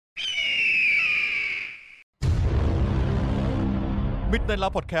Midnight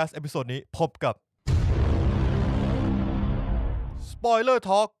Love Podcast เอพิโซดนี้พบกับ Spoiler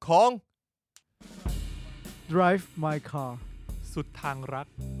Talk ของ Drive My Car สุดทางรัก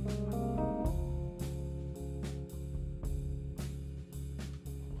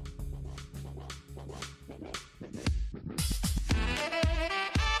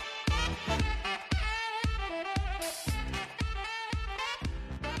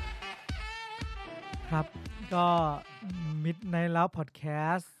ครับก็ Midnight Love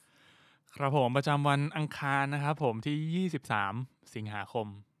Podcast ครับผมประจำวันอังคารนะครับผมที่23สิงหาคม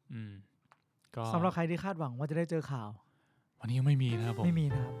ก็สำหรับใครที่คาดหวังว่าจะได้เจอข่าววันนี้ยังไม่มีนะครับผมไม่มี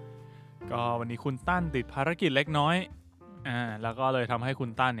นะครับก็วันนี้คุณตั้นติดภารกิจเล็กน้อยแล้วก็เลยทำให้คุณ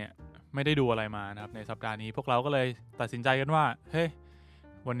ตั้นเนี่ยไม่ได้ดูอะไรมานะครับในสัปดาห์นี้พวกเราก็เลยตัดสินใจกันว่าเฮ้ย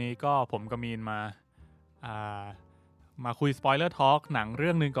วันนี้ก็ผมกับมีนมาคุย Spoiler Talk หนังเ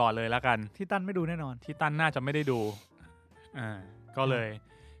รื่องนึงก่อนเลยแล้วกันที่ตั้นไม่ดูแน่นอนที่ตั้นน่าจะไม่ได้ดูก็เลย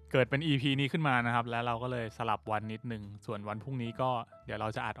เกิดเป็น EP นี้ขึ้นมานะครับแล้วเราก็เลยสลับวันนิดนึงส่วนวันพรุ่งนี้ก็เดี๋ยวเรา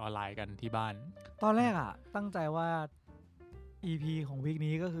จะอัดออนไลน์กันที่บ้านตอนแรกตั้งใจว่า EP ของวีค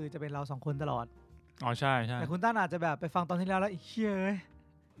นี้ก็คือจะเป็นเรา2คนตลอดอ๋อใช่ๆแต่คุณตั้นอาจจะแบบไปฟังตอนที่แล้วเฮ้ย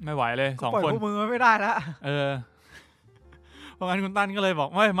ไม่ไหวเลย2คนปล่อยพวกมึงไม่ได้แล้วเพราะงั้นคุณตั้นก็เลยบอก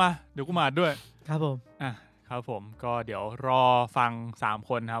ไม่มาเดี๋ยวกูมาด้วยครับผมครับผมก็เดี๋ยวรอฟัง3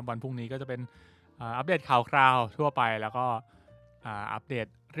คนครับวันพรุ่งนี้ก็จะเป็นอัปเดตข่าวคราวทั่วไปแล้วก็อัปเดต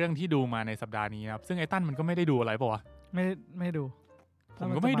เรื่องที่ดูมาในสัปดาห์นี้นะครับซึ่งไอ้ตั้นมันก็ไม่ได้ดูอะไรป่ะวะไม่ดูผม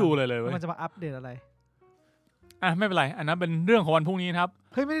ก็ไม่ดูเลยเว้ยมันจะมาอัปเดตอะไรไม่เป็นไรอันนั้นเป็นเรื่องของวันพรุ่งนี้ครับ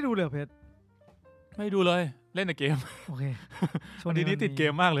เฮ้ยไม่ได้ดูเลยเพชรไม่ดูเลยเล่นแต่เกมโอเคช่วงนี้ติดเก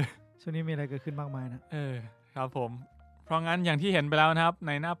มมากเลยช่วงนี้มีอะไรเกิดขึ้นมากมายนะครับผมเพราะงั้นอย่างที่เห็นไปแล้วนะครับใ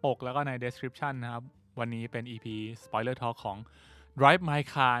นหน้าปกแล้วก็ใน description นะครับวันนี้เป็น EP Spoiler Talk ของ Drive My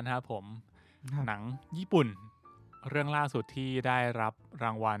Car นะครับผมหนังญี่ปุ่นเรื่องล่าสุดที่ได้รับร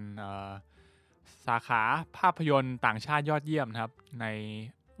างวัลสาขาภาพยนตร์ต่างชาติยอดเยี่ยมนะครับใน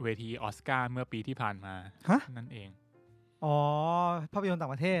เวทีออสการ์เมื่อปีที่ผ่านมานั่นเองอ๋อภาพยนตร์ต่า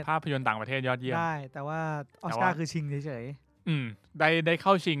งประเทศภาพยนตร์ต่างประเทศยอดเยี่ยมได้แต่ว่าออสการ์คือชิงเฉยๆได้เข้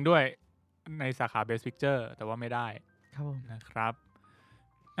าชิงด้วยในสาขา Best Picture แต่ว่าไม่ได้ครับผมนะครับ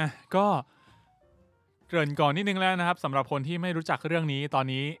ก็เกริ่นก่อนนิดนึงแล้วนะครับสำหรับคนที่ไม่รู้จักเรื่องนี้ตอน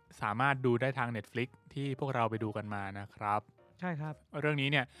นี้สามารถดูได้ทาง Netflix ที่พวกเราไปดูกันมานะครับใช่ครับเรื่องนี้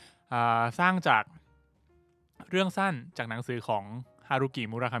เนี่ยสร้างจากเรื่องสั้นจากหนังสือของฮารุกิ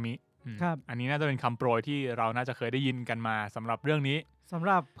มุราคามิอันนี้น่าจะเป็นคำโปรยที่เราน่าจะเคยได้ยินกันมาสำหรับเรื่องนี้สำห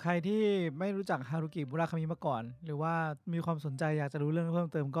รับใครที่ไม่รู้จักฮารุกิมุราคามิมาก่อนหรือว่ามีความสนใจอยากจะรู้เรื่องเพิ่ม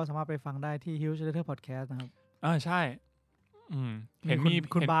เติมก็สามารถไปฟังได้ที่ Huge Letter Podcast นะครับใช่เห็นมี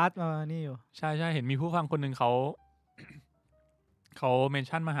คุณบาสมานี่อยู่ใช่เห็นมีผู้ฟังคนหนึ่งเขาเมน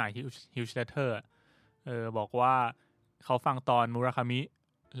ชั่นมาหา Huge Letter บอกว่าเขาฟังตอนมุราคามิ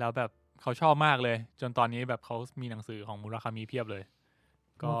แล้วแบบเขาชอบมากเลยจนตอนนี้แบบเขามีหนังสือของมุราคามิเพียบเลย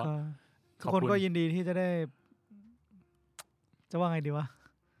ก็ทุกคนก็ยินดีที่จะได้จะว่าไงดีวะ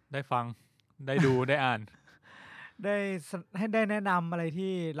ได้ฟังได้ดู ได้อ่านได้แนะนำอะไร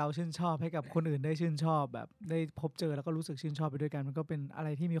ที่เราชื่นชอบให้กับคนอื่นได้ชื่นชอบแบบได้พบเจอแล้วก็รู้สึกชื่นชอบไปด้วยกันมันก็เป็นอะไร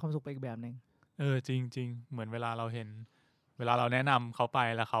ที่มีความสุขไปอีกแบบนึงจริงเหมือนเวลาเราเห็นเวลาเราแนะนำเขาไป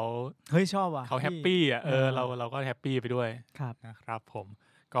แล้วเขาเฮ้ยชอบอ่ะเขาแฮปปี้เราก็แฮปปี้ไปด้วยนะครับผม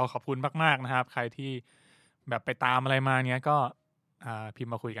ก็ขอบคุณมากๆนะครับใครที่แบบไปตามอะไรมาเนี้ยก็พิม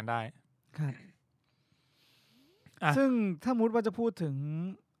พ์มาคุยกันได้ครับซึ่งถ้ามุดว่าจะพูดถึง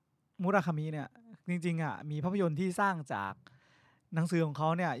มุราคามิเนี่ยจริงๆมีภาพยนตร์ที่สร้างจากหนังสือของเขา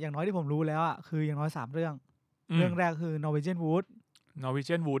เนี่ยอย่างน้อยที่ผมรู้แล้วคืออย่างน้อย3เรื่องแรกคือ Norwegian Wood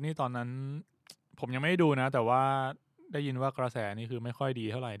นี่ตอนนั้นผมยังไม่ได้ดูนะแต่ว่าได้ยินว่ากระแสนี่คือไม่ค่อยดี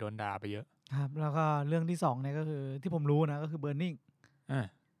เท่าไหร่โดนด่าไปเยอะครับแล้วก็เรื่องที่2เนี่ยก็คือที่ผมรู้นะก็คือ Burning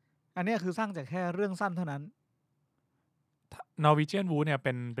อันนี้คือสร้างจากแค่เรื่องสั้นเท่านั้น Norwegian Wood เนี่ยเ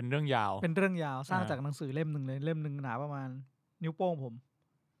ป็นเรื่องยาวสร้างจากหนังสือเล่มนึงเลยเล่มนึงหนาประมาณนิ้วโป้งผม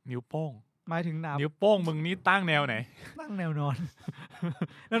นิ้วโป้งหมายถึงหนานิ้วโป้งมึงนี่ตั้งแนวไหนตั้งแนวนอน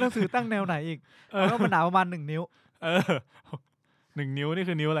แล้วหนังสือตั้งแนวไหนอีกแล้วมันหนาประมาณ1นิ้ว1นิ้วนี่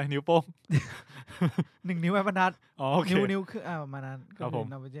คือนิ้วอะไรนิ้วโป้ง1นิ้วไม้บรรทัดนิ้วคือประมาณนั้นก็เป็น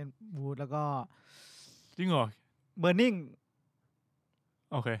Norwegian Wood แล้วก็จริงเหรอ Burning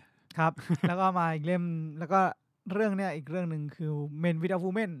โอเคครับแล้วก็มาอีกเล่มแล้วก็เรื่องเนี้ยอีกเรื่องนึงคือ Men Without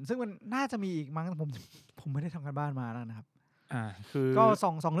Women ซึ่งมันน่าจะมีอีกมั้งผมไม่ได้ทำการบ้านมาแล้วนะครับคือก็ส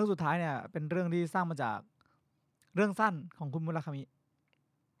องเรื่องสุดท้ายเนี่ยเป็นเรื่องที่สร้างมาจากเรื่องสั้นของคุณมุราคามิ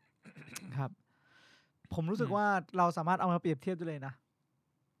ครับผมรู้สึกว่าเราสามารถเอามาเปรียบเทียบได้เลยนะ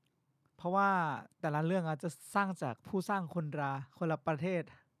เพราะว่าแต่ละเรื่องอาจจะสร้างจากผู้สร้างคนละประเทศ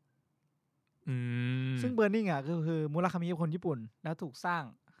ซึ่ง Burning อ่ะคือมุราคามิเป็นคนญี่ปุ่นแล้วถูกสร้าง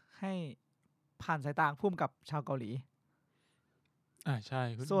ให้ผ่านสายตาพุ่มกับชาวเกาหลีใช่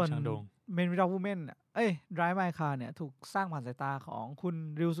คุณ ส่วน ช่างโดง Men Without Women Drive My Car เนี่ยถูกสร้างผ่านสายตาของคุณ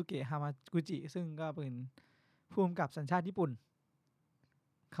ริวสุเกะฮามากุจิซึ่งก็เป็นผู้กำกับสัญชาติญี่ปุ่น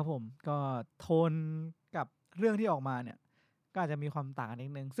ครับผมก็โทนกับเรื่องที่ออกมาเนี่ยก็อาจจะมีความต่างกันนิ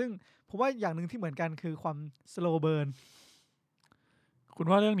ดนึงซึ่งผมว่าอย่างหนึ่งที่เหมือนกันคือความ slow burn คุณ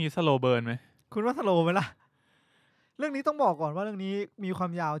ว่าเรื่องนี้สโลว์เบิร์นไหม คุณว่า slow ไหมล่ะเรื่องนี้ต้องบอกก่อนว่าเรื่องนี้มีควา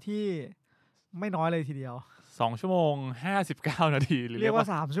มยาวที่ไม่น้อยเลยทีเดียว2 ชั่วโมง 59 นาทีหรือ เรียกว่า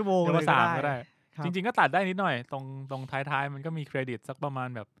3 ชั่วโมง เรียกว่า3ก็ได้ ครับ จริงๆก็ตัดได้นิดหน่อยตรงท้ายๆมันก็มีเครดิตสักประมาณ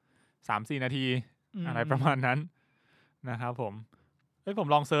แบบ 3-4 นาทีอะไรประมาณนั้นนะครับผมผม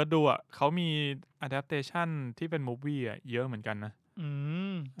ลองเซิร์ชดูอ่ะเขามี adaptation ที่เป็น movie อ่ะเยอะเหมือนกันนะ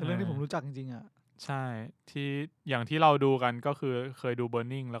แต่เรื่องที่ผมรู้จักจริงๆอ่ะใช่ที่อย่างที่เราดูกันก็คือเคยดู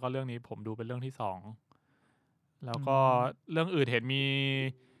Burning แล้วก็เรื่องนี้ผมดูเป็นเรื่องที่2แล้วก็เรื่องอื่นเห็นมี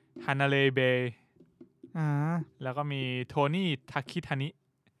Hanare Bay แล้วก็มีโทนี่ทาคิทานิ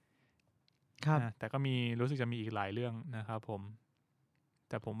ครับแต่ก็มีรู้สึกจะมีอีกหลายเรื่องนะครับผม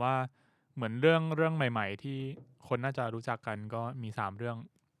แต่ผมว่าเหมือนเรื่องใหม่ๆที่คนน่าจะรู้จักกันก็มี3เรื่อง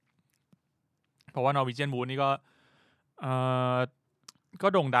เพราะว่า Norwegian Wood นี่ก็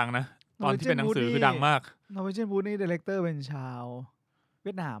โด่งดังนะตอนที่เป็นหนังสือคือดังมาก Norwegian Wood นี่ director เป็นชาวเ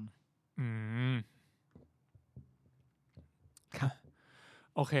วียดนามครับ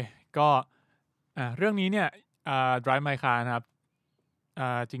โอเคก็เรื่องนี้เนี่ยDrive My Car นะครับ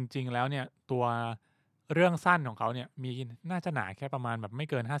จริงๆแล้วเนี่ยตัวเรื่องสั้นของเขาเนี่ยมีน่าจะหนาแค่ประมาณแบบไม่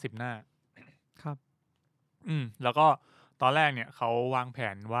เกิน50 หน้าครับแล้วก็ตอนแรกเนี่ยเขาวางแผ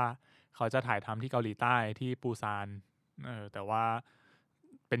นว่าเขาจะถ่ายทำที่เกาหลีใต้ที่ปูซานแต่ว่า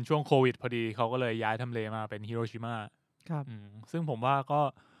เป็นช่วงโควิดพอดีเขาก็เลยย้ายทำเลมาเป็นฮิโรชิมาครับซึ่งผมว่าก็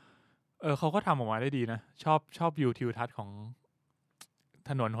เขาก็ทำออกมาได้ดีนะชอบวิวทิวทัศน์ของ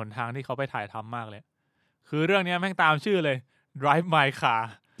ถนนหนทางที่เขาไปถ่ายทำมากเลยคือเรื่องนี้แม่งตามชื่อเลย Drive My Car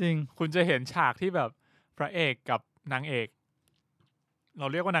จริงคุณจะเห็นฉากที่แบบพระเอกกับนางเอกเรา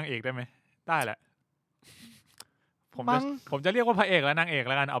เรียกว่านางเอกได้ไหมได้แหละผมจะเรียกว่าพระเอกและนางเอก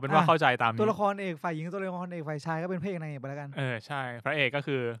แล้วกันเอาเป็นว่าเข้าใจตามนี้ตัวละครเอกฝ่ายหญิงตัวละครเอกฝ่ายชายก็เป็นพระเอกนางเอกไปแล้วกันใช่พระเอกก็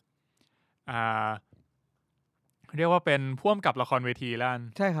คือเรียกว่าเป็นพ่วงกับละครเวทีแล้ว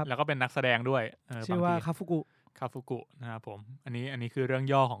ใช่ครับแล้วก็เป็นนักแสดงด้วยชื่อว่าคาฟุกุนะครับผมอันนี้คือเรื่อง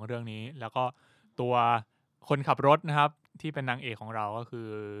ย่อของเรื่องนี้แล้วก็ตัวคนขับรถนะครับที่เป็นนางเอกของเราก็คือ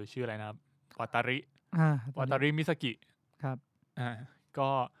ชื่ออะไรนะครับวัตาริมิสกิครับก็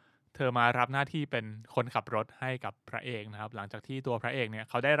เธอมารับหน้าที่เป็นคนขับรถให้กับพระเอกนะครับหลังจากที่ตัวพระเอกเนี่ย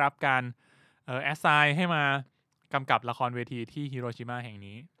เขาได้รับการแอสไซน์ให้มากำกับละครเวทีที่ฮิโรชิมาแห่ง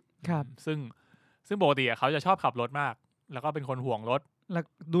นี้ครับซึ่งปกติเขาจะชอบขับรถมากแล้วก็เป็นคนห่วงรถแล้ว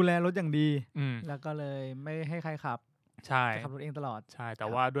ดูแลรถอย่างดีแล้วก็เลยไม่ให้ใครขับใช่ขับรถเองตลอดใช่แต่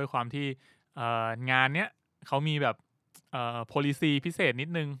ว่าด้วยความที่งานเนี้ยเขามีแบบpolicy พิเศษนิด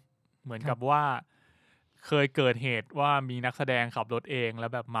นึงเหมือนกับว่าเคยเกิดเหตุว่ามีนักแสดงขับรถเองแล้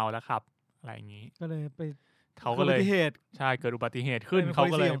วแบบเมาแล้วขับอะไรอย่างนี้ก็เลยไปเขาก็เลยใช่เกิดอุบัติเหตุขึ้นเขา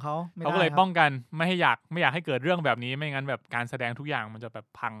ก็เลยป้องกันไม่อยากให้เกิดเรื่องแบบนี้ไม่งั้นแบบการแสดงทุกอย่างมันจะแบบ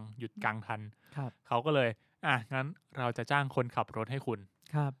พังหยุดกลางทันเขาก็เลยงั้นเราจะจ้างคนขับรถให้คุณ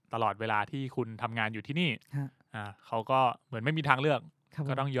ตลอดเวลาที่คุณทำงานอยู่ที่นี่เขาก็เหมือนไม่มีทางเลือก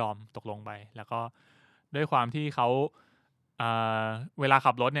ก็ต้องยอมตกลงไปแล้วก็ด้วยความที่เขาเวลา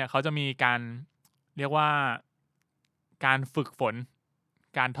ขับรถเนี่ยเขาจะมีการเรียกว่าการฝึกฝน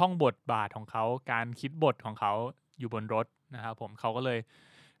การท่องบทบาทของเขาการคิดบทของเขาอยู่บนรถนะครับผมเขาก็เลย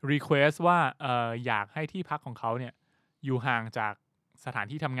request ว่าอยากให้ที่พักของเขาเนี่ยอยู่ห่างจากสถาน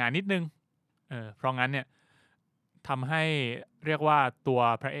ที่ทำงานนิดนึงเพราะงั้นเนี่ยทำให้เรียกว่าตัว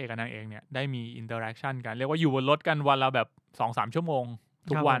พระเอกกับนางเอกเนี่ยได้มี interaction กันเรียกว่าอยู่บนรถกันวันละแบบ 2-3 ชั่วโมง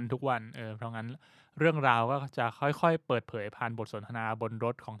ทุกวันเพราะงั้นเรื่องราวก็จะค่อยๆเปิดเผยผ่านบทสนทนาบนร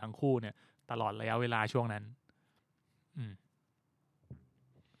ถของทั้งคู่เนี่ยตลอดระยะเวลาช่วงนั้น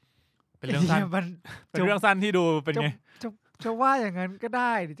เป็นเรื่องสั้นที่ดูเป็นไงจะว่าอย่างนั้นก็ไ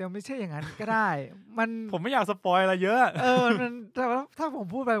ด้หรือจะไม่ใช่อย่างนั้นก็ได้ผมไม่อยากสปอยอะไรเยอะมันถ้าผม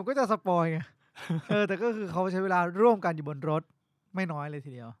พูดไปมันก็จะสปอยไงแต่ก็คือเขาใช้เวลาร่วมกันอยู่บนรถไม่น้อยเลยที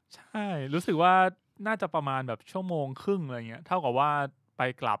เดียวใช่รู้สึกว่าน่าจะประมาณแบบ1.5 ชั่วโมงอะไรเงี้ยเท่ากับว่าไป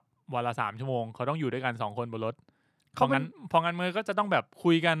กลับวันละ3 ชั่วโมงเขาต้องอยู่ด้วยกัน2 คนบนรถเพราะงั้นมือก็จะต้องแบบ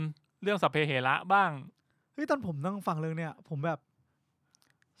คุยกันเรื่องสัพเพเหระบ้างเฮ้ยตอนผมนั่งฟังเรื่องเนี้ยผมแบบ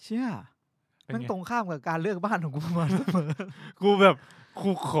เชี่ยมันตรงข้ามกับการเลือกบ้านของกูมาเสมอ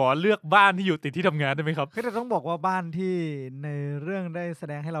กูขอเลือกบ้านที่อยู่ติดที่ทำงานได้ไหมครับแต่ต้องบอกว่าบ้านที่ในเรื่องได้แส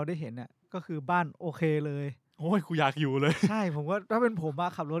ดงให้เราได้เห็นเนี่ยก็คือบ้านโอเคเลย โอ้ยกูอยากอยู่เลย ใช่ผมว่าถ้าเป็นผม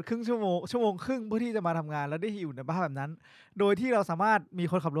ขับรถครึ่งชั่วโมงครึ่งเพื่อที่จะมาทำงานแล้วได้อยู่ในบ้านแบบนั้น โดยที่เราสามารถมี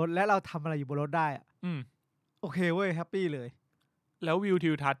คนขับรถและเราทำอะไรอยู่บนรถได้อะ อืม โอเคเว้ยแฮปปี้เลย แล้ววิวทิ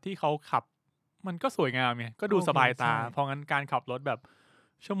วทัศน์ที่เขาขับ มันก็สวยงามไงก็ดู โอเค สบายตา ใช่ เพราะงั้นการขับรถแบบ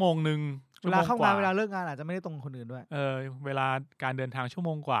ชั่วโมงนึง เวลาเข้างานเวลาเลิกงานอาจจะไม่ได้ตรงกับคนอื่นด้วย เวลาการเดินทางชั่วโม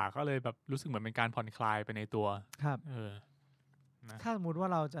งกว่าก็เลยแบบรู้สึกเหมือนเป็นการผ่อนคลายไปในตัว ครับ นะ ถ้าสมมติว่า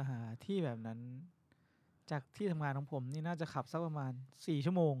เราจะหาที่แบบนั้น จากที่ทำงานของผมนี่น่าจะขับสักประมาณ4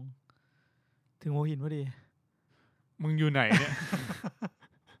 ชั่วโมง ถึงหัวหินพอดี มึงอยู่ไหนเนี่ย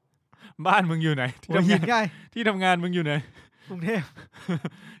บ้านมึงอยู่ไหน หัวหินง่าย ที่ทำงานมึงอยู่ไหน กรุงเทพ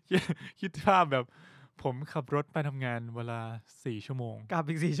คิดภาพแบบผมขับรถไปทำงานเวลา4 ชั่วโมง กลับ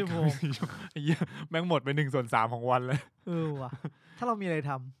อีก4 ชั่วโมง ไอ้เหี้ยแม่งหมดไป1/3ของวันเลย ว่ะ ถ้าเรามีอะไร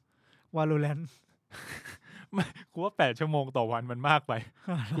ทำ Valorant กูว่า8 ชั่วโมงต่อวันมันมากไป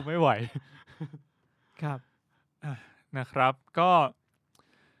กูไม่ไหว ครับ นะครับก็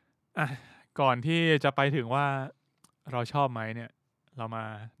ก่อนที่จะไปถึงว่าเราชอบไหมเนี่ย เรามา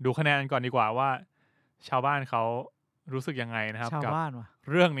ดูคะแนนกันก่อนดีกว่าว่า ชาวบ้านเขารู้สึกยังไงนะครับ ชาว กับ บ้านว่ะ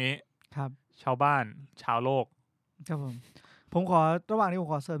เรื่องนี้ ครับ ชาวบ้านชาวโลก ครับผมขอระหว่างนี้ผม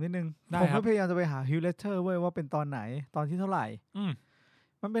ขอเสริมนิดนึง ได้ ผม ครั ก็ บ พยายามจะไปหาฮิวเลเตอร์เว้ยว่าเป็นตอนไหนตอนที่เท่าไหร่ อืม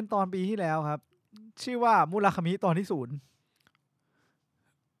มันเป็นตอนปีที่แล้วครับ ชื่อว่ามุราคามิตอนที่ 0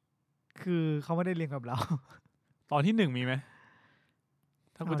 คือเขาไม่ได้เรียงกับเรา ตอนที่1มีไหม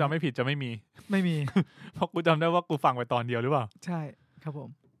ถ้ากูจำไม่ผิดจะไม่มี ไม่มี เพราะกูจำได้ว่ากูฟังไปตอนเดียวหรือเปล่า ใช่ครับผม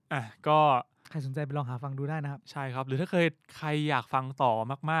ก็ ใครสนใจไปลองหาฟังดูได้นะครับ ใช่ครับ หรือถ้าใครอยากฟังต่อ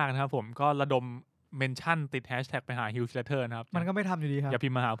มากๆนะครับผมก็ระดมเมนชั่นติดแฮชแท็กไปหา Newsletter นะครับ มันก็ไม่ทำอยู่ดีครับ อย่าพิ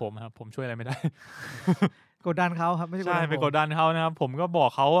มพ์มาหาผมครับผมช่วยอะไรไม่ได้ กดดันเขาครับไม่ใช่ ใช่ ผม ไปกดดันเขานะครับผมก็บอก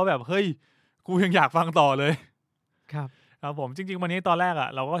เขาว่าแบบเฮ้ยกูยังอยากฟังต่อเลย ครับ ครับผมจริงๆวันนี้ตอนแรก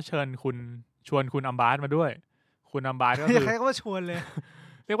เราก็ชวนคุณอัมบาสมาด้วย คุณอัมบาสก็ อย่า คือ ใครก็มาชวนเลย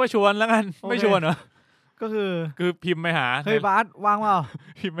เรียกว่าชวนแล้วกัน โอเค ไม่ชวนเหรอ ก็คือ คือพิมพ์ไปหา เฮ้ยบาสว่างเปล่า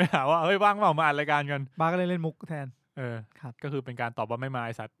พิมพ์ไปหาว่าเฮ้ยว่างเปล่ามาอัดรายการกัน บาสก็เลยเล่นมุกแทน ครับ ก็คือเป็นการตอบว่าไม่มาไอ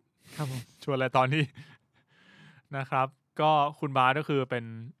สัตว์ ครับผม ชวนอะไรตอนนี้ นะครับ ก็คุณบาสก็คือเ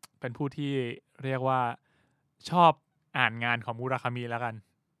ป็นผู้ที่เรียกว่าชอบอ่านงานของมุราคามิแล้วกัน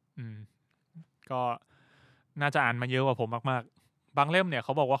ก็น่าจะอ่านมาเยอะกว่าผมมากๆ บางเล่มเนี่ยเข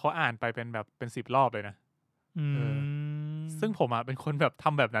าบอกว่าเขาอ่านไปเป็น10 รอบเลยนะ ซึ่งผมเป็นคนแบบท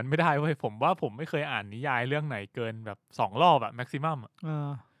ำแบบนั้นไม่ได้เว้ยผมว่าผมไม่เคยอ่านนิยายเรื่องไหนเกินแบบ2 รอบแม็กซิมัม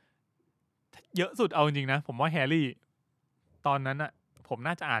เยอะสุดเอาจริงๆนะผมว่าแฮร์รี่ตอนนั้นผม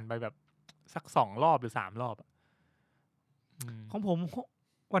น่าจะอ่านไปแบบสัก2 รอบหรือ3 รอบของผม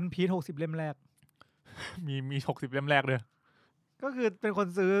วันพีท60 เล่มแรก มี60 เล่มแรกเลย ก็คือเป็นคน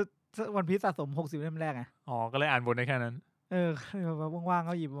ซื้อวันพีซสะสม60 เล่มแรกไง อ๋อก็เลยอ่านบนได้แค่นั้น แบบว่างๆ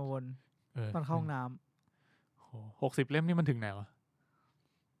ก็หยิบมาวนตอนเข้าห้องน้ำ 60 เล่มนี่มันถึงไหนวะ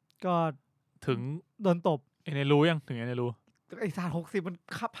ก็ถึง โดนตบ เอเนรูยังถึงเอเนรู ไอ้ศาสตร์60มัน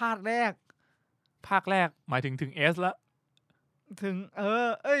ภาคแรก ภาคแรกหมายถึงเอสแล้ว ถึง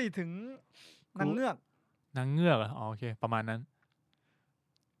ถึงนางเงือก นางเงือกเหรออ๋อโอเคประมาณนั้น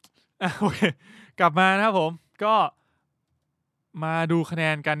โอเคกลับมานะครับผมก็มาดูคะแน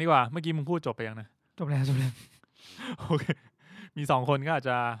นกันดีกว่าเมื่อกี้มึงพูดจบไปยังนะ จบแล้ว โอเคมี2 คนก็อาจ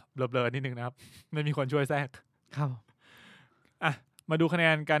จะเบลอๆนิดนึงนะครับไม่มีคนช่วยแทรก ครับ มาดูคะแน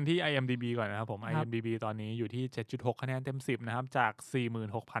นกันที่ IMDb ก่อนนะครับผม ครับ IMDb ตอนนี้อยู่ที่ 7.6 คะแนนเต็ม 10นะครับจาก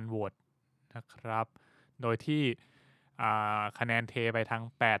 46,000 โหวตนะครับโดยที่คะแนนเทไปทั้ง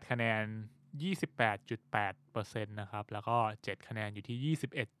8คะแนน 28.8% นะครับแล้วก็7คะแนนอยู่ที่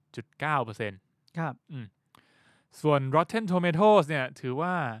 21.9% ครับ ส่วน Rotten Tomatoes เนี่ยถือว่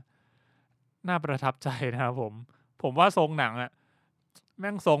าน่าประทับใจนะครับผมว่าทรงหนังแ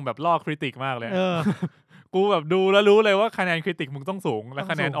ม่งทรงแบบล่อคริติกมากเลย กูแบบดูแล้วรู้เลยว่าคะแนนคริติกมึงต้องสูงและ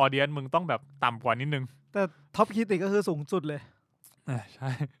คะแนนออเดียนมึงต้องแบบต่ำกว่านิดนึง แต่ท็อปคริติกก็คือสูงสุดเลย ใช่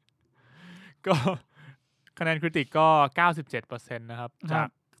ก็คะแนนคริติกก็ 97% นะครับจาก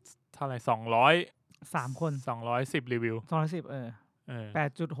เท่าไหร่3 คน 210รีวิว210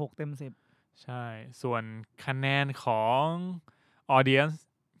 8.6 เต็ม 10 ใช่ส่วนคะแนนของ Audience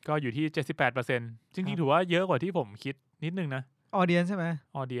ก็อยู่ที่ 78% จริงๆถือว่าเยอะกว่าที่ผมคิดนิดนึงนะ ออเดียนใช่ไหม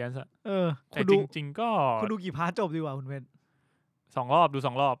Audience แต่จริงๆก็ คุณดูกี่พาร์ทจบดีกว่าคุณเพชร 2 รอบดู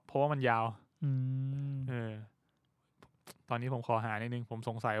2 รอบเพราะว่ามันยาว ตอนนี้ผมขอหานิดนึงผม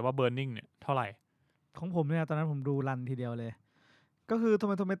สงสัยว่า Burning เนี่ยเท่าไหร่ ของผมเนี่ยตอนนั้นผมดูรันทีเดียวเลย ก็คือ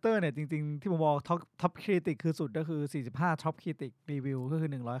Tomatometer เนี่ยจริงๆที่ผมบอกท็อปคริติกคือสุดก็คือ45ท็อปคริติกรีวิวก็คือ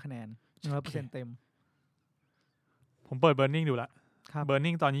100 คะแนน 100% เต็ม ผมเปิด Burning ดูละ ครับ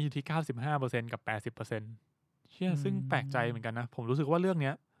Burning ตอนนี้อยู่ที่ 95% กับ 80% เชี่ยซึ่งแปลกใจเหมือนกันนะผมรู้สึกว่าเรื่องเ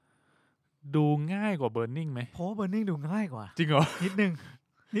นี้ย ดูง่ายกว่า Burning ไหม เพราะว่า Burning ดูง่ายกว่า จริงเหรอ นิดนึง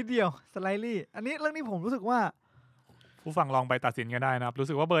นิดเดียวสไลด์ลี่อันนี้เรื่องนี้ผมรู้สึกว่า ผู้ฟังลองไปตัดสินกันได้นะครับ รู้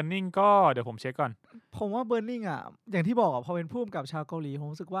สึกว่า Burning ก็เดี๋ยวผมเช็คก่อน ผมว่า Burning อ่ะอย่างที่บอกอ่ะพอเป็นผู้กำกับชาวเกาหลีผม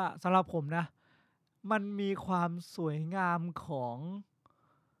รู้สึกว่าสำหรับผมนะ มันมีความสวยงามของ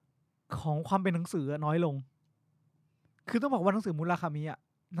ความเป็นหนังสือน้อยลง คือต้องบอกว่าหนังสือมุราคามิอ่ะ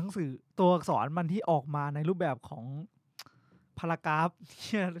หนังสือตัวอักษรมันที่ออกมาในรูปแบบของพารากราฟ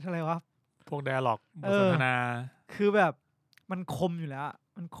อะไรวะ พวก dialog บทสนทนา คือแบบมันคมอยู่แล้วอะ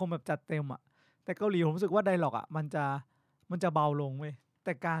มันคมแบบจัดเต็มอ่ะแต่เกาหลีผมรู้สึกว่าไดร็อกอ่ะมันจะเบาลงเว้ยแ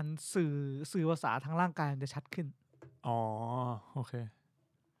ต่การสื่อภาษาทางร่างกายมันจะชัดขึ้น อ๋อโอเค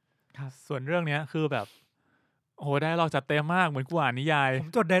ครับ ส่วนเรื่องเนี้ยคือแบบโหได้ลอกจัดเต็มมากเหมือนกูอ่านนิยาย ผ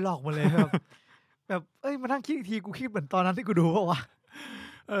มจดไดร็อกมาเลยครับ แบบเอ้ยมานั่งคิดอีกทีกูคิดเหมือนตอนนั้นที่กูดูป่าวะ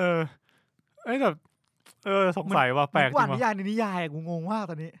เออแบบสงสัยว่าแปลก กู จริ อ่าน ง นิ วะ ยายในนิยายอะกูงงมาก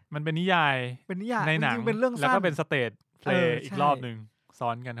ตอนนี้ มันเป็นนิยาย เป็นนิยาย ในหนัง จริงๆเป็นเรื่อง แล้ว สั้น ก็เป็นสเตจเพล เออ ย์อีก ใช่ รอบหนึ่งซ้อ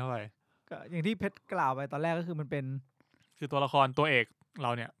นกันเท่าไหร่ ก็อย่างที่เพชรกล่าวไปตอนแรกก็คือมันเป็น คือตัวละครตัวเอกเร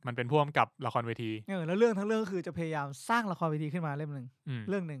าเนี่ยมันเป็นผู้กำกับละครเวที แล้วเรื่องทั้งเรื่องคือจะพยายามสร้างละครเวทีขึ้นมาเล่มหนึ่ง อืม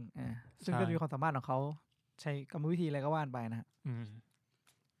เรื่องหนึ่งซึ่ง ใช่ ก็จะมีความสามารถของเขาใช้กรรมวิธีอะไรก็ว่านไปนะฮะ อืม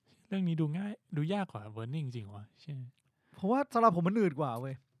เรื่องนี้ดูง่ายดูยากกว่าเวอร์นิ่งจริงวะใช่ เพราะว่าสำหรับผมมันหนืดกว่าเ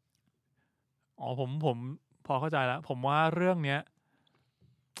ว้ย อ๋อผมพอเข้าใจแล้ว ผมว่าเรื่องเนี้ย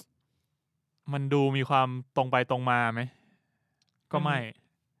มันดูมีความตรงไปตรงมาไหมก็ไม่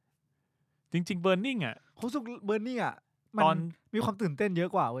จริงๆ Burning อ่ะ ผมรู้สึกเบอร์นี่อ่ะมั ตอน มีความตื่นเต้นเยอะ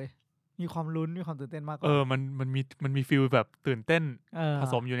กว่าเว้ยมีความลุ้นมีความตื่นเต้นมากกว่า มันมีฟีลแบบตื่นเต้น เออ ผ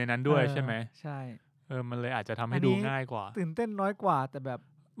สมอยู่ในนั้นด้วย เออ ใช่ไหม ใช่ มันเลยอาจจะทำให้ อันนี้ ดูง่ายกว่า ตื่นเต้นน้อยกว่าแต่แบบ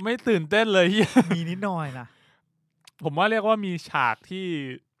ไม่ตื่นเต้นเลยเหี้ย มีนิดหน่อยนะ ผมว่าเรียกว่ามีฉากที่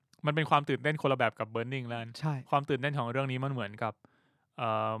มันเป็นความตื่นเต้นคนละแบบกับ Burning แล้วกัน ใช่ ความตื่นเต้นของเรื่องนี้มันเหมือนกับ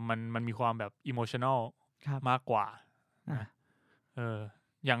มันมีความแบบ emotional ครับ มากกว่า อ่ะ นะ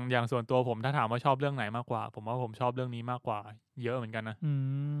อย่างส่วนตัวผมถ้าถามว่าชอบเรื่องไหนมากกว่า ผมว่าผมชอบเรื่องนี้มากกว่า เยอะเหมือนกันนะ อื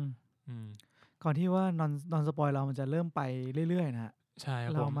ม อืม ก่อนที่ว่านอนสปอยเรามันจะเริ่มไปเรื่อยๆนะฮะ ใช่ครั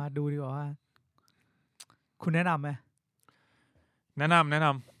บ เรา ผม มาดูดีกว่าว่า คุณแนะนำไหม แนะน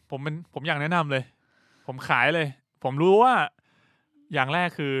ำผมอยากแนะนำเลย ผมขายเลย ผมรู้ว่าอย่างแรก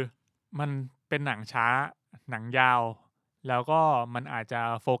คือมันเป็นหนังช้าหนังยาว แล้วก็มันอาจจะ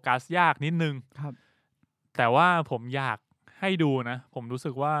โฟกัสยากนิดนึง ครับ แต่ว่าผมอยากให้ดูนะ ผมรู้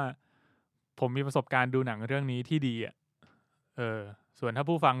สึกว่าผมมีประสบการณ์ดูหนังเรื่องนี้ที่ดีอ่ะส่วนถ้า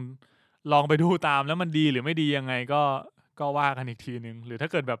ผู้ฟังลองไปดูตามแล้วมันดีหรือไม่ดียังไงก็ว่ากันอีกทีนึง หรือถ้า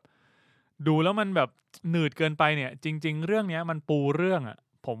เกิดแบบดูแล้วมันแบบหนืดเกินไปเนี่ย จริง ๆ เรื่องเนี้ยมันปูเรื่องอ่ะ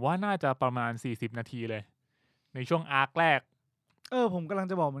ผมว่าน่าจะประมาณ40 นาทีเลย ในช่วงอาร์คแรก ผมกำลัง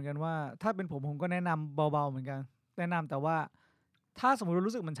จะบอกเหมือนกันว่า ถ้าเป็นผมก็แนะนำเบาๆเหมือนกัน แนะนำแต่ว่า ถ้าสมมติ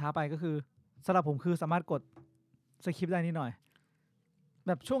รู้สึกมันช้าไปก็คือสำหรับผมคือสามารถกดสคิปได้นิดหน่อย แ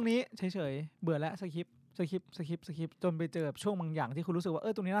บบช่วงนี้เฉยๆเบื่อแล้วสคิปจนไปเจอแบบช่วงบางอย่างที่คุณรู้สึกว่า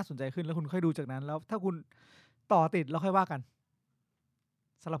ตรงนี้น่าสนใจขึ้นแล้วคุณค่อยดูจากนั้น แล้วถ้าคุณต่อติดแล้วค่อยว่ากัน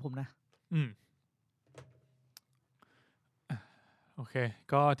สำหรับผมนะ โอเค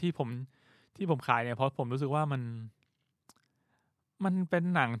ก็ที่ผมขายเนี่ยเพราะผมรู้สึกว่ามันเป็น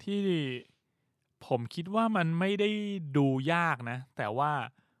หนังที่ผมคิดว่ามันไม่ได้ดูยากนะ แต่ว่า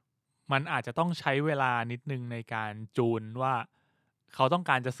มันอาจจะต้องใช้เวลานิดนึงในการจูนว่าเขาต้อง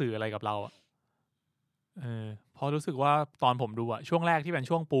การจะสื่ออะไรกับเราอะเพราะรู้สึกว่าตอนผมดูอะช่วงแรกที่เป็น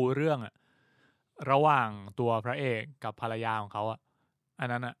ช่วงปูเรื่องอะระหว่างตัวพระเอกกับภรรยาของเขาอะอัน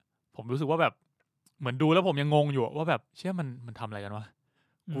นั้นอะผมรู้สึกว่าแบบเหมือนดูแล้วผมยังงงอยู่ว่าแบบเชื่อมันทำอะไรกันวะ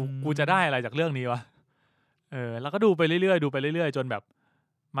กูจะได้อะไรจากเรื่องนี้วะแล้วก็ดูไปเรื่อยๆจนแบบ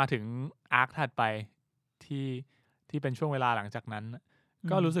มาถึงอาร์คถัดไปที่เป็นช่วงเวลาหลังจากนั้น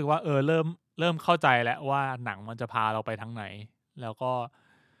ก็รู้สึกว่าเริ่มเข้าใจแล้วว่าหนังมันจะพาเราไปทางไหน แล้วก็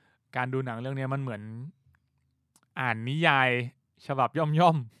การดูหนังเรื่องนี้มันเหมือนอ่านนิยายฉบับย่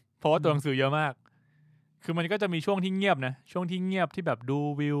อมๆเพราะว่าตัวหนังสือเยอะมาก คือมันก็จะมีช่วงที่เงียบนะช่วงที่เงียบที่แบบดู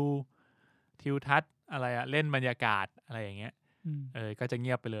วิวทิวทัศน์อะไรอะเล่นบรรยากาศอะไรอย่างเงี้ยก็จะเ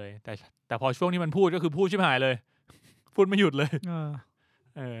งียบไปเลย แต่พอช่วงที่มันพูดก็คือพูดชิบหายเลย พูดไม่หยุดเลย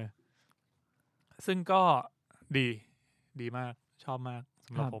ซึ่งก็ดีมากชอบมากส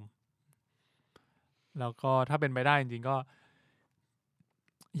ำหรับผม แล้วก็ถ้าเป็นไปได้จริงๆก็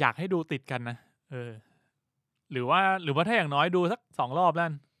อยากให้ดูติดกันนะหรือว่าถ้าอย่างน้อยดูสัก2 รอบแล้ว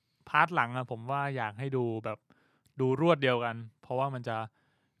พาร์ทหลังอะผมว่าอยากให้ดูแบบดูรวดเดียวกัน เพราะว่ามันจะ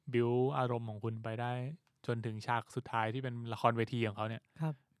บิวอารมณ์ของคุณไปได้จนถึงฉากสุดท้ายที่เป็นละครเวทีของเขาเนี่ย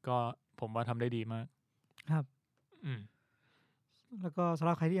ก็ผมว่าทำได้ดีมากครับแล้วก็สำห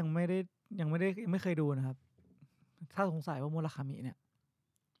รับใครที่ยังไม่เคยดูนะครับถ้าสงสัยว่ามุราคามิเนี่ย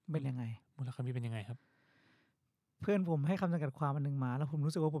เป็นยังไง มุราคามิเป็นยังไงครับ เพื่อนผมให้คำจำกัดความอันหนึงมา แล้วผม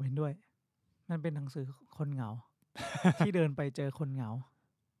รู้สึกว่าผมเห็นด้วย มันเป็นหนังสือคนเหงา ที่เดินไปเจอคนเหงา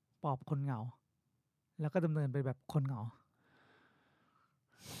ปลอบคนเหงา แล้วก็ดำเนินไปแบบคนเหงา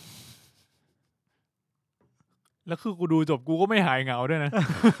แล้วคือกูดูจบกูก็ไม่หายเหงาด้วยนะ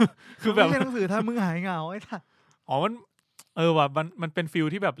คือแบบ ไม่ใช่หนังสือถ้ามึงหายเหงาไอ้ท่า อ๋อมันว่ะมันเป็นฟีล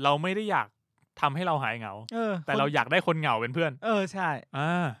ที่แบบเราไม่ได้อยากทำให้เราหายเหงา แต่เราอยากได้คนเหงาเป็นเพื่อน ใช่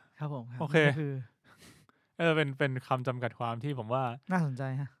ครับผมรับ โอเค นี่คือ เป็นคำจำกัดความที่ผมว่า น่าสนใจ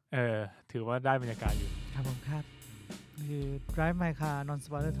ฮะ ถือว่าได้บรรยากาศอยู่ ครับผมครับคือ Drive My Car Non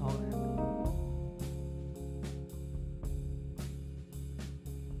Spoiler Talk นะครับ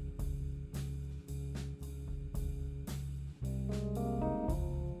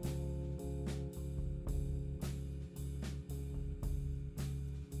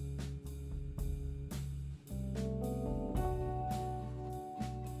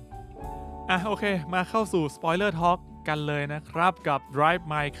โอเค มาเข้าสู่ Spoiler Talk กันเลยนะครับกับ Drive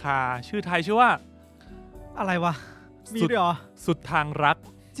My Car ชื่อไทยชื่อว่า อะไรวะ มี สุด ด้วยเหรอ สุดทางรัก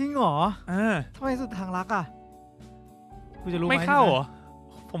จริงเหรอ อ่า ทำไมสุดทางรักอ่ะกูจะรู้ไหม ไม่เข้าเหรอ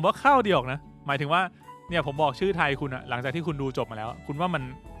ผมว่าเข้าดีออกนะ หมายถึงว่าเนี่ยผมบอกชื่อไทยคุณอะหลังจากที่คุณดูจบมาแล้ว คุณว่ามัน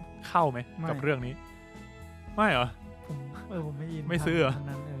เข้าไหมกับเรื่องนี้ ไม่เหรอ ผมไม่อิน ไม่ซื้อเหรอ ทาง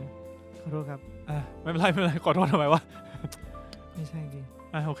นั้นขอโทษครับ ไม่เป็นไรขอโทษทำไมวะ ไม่ใช่จริง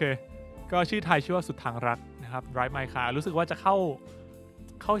โอเค ก็ชื่อไทยชื่อว่าสุดทางรักนะครับ Drive My Car รู้สึกว่าจะเข้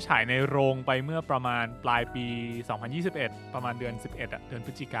าฉายในโรงไปเมื่อประมาณปลายปี 2021 ประมาณเดือน 11 เดือนพ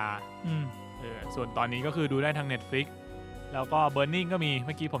ฤศจิกา ส่วนตอนนี้ก็คือดูได้ทาง Netflix แล้วก็ Burning ก็มีเ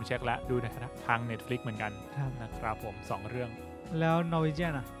มื่อกี้ผมเช็คแล้วดูทาง Netflix เหมือนกัน ครับ นะครับผม 2 เรื่อง แล้ว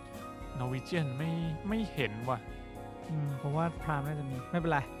Norwegian อ่ะ Norwegian ไม่เห็นว่ะ ผมว่าพรามน่าจะมี ไม่เป็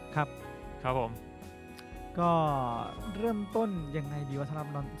นไรครับ ครับผม ก็เริ่มต้นยังไงดีวะสำหรับ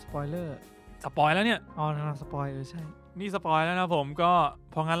non spoiler สปอยแล้วเนี่ย สำหรับสปอยใช่ นี่สปอยแล้วนะผมก็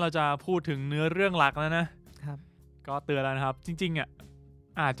เพราะงั้นเราจะพูดถึงเนื้อเรื่องหลักแล้วนะครับ ก็เตือนแล้วนะครับ จริงๆอ่ะ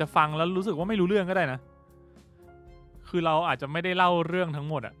อาจจะฟังแล้วรู้สึกว่าไม่รู้เรื่องก็ได้นะ คือเราอาจจะไม่ได้เล่าเรื่องทั้ง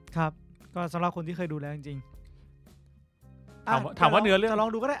หมดอ่ะ ครับ ก็สำหรับคนที่เคยดูแล้วจริงๆ ถามว่าเนื้อเรื่อง จะลอ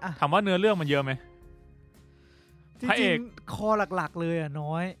งดูก็ได้อะ ถามว่าเนื้อเรื่องมันเยอะไหม จ พระเอ ริง ก ๆคอหลักๆเลยอะ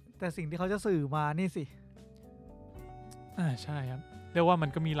น้อย แต่สิ่งที่เขาจะสื่อมานี่สิ ใช่ครับเรียกว่ามัน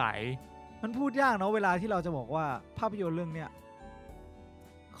ก็มีหลาย มันพูดยากเนาะเวลาที่เราจะบอกว่าภาพยนตร์เรื่องเนี้ย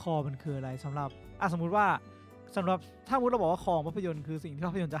คอมันคืออะไรสำหรับสมมุติว่าถ้าเราบอกว่าคอภาพยนตร์คือสิ่งที่ภ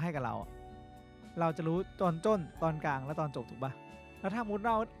าพยนตร์จะให้กับเรา เราจะรู้ตอนต้นตอนกลางและตอนจบถูกปะแล้วถ้าสมมติเ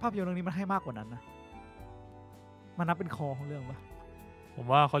ราภาพยนตร์เรื่องนี้มันให้มากกว่านั้นนะมันนับเป็นคอของเรื่องปะ ผม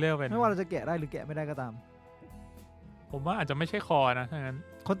ว่าเขาเรียกว่าเป็น ไม่ว่าเราจะแกะได้หรือแกะไม่ได้ก็ตาม ผมว่าอาจจะไม่ใช่คอนะถ้างั้น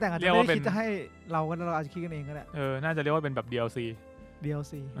คนแต่งอาจ เรี จะ ยก ไม่ ว่า ได้ เป็น คิดจะให้เราก็เราอาจจะคิดกันเองก็ได้ น่าจะเรียกว่าเป็นแบบ DLC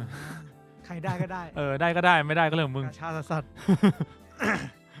DLC ใครได้ก็ได้ ได้ก็ได้ไม่ได้ก็เรื่องของมึง กาชาติสัตว์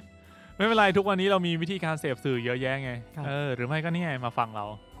ไม่เป็นไรทุกวันนี้เรามีวิธีการเสพสื่อเยอะแยะไง ครับ หรือไม่ก็เนี่ยมาฟังเรา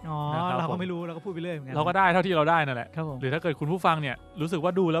นะครับ เรา ผ ก็ ม ไม่รู้เราก็พูดไปเรื่อยเหมือนกัน เราก็ได้เท่าที่เราได้นั่นแหละ ครับผม หรือถ้าเกิดคุณผู้ฟังเนี่ยรู้สึกว่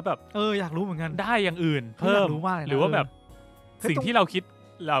าดูแล้วแบบ อยากรู้เหมือนกัน ได้อย่างอื่น อยา เพิ่ ก ม รู้มากเลยนะ หรือว่าแบบ เฮ้ย สิ่ง ต้อง ที่เราคิด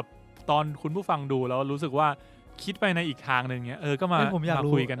แบบตอนคุณผู้ฟังดูแล้วรู้สึกว่าคิดไปในอีกทางหนึ่งเนี้ยก็มา ผมอยาก มา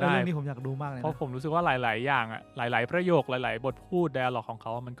รู้ คุยกันได้ เรื่องนี้ผมอยากรู้มากเลย เพราะ นะ ผมรู้สึกว่าหลาย ๆ อย่างอ่ะหลาย ๆ ประโยคหลาย ๆ บทพูดไดอะล็อกของเข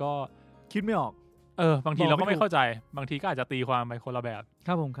ามันก็ คิดไม่ออก บางที บอก เราก็ ไม่ ไม่ ถูก เข้าใจ บางทีก็อาจจะตีความไปคนละแบบ ค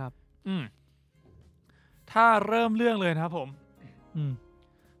รับผมครับ ถ้าเริ่มเรื่องเลยนะครับผม อืม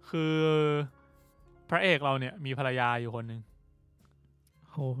คือพระเอกเราเนี่ยมีภรรยาอยู่คนหนึ่ง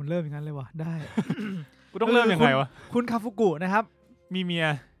โหมันเริ่มอย่างนั้นเลยว่ะได้ กูต้องเริ่มยังไงวะ คุณคาฟุกุนะครับ มีเมีย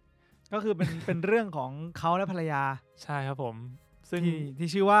ก็คือเป็นเรื่องของเขาและภรรยา ใช่ครับผม ซึ่ง ที่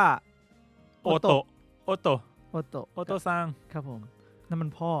ชื่อว่า โอโตะซัง ครับผมนั่นมั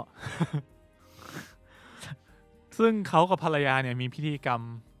นพ่อ ซึ่งเขากับภรรยาเนี่ยมีพิธีกรรม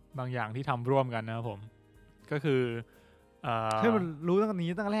บางอย่างที่ทำร่วมกันนะครับผม ก็คือเฮ้ยมันรู้ตั้งแต่นี้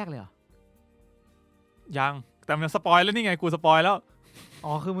ตั้งแต่แรกเลยเหรอ ยังแต่มันสปอยแล้วนี่ไงกูสปอยแล้ว อ๋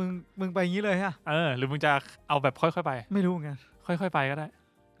อคือมึงไปอย่างนี้เลยฮะ หรือมึงจะเอาแบบค่อยๆไป ไม่รู้เหมือนกัน ค่อยๆไปก็ได้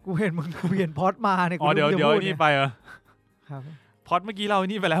กูเห็นมึงเปลี่ยนพอดมาเนี่ย เดี๋ยว กูจะพูด นี่ไปเหรอ ครับ พอดเมื่อกี้เรา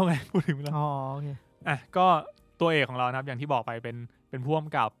นี่ไปแล้วไงพูดถึงแล้ว อ๋อโอเค ก็ตัวเอกของเรานะครับอย่างที่บอกไปเป็นผู้ก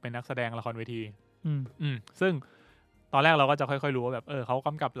ำกับเป็นนักแสดงละครเวที ซึ่งตอนแรกเราก็จะค่อยๆรู้ว่าแบบเขาก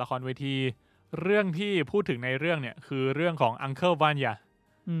ำกับละครเวทีเรื่องที่พูดถึงในเรื่องเนี่ยคือเรื่องของ Uncle Vanya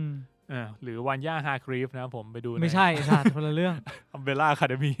หรือวันย่าฮาครีฟนะครับผมไปดู ไม่ใช่สัตว์คนละเรื่อง Umbrella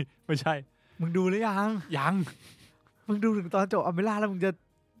Academy ไม่ใช่ มึงดูหรือยัง มึงดูถึงตอนจบอัมเบล่าแล้วมึงจ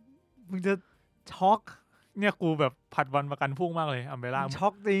ะช็อก เนี่ยกูแบบผัดวันประกันพรุ่งมากเลยUmbrella ช็อ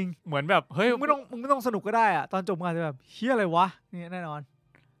กจริง เหมือนแบบเฮ้ย มึงไม่ต้องสนุกก็ได้อะตอนจบมึงอาจจะแบบเฮี้ยอะไรวะเนี่ยแน่นอน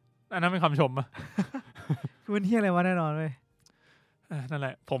อันนั้นเป็นคำชมอะ คือมันเฮี้ยอะไรวะแน่นอนเลย นั่นแหล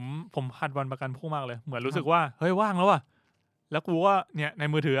ะผมหัดวันประกันพรุ่งมากเลยเหมือนรู้สึกว่าเฮ้ยว่างแล้วว่ะแล้วกูก็เนี่ยใน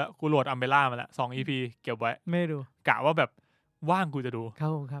มือถือกูโหลดอัมเบล่ามาแล้ว2 EP เก็บไว้ ไม่ดู กะว่าแบบว่างกูจะดู ครับ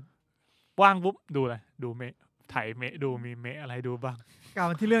ผมครับ ว่างปุ๊บดูอะไรดูเมะไถเมะดูมีเมะอะไรดูบ้าง กลับ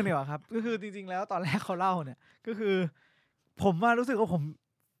มาที่เรื่องดีกว่าครับ ก็คือจริงๆแล้วตอนแรกเขาเล่าเนี่ย ก็คือ ผมว่ารู้สึกว่า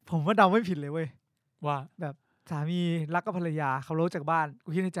ผมว่าเดาไม่ผิดเลยเว้ย ว่า แบบสามีรักกับภรรยาเขารู้จากบ้านกู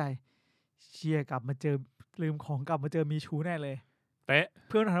คิดในใจเชียร์กลับมาเจอลืมของกลับมาเจอมีชู้แน่เลย เป๊ะ เ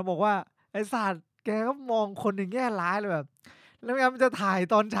พื่อนหันมาบอกว่าไอ้ศาสตร์แกก็มองคนในแง่ร้ายเลยแบบ แล้วงั้นมันจะถ่าย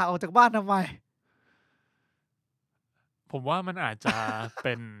ตอนฉากออกจากบ้านทำไม ผมว่ามันอาจจะเ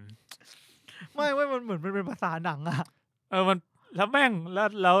ป็น ไม่มันเหมือนมันเป็นภาษาหนังอะ มันแล้วแม่ง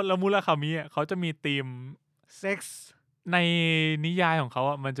แล้วมูราคามิอ่ะเขาจะมีธีม เซ็กส์ ในนิยายของเขา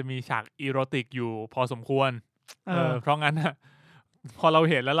อ่ะมันจะมีฉากอีโรติกอยู่พอสมควรเพราะงั้นอ่ะพอเรา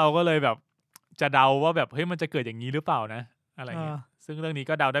เห็นแล้วเราก็เลยแบบจะเดาว่าแบบเฮ้ยมันจะเกิดอย่างนี้หรือเปล่านะอะไรเงี้ยซึ่งเรื่องนี้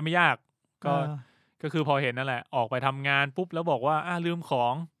ก็เดาได้ไม่ยากก็คือพอเห็นนั่นแหละออกไปทำงานปุ๊บแล้วบอกว่าลืมขอ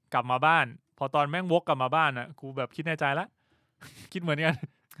งกลับมาบ้านพอตอนแม่งวกกลับมาบ้านอ่ะกูแบบคิดในใจละ คิดเหมือนกัน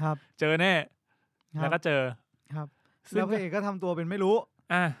ครับ เจอแน่แล้วก็เจอ ครับแล้วพระเอกก็ทำตัวเป็นไม่รู้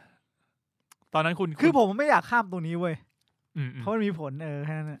ตอนนั้นคุณ คือผมไม่อยากข้ามตรงนี้เว้ย เพ เพราะมันมีผลแ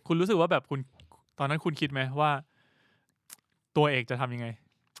ค่นั้น คุณรู้สึกว่าแบบคุณตอนนั้นคุณคิดไหมว่า ตัวเอกจะทำยังไง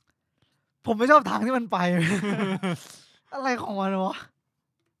ผมไม่ชอบทางที่มันไป อะไรของมันวะ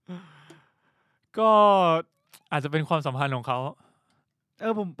ก็อาจจะเป็นความสัมพันธ์ของเขา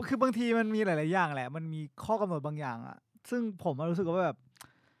ผมคือบางทีมันมีหลายๆอย่างแหละมันมีข้อกำหนดบางอย่างอะซึ่งผมรู้สึกว่าแบบ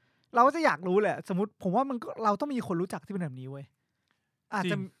เราก็จะอยากรู้แหละ สมมติผมว่ามันก็เราต้องมีคนรู้จักที่เป็นแบบนี้เว้ยอาจ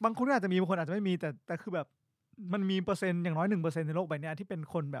จะบางคนอาจจะมีบางคนอาจจะไม่มีแต่คือแบบมันมีเปอร์เซ็นต์อย่างน้อย1%ในโลกใบนี้ที่เป็น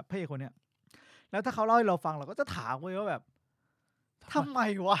คนแบบพระเอกคนเนี้ยแล้วถ้าเขาเล่าให้เราฟังเราก็จะถามเว้ยว่าแบบทำไม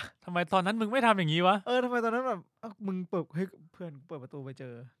วะ ทำไมตอนนั้นมึงไม่ทำอย่างนี้วะ ทำไมตอนนั้นแบบมึงเปิดให้เพื่อนเปิดประตูไปเจ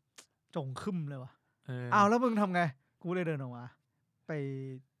อจงขึ้นเลยวะแล้วมึงทำไงกูเลยเดินออกมาไป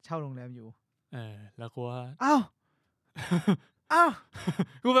เช่าโรงแรมอยู่แล้วกูว่า อ้าว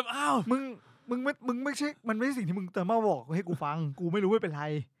กูแบบมึงไม่ใช่มันไม่ใช่สิ่งที่มึงเติมมาบอกให้กูฟัง กูไม่รู้ไม่เป็นไร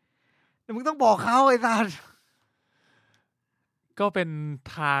แต่มึงต้องบอกเขาไอ้สัส ก็เป็น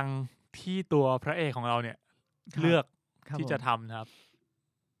ทางที่ตัวพระเอกของเราเนี่ยเลือกที่จะทำนะครับ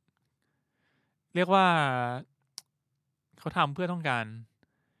เรียกว่าเขาทำเพื่อต้องการ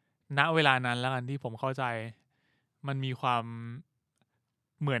ณเวลานั้นแล้วกันที่ผมเข้าใจมันมีความ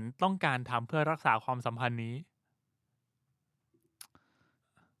เหมือนต้องการทำเพื่อรักษาความสัมพันธ์นี้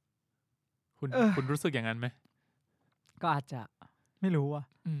คุณรู้สึกอย่างนั้นไหมก็อาจจะไม่รู้อ่ะ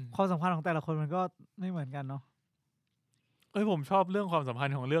ความสัมพันธ์ของแต่ละคนมันก็ไม่เหมือนกันเนาะผมชอบเรื่องความสัมพัน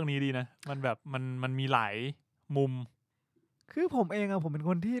ธ์ของเรื่องนี้ดีนะมันแบบมันมีหลายมุมคือผมเองอะผมเป็น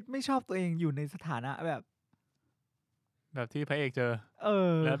คนที่ไม่ชอบตัวเองอยู่ในสถานะแบบที่พระเอกเจอ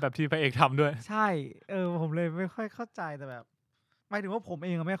และแบบที่พระเอกทำด้วยใช่ผมเลยไม่ค่อยเข้าใจแต่แบบหมายถึงว่าผมเอ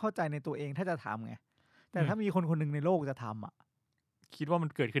งไม่เข้าใจในตัวเองถ้าจะทำไงแต่ถ้ามีคนคนนึงในโลกจะทำอะคิดว่ามัน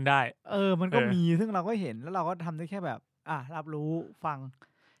เกิดขึ้นได้มันก็มีซึ่งเราก็เห็นแล้วเราก็ทำได้แค่แบบรับรู้ฟัง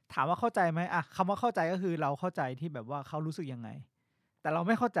ถามว่าเข้าใจไหมคำว่าเข้าใจก็คือเราเข้าใจที่แบบว่าเขารู้สึกยังไงแต่เราไ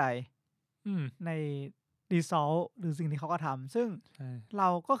ม่เข้าใจในรีซอลหรือสิ่งที่เขาก็ทำซึ่งเรา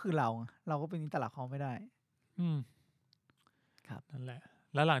ก็คือเราก็เป็นอิสระเขาไม่ได้ครับนั่นแหละ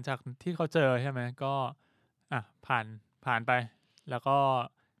แล้วหลังจากที่เขาเจอใช่ไหมก็ผ่านไปแล้วก็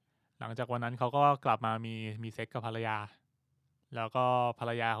หลังจากวันนั้นเขาก็กลับมามีเซ็กกับภรรยาแล้วก็ภร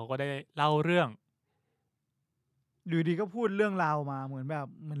รยาเขาก็ได้เล่าเรื่องอยู่ดีก็พูดเรื่องราวมาเหมือน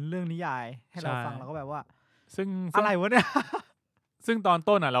เรื่องนิยายให้เราฟังเราก็แบบว่าซึ่งอะไรวะเนี่ย ซึ่งตอน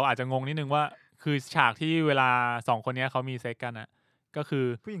ต้นเราอาจจะงงนิดนึงว่าคือฉากที่เวลา2คนนี้เขามีเซ็กกันก็คือ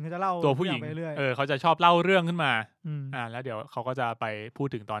ผู้หญิงเขาจะเล่าตัวผู้หญิงเขาจะชอบเล่าเรื่องขึ้นมาแล้วเดี๋ยวเขาก็จะไปพูด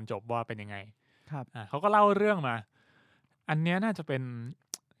ถึงตอนจบว่าเป็นยังไงครับเขาก็เล่าเรื่องมาอันเนี้ยน่าจะเป็น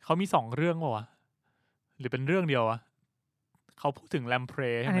เขามี2เรื่องป่ะวะหรือเป็นเรื่องเดียววะเขาพูดถึงแลมเพร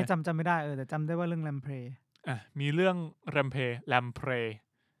ย์ใช่ไหมอันนี้จำไม่ได้แต่จำได้ว่าเรื่องแลมเพรย์มีเรื่องแลมเพรย์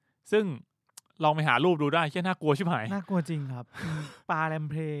ซึ่งลองไปหารูปดูได้แค่น่ากลัวชิบหายน่ากลัวจริงครับ ปลาแลม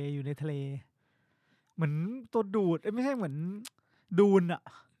เพรย์อยู่ในทะเลเหมือนตัวดูดไม่ใช่เหมือนดูนอะ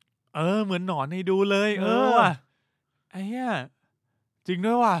เหมือนหนอนในดูเลยว่ะไอ้เหี้ยจริง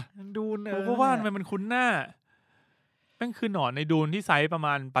ด้วยว่ะดูนเพราะว่ามันคุ้นหน้าแม่งคือหนอนในดูนที่ไซส์ประม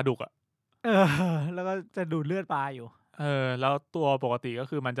าณปลาดุกอะแล้วก็จะดูดเลือดปลาอยู่แล้วตัวปกติก็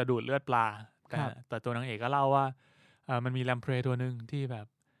คือมันจะดูดเลือดปลาแต่ตัวนางเอกก็เล่าว่ามันมีแลมเพรย์ตัวนึงที่แบบ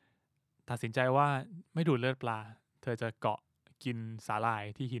ตัดสินใจว่าไม่ดูดเลือดปลาเธอจะเกาะกินสาหร่าย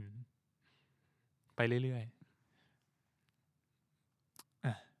ที่หินไปเรื่อยๆ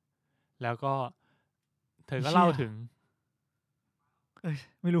แล้วก็เธอก็เล่าถึง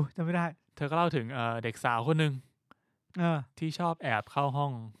ไม่รู้จำไม่ได้ เธอก็เล่าถึงเด็กสาวคนหนึ่ง เออ ที่ชอบแอบเข้าห้อ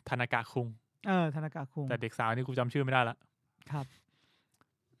งธนากะคุง ธนากะคุง แต่เด็กสาวนี่กูจำชื่อไม่ได้ละ ครับ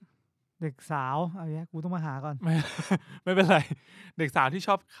เด็กสาวเอาอย่างเงี้ยกูต้องมาหาก่อน ไม่เป็นไร เด็กสาวที่ช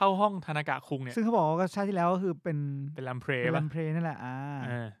อบเข้าห้องธนากะคุงเนี่ย ซึ่งเขาบอกว่าชาติที่แล้วก็คือเป็น เป็นลัมเพล เป็น ป่ะ ลัมเพลนั่นแหละ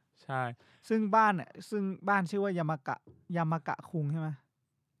ใช่ ซึ่งบ้านชื่อว่ายามากะคุงใช่ไหม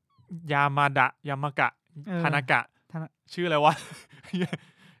ยามากะ เออ ธนากะ ธน ชื่ออะไรวะ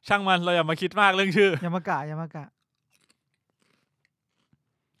ช่างมันเราอย่ามาคิดมากเรื่องชื่อ ยามากะ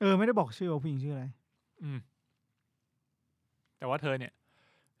ไม่ได้บอกชื่อว่าผู้หญิงชื่ออะไร แต่ว่าเธอเนี่ย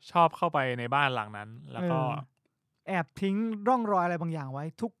ชอบเข้าไปในบ้านหลังนั้น แล้วก็ แอบทิ้งร่องรอยอะไรบางอย่างไว้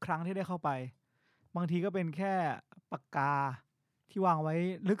ทุกครั้งที่ได้เข้าไป บางทีก็เป็นแค่ปากกาที่วางไว้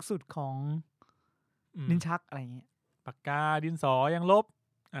ลึกสุดของลิ้นชักอะไรอย่างเงี้ย ปากกาดินสอยังลบ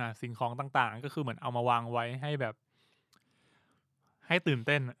สิ่งของต่างๆ ก็คือเหมือนเอามาวางไว้ให้แบบ ให้ตื่นเ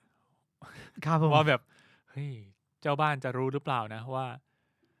ต้น ครับผม ว่าแบบเฮ้ยเจ้าบ้านจะรู้หรือเปล่านะว่า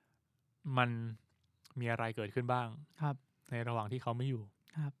มันมีอะไรเกิดขึ้นบ้าง ครับ ในระหว่างที่เขาไม่อยู่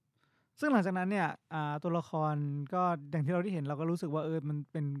ครับซึ่งหลังจากนั้นเนี่ยตัวละครก็อย่างที่เราได้เห็นเราก็รู้สึกว่ามัน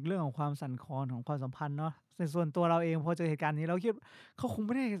เป็นเรื่องของความสั่นคลอนของความสัมพันธ์เนาะในส่วนตัวเราเองพอเจอเหตุการณ์นี้เราคิดเขาคงไ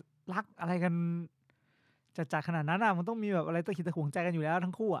ม่ได้รักอะไรกันจัดขนาดนั้นมันต้องมีแบบอะไรตะขิดตะขวงใจกันอยู่แล้ว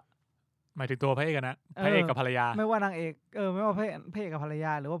ทั้งคู่อ่ะ หมายถึงตัวพระเอกนะพระเอกกับภรรยา ไม่ว่านางเอกไม่ว่าพระเอกกับภรรย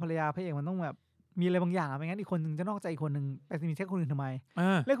าหรือว่าภรรยาพระเอกมันต้องแบบมีอะไรบางอย่างไม่งั้นอีกคนนึงจะนอกใจอีกคนนึงไปมีเซ็กคนอื่นทำไม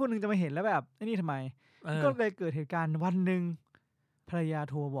แล้วคนนึงจะมาเห็นแล้วแบบนี่ทำไมก็เลยเกิดเหตุการณ์วันนึงภรรยา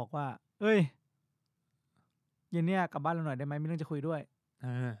โทรบอกว่าเอ้ยเย็นเนี้ยกลับบ้านเราหน่อยได้ไหมมีเรื่องจะคุยด้วย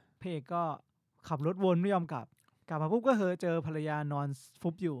พระเอกก็ขับรถวนไม่ยอมกลับมาปุ๊บก็เจอภรรยานอนฟุ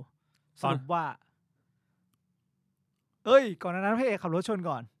บอยู่สรุปว่าก่อนหน้านั้นพระเอกขับรถชน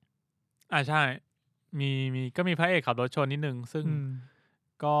ก่อนใช่ก็มีพระเอกขับรถชนนิดนึงซึ่ง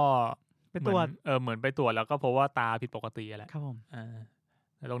ก็ไปตรวจเหมือนไปตรวจแล้วก็พบว่าตาผิดปกติแหละครับผม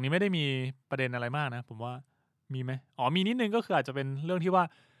แต่ตรงนี้ไม่ได้มีประเด็นอะไรมากนะผมว่ามีไหมมีนิดนึงก็คืออาจจะเป็นเรื่องที่ว่า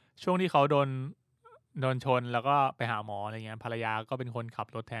ช่วงที่เขาโดนชนแล้วก็ไปหาหมออะไรเงี้ยภรรยาก็เป็นคนขับ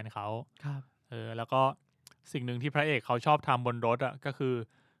รถแทนเขาครับแล้วก็สิ่งหนึ่งที่พระเอกเขาชอบทำบนรถก็คือ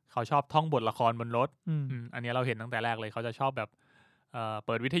เขาชอบท่องบทละครบนรถอันนี้เราเห็นตั้งแต่แรกเลยเขาจะชอบแบบเ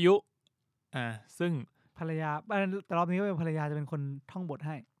ปิดวิทยุซึ่งภรรยาแต่รอบนี้ก็เป็นภรรยาจะเป็นคนท่องบทใ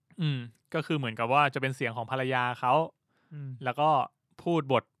ห้ก็คือเหมือนกับว่าจะเป็นเสียงของภรรยาเขาแล้วก็พูด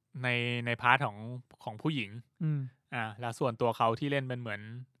บทในพาร์ทของผู้หญิงแล้วส่วนตัวเขาที่เล่นเป็นเหมือน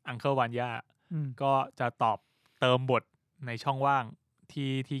อังเคิลวานย่าก็จะเติมบทในช่องว่าง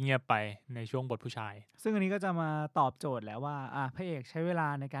ที่เงียบไปในช่วงบทผู้ชายซึ่งอันนี้ก็จะมาตอบโจทย์แล้วว่าพระเอกใช้เวลา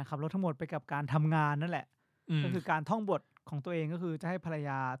ในการขับรถทั้งหมดไปกับการทำงานนั่นแหละก็คือการท่องบทของตัวเองก็คือจะให้ภรรย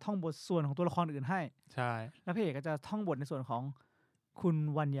าท่องบทส่วนของตัวละครอื่นให้ใช่แล้วพระเอกก็จะท่องบทในส่วนของคุณ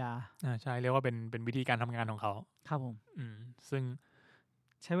วัญญาใช่เรียกว่าเป็นวิธีการทำงานของเขาครับผมซึ่ง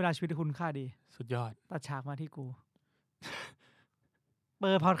ใช้เวลาชีวิตที่คุณค่าดีสุดยอดตัดฉากมาที่กู เ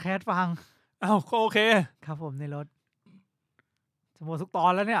ปิดพอดแคสต์ฟังก็โอเคครับผมในรถจะหมดทุกตอ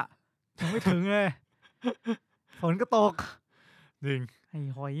นแล้วเนี่ยยังไม่ถึงเลย ฝนก็ตกจริงไอ้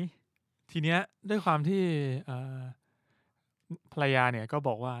หอยทีเนี้ยด้วยความที่ภรรยาเนี่ยก็บ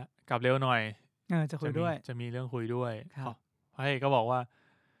อกว่ากลับเร็วหน่อยจะคุยด้วยจะมีเรื่องคุยด้วยพระเอกก็บอกว่า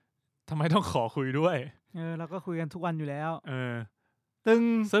ทำไมต้องขอคุยด้วยเราก็คุยกันทุกวันอยู่แล้ว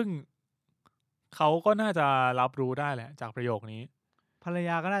ซึ่งเขาก็น่าจะรับรู้ได้แหละจากประโยคนี้ภรรย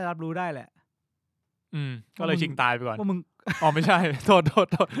าก็น่าจะรับรู้ได้แหละก็เลยชิงตายไปก่อนว่ามึงไม่ใช่โทษ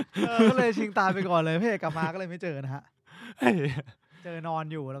ก็เลยชิงตายไปก่อนเลยพระเอกกลับมาก็เลยไม่เจอนะฮะเจอนอน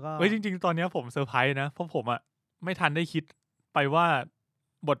อยู่แล้วก็จริงๆตอนนี้ผมเซอร์ไพรส์นะเพราะผมไม่ทันได้คิดไปว่า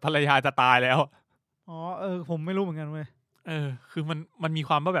บทภรรยาจะตายแล้วผมไม่รู้เหมือนกันเว้ยคือมันมีค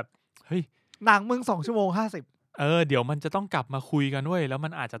วามว่าแบบเฮ้ยหนังมึง2 ชั่วโมง 50เดี๋ยวมันจะต้องกลับมาคุยกันด้วยแล้วมั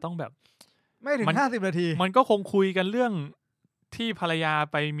นอาจจะต้องแบบไม่ถึง50 นาทีมันก็คงคุยกันเรื่องที่ภรรยา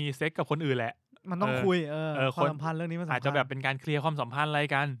ไปมีเซ็กกับคนอื่นแหละมันต้องคุยความสัมพันธ์เรื่องนี้มันอาจจะแบบเป็นการเคลียร์ความสัมพันธ์อะไร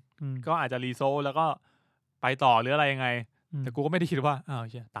กันก็อาจจะรีโซแล้วก็ไปต่อหรืออะไรยังไงแต่กูก็ไม่ได้คิดว่า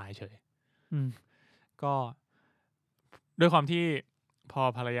เชี่ยตายเฉยก็ด้วยความที่พอ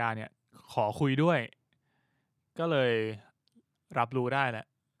ภรรยาเนี่ยขอคุยด้วยก็เลยรับรู้ได้แหละ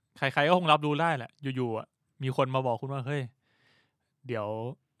ใครๆก็คงรับรู้ได้แหละอยู่ๆมีคนมาบอกคุณว่าเฮ้ยเดี๋ยว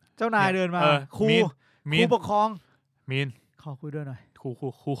เจ้านายเดินมาครูปกครองมีนขอคุยด้วยหน่อยค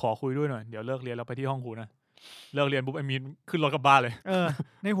รูขอคุยด้วยหน่อยเดี๋ยวเลิกเรียนแล้วไปที่ห้องครูนะเลิกเรียนปุ๊บไอ้มีนขึ้นรถกลับบ้านเลย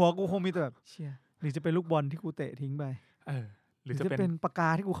ในหัวกูคงมีแต่แบบเชี่ยหรือจะเป็นลูกบอลที่กูเตะทิ้งไปหรือจะเป็นปากกา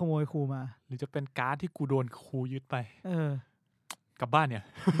ที่กูขโมยครูมาหรือจะเป็นการ์ดที่กูโดนครูยึดไป กลับบ้านเนี่ย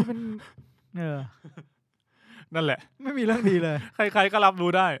นี่เป็น นั่นแหละ ไม่มีเรื่องดีเลย ใครๆก็รับรู้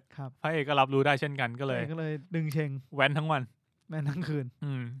ได้ ครับ พระเอกก็รับรู้ได้เช่นกันก็เลย ก็เลยดึงเชง แว้นทั้งวัน แม่นทั้งคืน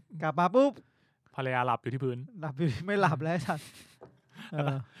อืม กลับมาปุ๊บ ภรรยาหลับอยู่ที่พื้น หลับอยู่ ไม่หลับแล้วสัตว์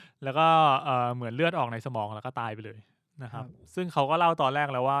แล้วก็เหมือนเลือดออกในสมองแล้วก็ตายไปเลยนะครับ ครับ ซึ่งเขาก็เล่าตอนแรก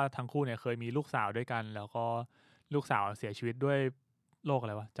แล้วว่าทั้งคู่เนี่ยเคยมีลูกสาวด้วยกัน แล้วก็ลูกสาวเสียชีวิตด้วยโรคอะ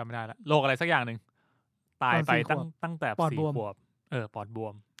ไรวะจำไม่ได้ละโรคอะไรสักอย่างหนึ่งตายไปตั้งแต่ ปอด 4 บวม ขวบปอดบว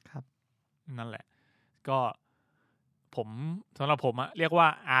ม ครับ นั่นแหละ ก็ผมสำหรับผมอะเรียกว่า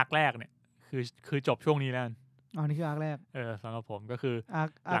อาร์คแรกเนี่ยคือจบช่วงนี้แล้วกัน อ๋อนี่คืออาร์คแรก สำหรับผมก็คือ อาร์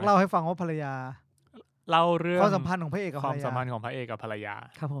หลัง เล่าให้ฟังว่าภรรยา เล่าเรื่อง ความสัมพันธ์ของพระเอกกับ ค ภร วาร ม ยา สัมพันธ์ของพระเอกกับภรรยา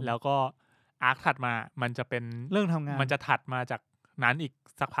ครับผม แล้วก็อาร์คถัดมามันจะเป็น เรื่องทำงาน มันจะถัดมาจากนั้นอีก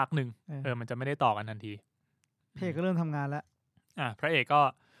สักพักหนึ่ง เออ มันจะไม่ได้ต่อกันทันที พระเอกก็เริ่มทำงานแล้ว พระเอก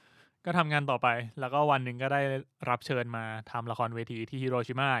ก็ทำงานต่อไป แล้วก็วันหนึ่งก็ได้รับเชิญมาทำละครเวทีที่ฮิโร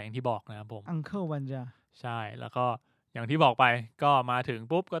ชิมาอย่างที่บอกนะครับผม อังเคิลวันจา ใช่ แล้วก็อย่างที่บอกไปก็มาถึง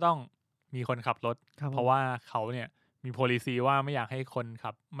ปุ๊บก็ต้องมีคนขับรถ ครับผม เพราะว่าเขาเนี่ยมี policy ว่าไม่อยากให้คน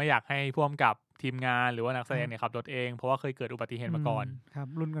ขับ ไม่อยากให้พ่วงกับทีมงานหรือว่านักแสดงเนี่ยขับรถเองเพราะว่าเคยเกิดอุบัติเหตุมาก่อน ครับ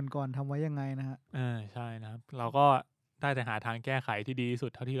รุ่นก่อนๆทำไว้ยังไงนะฮะ ใช่นะครับ เราก็ได้แต่หาทางแก้ไขที่ดีที่สุ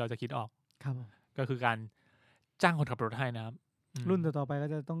ดเท่าที่เราจะคิดออก ครับผม ก็คือการจ้างคนขับรถให้นะครับอืม รุ่นต่อๆไปก็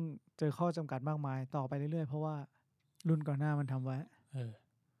จะต้องเจอข้อจำกัดมากมายต่อไปเรื่อยๆเพราะว่ารุ่นก่อนหน้ามันทำไว้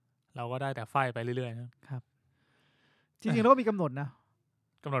เราก็ได้แต่ไฟไปเรื่อยๆนะครับ จริงๆแล้วก็มีกำหนดนะ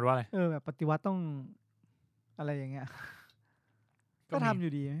กำหนดว่าอะไร แบบปฏิวัติต้องอะไรอย่างเงี้ย ก็ทำอ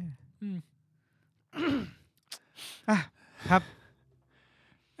ยู่ดีไหม อืม ครับ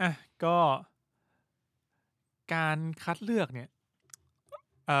ก็การคัดเลือกเนี่ย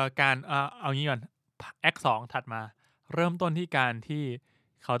การเอางี้ก่อนแอค2ถัดมา เริ่มต้นที่การที่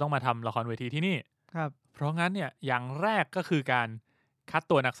เขาต้องมาทำละครเวทีที่นี่ ครับ เพราะงั้นเนี่ยอย่างแรกก็คือการคัด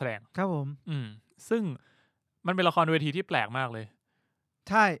ตัวนักแสดง ครับผม ซึ่งมันเป็นละครเวทีที่แปลกมากเลย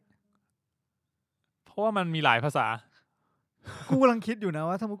ใช่ เพราะว่ามันมีหลายภาษา กูกำลังคิดอยู่นะ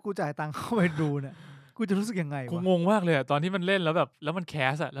ว่าถ้ามุกูจ่ายตังค์เข้าไปดูเนี่ยกูจะรู้สึกยังไง กู วะ งงมากเลยอะตอนที่มันเล่นแล้วแบบแล้วมันแค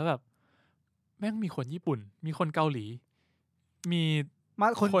สอะแล้วแบบแม่งมีคนญี่ปุ่น มีคนเกาหลี มี มา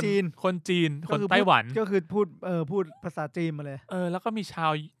คนจีน คนจีน คน ก็อ ไต้หวัน ก็คือพูดภาษาจีนมาเลย แล้วก็มีชา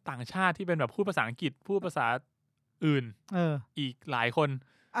วต่างชาติที่เป็นแบบพูดภาษาอังกฤษพูดภาษาอื่น อีกหลายคน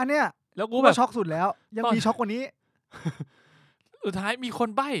อันเนี้ย แล้วกู กู แบ ว่า บ ช็อกสุดแล้ว ยัง ตอน มีช็อกกว่านี้ สุดท้ายมีคน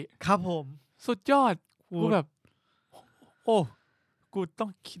ใบ้ ครับผม สุดยอด กู กูแบบ โอ้กูต้อ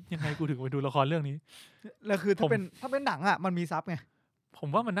งคิดยังไงกูถึงไปดูละครเรื่องนี้ แล้วคือถ้า ผม เป็นหนังอ่ะมันมีซับไง ผม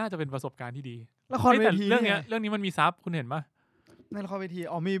ว่ามันน่าจะเป็นประสบการณ์ที่ดี ละครเว แต่ ที เรื่อง นี่ เนี้ยเรื่องนี้มันมีซับคุณเห็นปะ ในละครเวที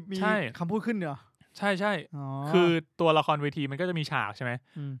มี ใช่ คำพูดขึ้นเหรอ ใช่ใช่ อ๋อ คือตัวละครเวทีมันก็จะมีฉากใช่ไหม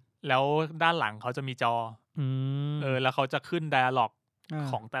ม แล้วด้านหลังเขาจะมีจอ แล้วเขาจะขึ้น dialog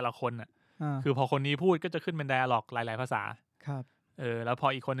ของแต่ละคนอ่ะ คือพอคนนี้พูดก็จะขึ้นเป็น dialog หลายๆภาษา ครับ แล้วพอ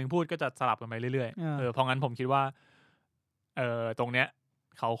อีกคนนึงพูดก็จะสลับกันไปเรื่อยๆเพราะงั้นผมคิดว่าตรงเนี้ย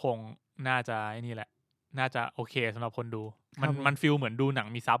เขาคงน่าจะไอ้นี่แหละ น่าจะโอเคสำหรับคนดู มันฟีลเหมือนดูหนัง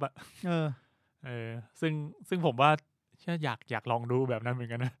มีซับอะซึ่งผมว่าอยากลองดูแบบนั้นเหมือ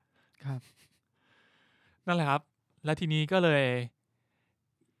นกันนะครับ นั่นแหละครับ และทีนี้ก็เลย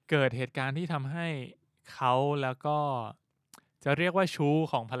เกิดเหตุการณ์ที่ทำให้เขาแล้วก็จะเรียกว่าชู้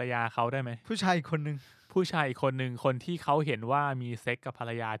ของภรรยาเขาได้ไหม ผู้ชายอีกคนนึง ผู้ชายอีกคนหนึ่งคนที่เขาเห็นว่ามีเซ็กกับภร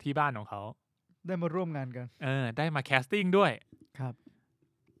รยาที่บ้านของเขา ได้มาร่วมงานกัน ได้มาแคสติ้งด้วย ครับ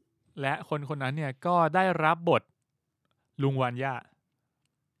และคนนั้นเนี่ยก็ได้รับบทลุงวานย่า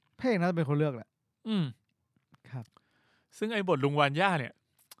เพลงน่าจะเป็นคนเลือกแหละ ครับ ซึ่งไอ้บทลุงวานย่าเนี่ย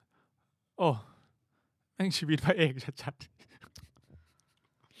โอ้แม่งชีวิตพระเอกชัด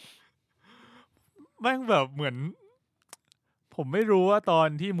ๆแม่งแบบเหมือน ผมไม่รู้ว่าตอน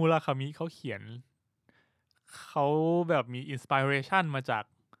ที่มูราคามิเขาเขียนเขาแบบมีอินสปิเรชันมาจาก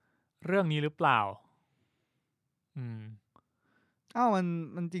เรื่องนี้หรือเปล่าอ้าว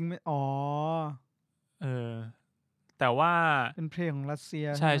มันจริงไหมอ๋อ แต่ว่า เป็นเพลงของรัสเซีย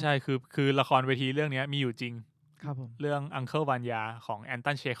ใช่คือละครเวทีเรื่องนี้มีอยู่จริง ครับผม เรื่อง Uncle Vanya ของแอน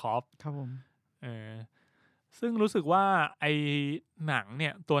ตันเชคอฟ ครับผม ซึ่งรู้สึกว่าไอหนังเนี่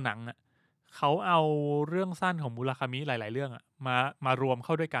ยตัวหนังอ่ะเขาเอาเรื่องสั้นของมูราคามิหลายๆเรื่องอ่ะมารวมเ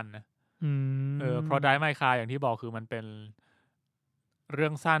ข้าด้วยกันนะเพราะไดไมคาอย่างที่บอกคือมันเป็นเรื่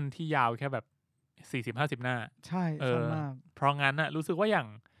องสั้นที่ยาวแค่แบบ40-50 หน้าใช่สั้นมาก เพราะงั้นน่ะรู้สึกว่าอย่าง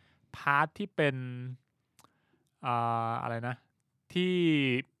พาร์ทที่เป็นอะไรนะที่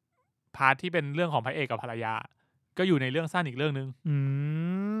พาร์ทที่เป็นเรื่องของพระเอกกับภรรยาก็อยู่ในเรื่องสั้นอีกเรื่องนึง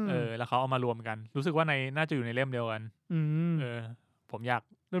แล้วเขาเอามารวมกันรู้สึกว่าน่าจะอยู่ในเล่มเดียวกันผมอยาก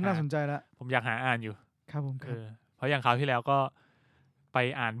เริ่มน่าสนใจแล้ว ผมอยากหาอ่านอยู่ ครับผม เพราะอย่างคราวที่แล้วก็ ไป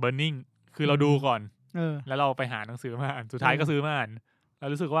อ่าน Burning คือเราดูก่อน แล้วเราไปหาหนังสือมาอ่านสุดท้ายก็ซื้อมาอ่านแล้ว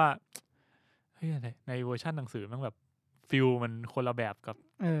รู้สึกว่าเฮ้ยในเวอร์ชันหนังสือมันแบบฟิลมันคนละแบบกับ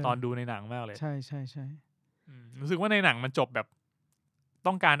ตอนดูในหนังมากเลยใช่ใช่ใช่รู้สึกว่าในหนังมันจบแบบ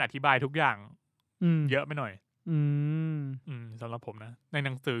ต้องการอธิบายทุกอย่างเยอะไปหน่อยสำหรับผมนะในห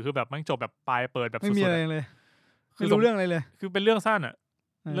นังสือคือแบบมันจบแบบปลายเปิดแบบไม่มีอะไรเลยไม่รู้เรื่องอะไรเลยคือเป็นเรื่องสั้นอ่ะ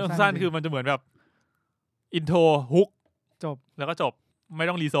เรื่องสั้นคือมันจะเหมือนแบบอินโทรฮุกจบแล้วก็จบไม่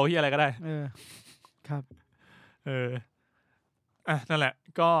ต้องรีโซที่อะไรก็ได้ครับนั่นแหละ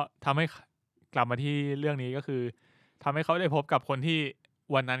ก็ทำให้กลับมาที่เรื่องนี้ก็คือทำให้เขาได้พบกับคนที่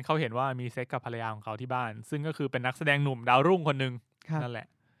วันนั้นเขาเห็นว่ามีเซ็กกับภรรยาของเขาที่บ้านซึ่งก็คือเป็นนักแสดงหนุ่มดาวรุ่งคนหนึ่งนั่นแหละ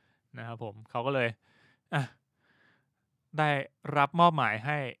นะครับผมเขาก็เลยได้รับมอบหมายใ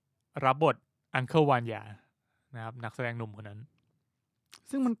ห้รับบทอังเคิลวานยานะครับนักแสดงหนุ่มคนนั้น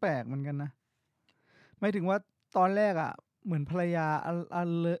ซึ่งมันแปลกเหมือนกันนะหมายถึงว่าตอนแรกอ่ะเหมือนภรรยา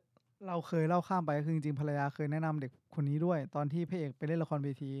เราเคยเล่าข้ามไปคือจริงๆภรรยาเคยแนะนำเด็กคนนี้ด้วยตอนที่พระเอกไปเล่นละครเว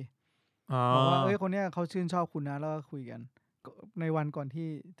ทีบอกว่าคนเนี้ยเขาชื่นชอบคุณนะแล้วก็คุยกันในวันก่อนที่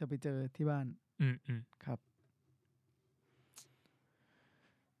จะไปเจอที่บ้านครับ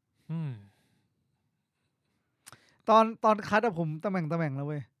ตอนคัดอะผมตำแหน่งแล้ว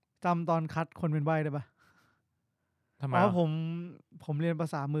เว้ยจำตอนคัดคนเป็นใบ้ได้ปะทำไมผมเรียนภา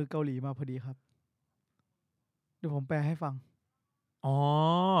ษามือเกาหลีมาพอดีครับเดี๋ยวผมแปลให้ฟัง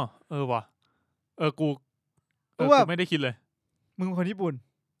ว่ะกูไม่ได้คิดเลยมึงเป็นคนญี่ปุ่น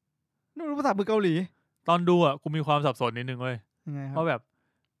นึกรู้ภาษามือเกาหลีตอนดูอ่ะกูมีความสับสนนิดนึงเว้ยเพราะแบบ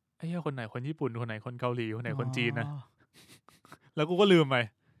ไอ้เหี้ยคนไหนคนญี่ปุ่นคนไหนคนเกาหลีคนไหนคนจีนนะแล้วกูก็ลืมไป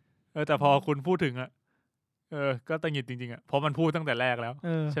แต่พอคุณพูดถึงอ่ะก็ตังหงิดจริงๆอ่ะเพราะมันพูดตั้งแต่แรกแล้ว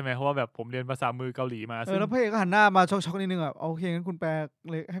ใช่ไหมเพราะว่าแบบผมเรียนภาษามือเกาหลีมาแล้วพระเอกก็หันหน้ามาช็อกๆนิดนึงอ่ะโอเคงั้นคุณแปล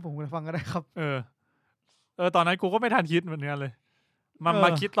เลยให้ผมฟังก็ได้ครับตอนนั้นกูก็ไม่ทันคิดเหมือนกันเลยมา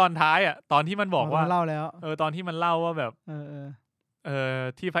คิดตอนท้ายอ่ะตอนที่มันบอกว่าเล่าแล้วตอนที่มันเล่าว่าแบบ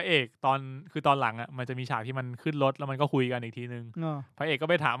ที่พระเอกตอนหลังอ่ะมันจะมีฉากที่มันขึ้นรถแล้วมันก็คุยกันอีกทีนึงพระเอกก็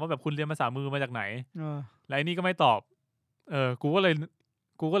ไปถามว่าแบบคุณเรียนภาษามือมาจากไหนแล้วไอ้นี่ก็ไม่ตอบกูก็เล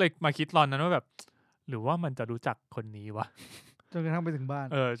ยมาคิดตอนนั้นว่าแบบหรือว่ามันจะรู้จักคนนี้วะจนกระทั่งไปถึงบ้าน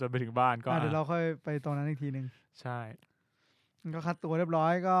จนไปถึงบ้านก็เดี๋ยวเราค่อยไปตรงนั้นอีกทีนึงใช่ก็คัดตัวเรียบร้อ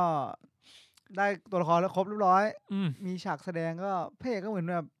ยก็ได้ตัวละครแล้วครบเรียบร้อยมีฉากแสดงก็พระเอกก็เหมือน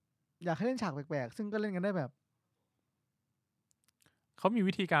แบบอยากให้เล่นฉากแปลกๆซึ่งก็เล่นกันได้แบบเขามี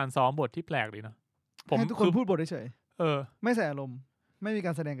วิธีการซ้อมบทที่แปลกดีนะให้ทุกคนพูดบทเฉยๆไม่ใส่อารมณ์ไม่มีก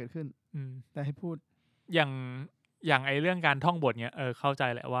ารแสดงเกิดขึ้นแต่ให้พูดอย่างไอเรื่องการท่องบทเนี้ยเข้าใจ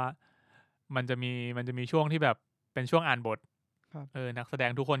แหละว่ามันจะมีช่วงที่แบบเป็นช่วงอ่านบทนักแสด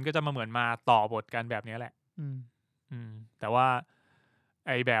งทุกคนก็จะมาเหมือนมาต่อบทกันแบบนี้แหละแต่ว่าไ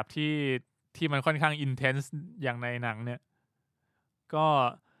อแบบที่มันค่อนข้างอินเทนส์อย่างในหนังเนี่ยก็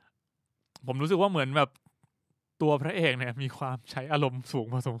ผมรู้สึกว่าเหมือนแบบตัวพระเอกเนี่ยมีความใช้อารมณ์สูง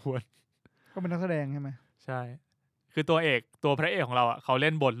พอสมควรก็เป็นนักแสดงใช่ไหมใช่คือตัวพระเอกของเราอ่ะเขาเ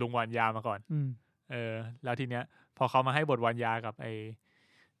ล่นบทลุงวานยามาก่อนแล้วทีเนี้ยพอเขามาให้บทวานยากับ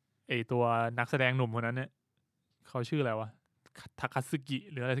ไอตัวนักแสดงหนุ่มคนนั้นเนี่ยเขาชื่ออะไรวะทาคาสึกิ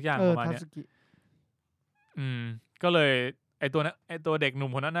หรืออะไรสักอย่างประมาณเนี้ยก็เลยไอตัวเด็กหนุ่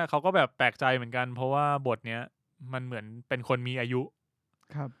มคนนั้นนะเขาก็แบบแปลกใจเหมือนกันเพราะว่าบทเนี้ยมันเหมือนเป็นคนมีอายุ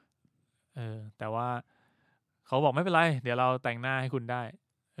ครับแต่ว่าเขาบอกไม่เป็นไรเดี๋ยวเราแต่งหน้าให้คุณได้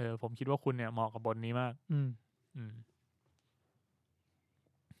ผมคิดว่าคุณเนี่ยเหมาะกับบทนี้มาก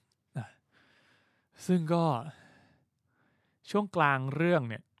ซึ่งก็ช่วงกลางเรื่อง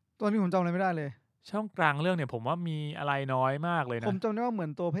เนี่ยตัวนี้ผมจำอะไรไม่ได้เลยช่วงกลางเรื่องเนี่ยผมว่ามีอะไรน้อยมากเลยนะผมจำได้ว่าเหมือ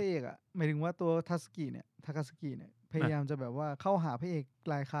นตัวพระเอกอ่ะหมายถึงว่าตัวทาคาสึกิเนี่ยพยายามจะแบบว่าเข้าหาพระเอก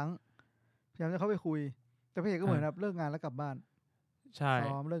หลายครั้งพยายามจะเข้าไปคุยแต่พระเอกก็เหมือนแบบเลิกงานแล้วกลับบ้านใช่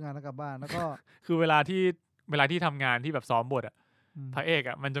ซ้อมเลิกงานแล้วกลับบ้านแล้วก็ คือเวลาที่ทำงานที่แบบซ้อมบทอ่ะพระเอก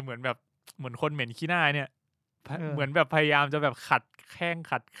อ่ะมันจะเหมือนคนเหม็นขี้หน้าเนี่ยเหมือนแบบพยายามจะแบบขัดแข้ง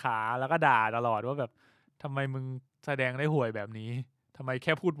ขัดขาแล้วก็ด่าตลอดว่าแบบทำไมมึงแสดงได้ห่วยแบบนี้ทำไมแ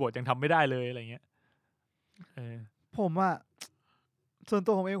ค่พูดบทยังทำไม่ได้เลยอะไรเงี้ยผมอ่ะส่วนตั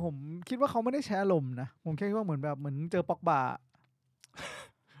วผมเองผมคิดว่าเขาไม่ได้ใช้อารมณ์นะผมแค่คิดว่าเหมือนเจอปอกบา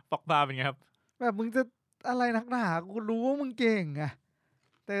เป็นไงครับแบบมึงจะอะไรนักหนากูรู้ว่ามึงเก่งไง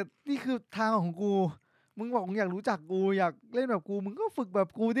แต่นี่คือทางของกูมึงบอกมึงอยากรู้จักกูอยากเล่นแบบกูมึงก็ฝึกแบบ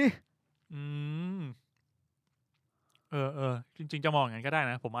กูดิจริงๆจะมองอย่างนั้นก็ได้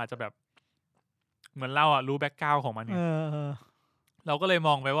นะผมอาจจะแบบเหมือนเราอ่ะรู้แบ็คกราวด์ของมันเนี่ยเราก็เลยม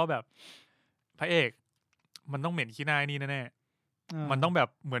องไปว่าแบบพระเอกมันต้องเหม็นขี้หน้านี่แน่ๆมันต้องแบบ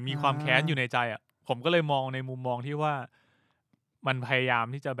เหมือนมีความแค้นอยู่ในใจอ่ะผมก็เลยมองในมุมมองที่ว่ามันพยายาม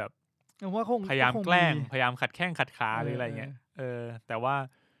ที่จะแบบ ผมว่าคง พยายาม คง แกล้ง มี พยายามขัดแข้งขัดขา เออ หรืออะไรเงี้ยแต่ว่า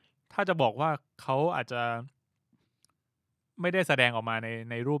ถ้าจะบอกว่าเขาอาจจะไม่ได้แสดงออกมา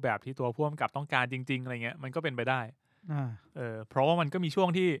ในรูปแบบที่ตัวผู้กำกับต้องการจริงๆอะไรเงี้ยมันก็เป็นไปได้ อ่า เพราะว่ามันก็มีช่วง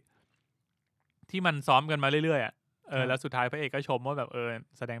ที่มันซ้อมกันมาเรื่อยๆอ่ะครับ แล้วสุดท้ายพระเอกก็ชมว่าแบบ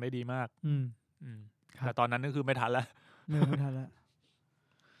แสดงได้ดีมาก อืม ครับ แต่ตอนนั้นก็คือไม่ทันแล้ว ไม่ทันแล้ว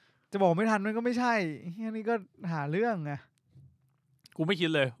จะบอกไม่ทันมันก็ไม่ใช่เฮียนี่ก็หาเรื่องไง กูไม่คิด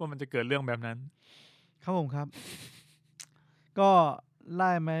เลยว่ามันจะเกิดเรื่องแบบนั้น ครับผมครับ ก็ไ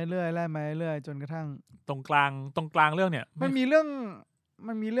ล่มาเรื่อยจนกระทั่ง ตรงกลางเรื่องเนี่ย มันมีเรื่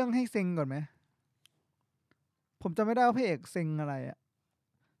องให้เซ็งก่อนไหมผมจำไม่ได้ว่าพระเอกเซ็งอะไรอะ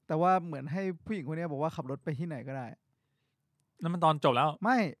แต่ว่าเหมือนให้ผู้หญิงคนนี้บอกว่าขับรถไปที่ไหนก็ได้ นั่นมันตอนจบแล้ว ไ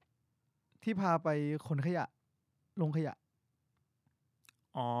ม่ที่พาไปขนขยะลงขยะ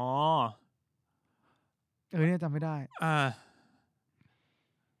อ๋อ เนี่ยจำไม่ได้ อ่า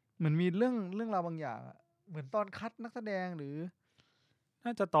เหมือนมีเรื่องราวบางอย่างอะเหมือนตอนคัดนักแสดงหรือ น่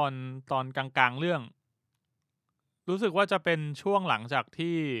าจะตอนกลางๆเรื่อง รู้สึกว่าจะเป็นช่วงหลังจาก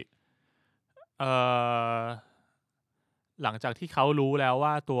ที่หลังจากที่เขารู้แล้ว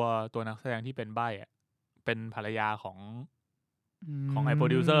ว่าตัวนักแสดงที่เป็นใบ้อะเป็นภรรยาของไอ้โปร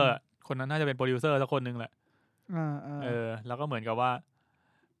ดิวเซอร์คนนั้นน่าจะเป็นโปรดิวเซอร์สักคนหนึ่งแหละแล้วก็เหมือนกับว่า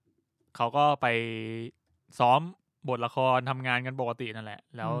เขาก็ไปซ้อมบทละครทำงานกันปกตินั่นแหละ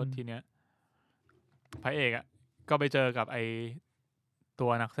แล้วทีเนี้ยพระเอกอ่ะก็ไปเจอกับไอ้ตัว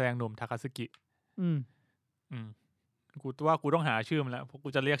นักแสดงหนุ่มทาคาซึกิกูว่ากูต้องหาชื่อมันแล้วเพราะกู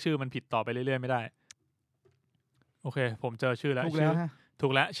จะเรียกชื่อมันผิดต่อไปเรื่อยๆไม่ได้โอเคผมเจอชื่อแล้ว ถูกแล้วฮะ ถู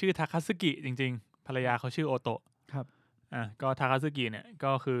กแล้วชื่อทาคาซึกิจริงๆภรรยาเขาชื่อโอโตะ ครับ ก็ทาคาซึกิเนี่ย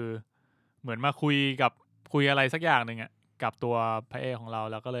ก็คือเหมือนมาคุยอะไรสักอย่างหนึ่งอ่ะกับตัวพระเอกของเรา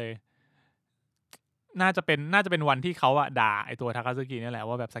แล้วก็เลยน่าจะเป็นวันที่เขาอะด่าไอตัวทาคาซึกินี่แหละ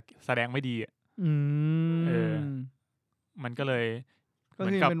ว่าแบบแสดงไม่ดีอ่ะมันก็เลยก็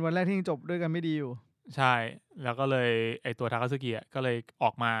คือเป็นวันแรกที่จบด้วยกันไม่ดีอยู่ใช่แล้วก็เลยไอตัวทาคาซึกิก็เลยอ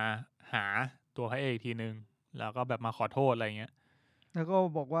อกมาหาตัวพระเอกทีนึงแล้วก็แบบมาขอโทษอะไรเงี้ยแล้วก็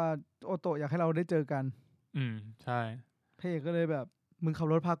บอกว่าโอโตะอยากให้เราได้เจอกันใช่พระเอกก็เลยแบบมึงขับ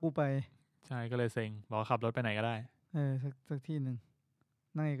รถพากูไปใช่ก็เลยเซ็งบอกขับรถไปไหนก็ได้สักที่หนึ่ง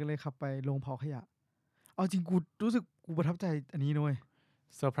นางเอกก็เลยขับไปลงเผาขยะเอาจริงกูรู้สึกกูประทับใจอันนี้ด้วย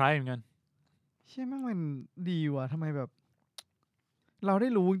เซอร์ไพรส์เหมือนกันเชื่อแม่งมันดีว่ะทำไมแบบเราได้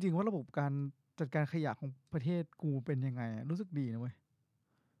รู้จริงๆว่าระบบการจัดการขยะของประเทศกูเป็นยังไงรู้สึกดีนะเว้ย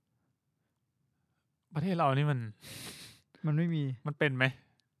ประเทศเรานี่มันไม่มีมันเป็นไหม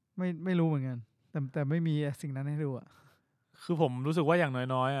ไม่รู้เหมือนกันแต่ไม่มีสิ่งนั้นให้ดูอ่ะคือผมรู้สึกว่าอย่าง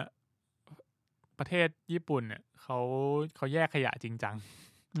น้อยๆอ่ะประเทศญี่ปุ่นเนี่ยเขาแยกขยะจริงจัง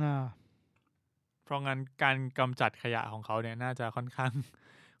เพราะงั้นการกำจัดขยะของเขาเนี่ยน่าจะค่อน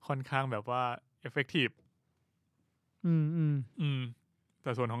ข้างแบบว่า effective แ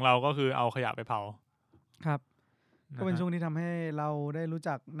ต่ส่วนของเราก็คือเอาขยะไปเผาครับก็เป็นช่วงที่ทำให้เราได้รู้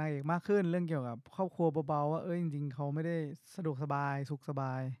จักนางเอกมากขึ้นเรื่องเกี่ยวกับครอบครัวเบาๆว่าจริงๆเขาไม่ได้สะดวกสบายสุขสบ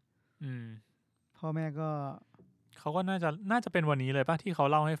ายพ่อแม่ก็เขาก็น่าจะเป็นวันนี้เลยป่ะที่เขา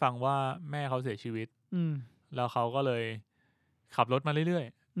เล่าให้ฟังว่าแม่เขาเสียชีวิตแล้วเขาก็เลยขับรถมาเรื่อย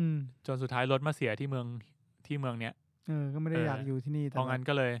ๆจนสุดท้ายรถมาเสียที่เมืองเนี้ยก็ไม่ได้อยากอยู่ที่นี่เพราะงั้น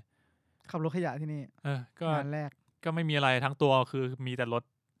ก็เลยขับรถขยะที่นี่ก็งานแรกก็ไม่มีอะไรทั้งตัวคือมีแต่รถ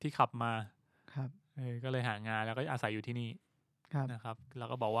ที่ขับมาครับก็เลยหางานแล้วก็อาศัยอยู่ที่นี่นะครับแล้ว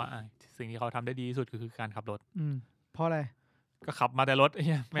ก็บอกว่าสิ่งที่เขาทำได้ดีที่สุดคือการขับรถเพราะอะไรก็ขับมาแต่รถ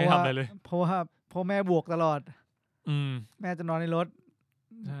ไม่ทำอะไรเลยเพราะว่าพ่อแม่บวกตลอดแม่จะนอนในรถ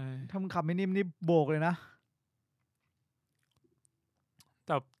ถ้ามึงขับไม่นิ่มนี่โบกเลยนะ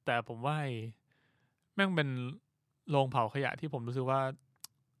แต่ผมว่าแม่งเป็นโรงเผาขยะที่ผมรู้สึกว่า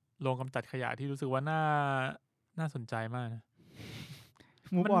โรงกำจัดขยะที่รู้สึกว่าน่าสนใจมากนะ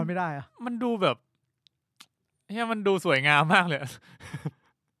มูฟออนไม่ได้อะมันดูแบบมันดูสวยงามมากเลย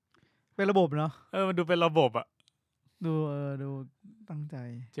เป็นระบบเนาะมันดูเป็นระบบอะดูตั้งใจ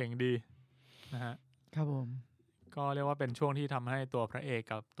เจ๋งดีนะฮะครับผมก็เรียกว่าเป็นช่วงที่ทำให้ตัวพระเอก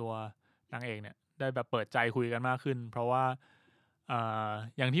กับตัวนางเอกเนี่ยได้แบบเปิดใจคุยกันมากขึ้นเพราะว่า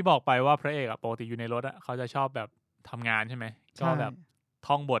อย่างที่บอกไปว่าพระเอกปกติอยู่ในรถเขาจะชอบแบบทำงานใช่ไหมก็แบบ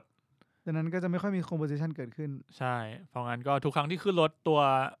ท่องบทดังนั้นก็จะไม่ค่อยมี conversation เกิดขึ้นใช่เพราะงั้นก็ทุกครั้งที่ขึ้นรถตัว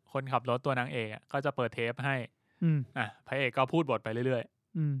คนขับรถตัวนางเอกก็จะเปิดเทปให้พระเอกก็พูดบทไปเรื่อย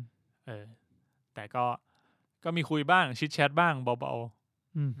ๆแต่ก็มีคุยบ้างชิดแชทบ้างเบา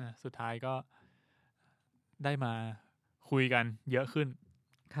ๆสุดท้ายก็ได้มาคุยกันเยอะขึ้น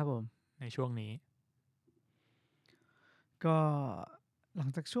ครับผมในช่วงนี้ก็หลัง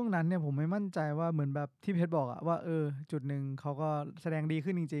จากช่วงนั้นเนี่ยผมไม่มั่นใจว่าเหมือนแบบที่เพชรบอกอะว่าจุดหนึ่งเขาก็แสดงดี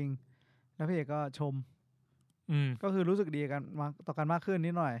ขึ้นจริง แล้วพระเอกก็ชม อืม ก็คือรู้สึกดีกันมาต่อกันมากขึ้น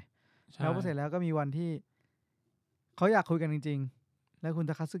นิดหน่อย ใช่ แล้วพอเสร็จแล้วก็มีวันที่เขาอยากคุยกันจริงๆแล้วคุณ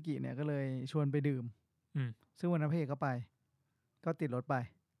ทาคาสึกิเนี่ยก็เลยชวนไปดื่ม อืม ซึ่งวันนั้นพระเอกก็ไป ก็ติดรถไป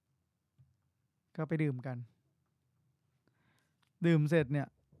ก็ไปดื่มกัน ดื่มเสร็จเนี่ย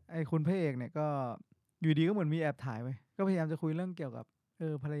ไอ้คุณพระเอกเนี่ยก็อยู่ดีก็เหมือนมีแอบถ่ายไว้ก็พยายามจะคุยเรื่องเกี่ยวกับ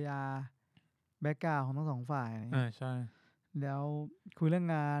ภรรยาแบ็กกราวด์ของทั้งสองฝ่ายอะไรเงี้ย ใช่ แล้วคุยเรื่อง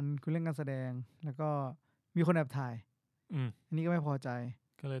งานคุยเรื่องการแสดง แล้วก็มีคนแอบถ่าย อืม อันนี้ก็ไม่พอใจ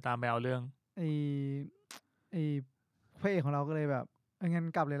ก็เลยตามไปเอาเรื่อง ไอ้ไอ้พระเอกของเราก็เลยแบบงั้น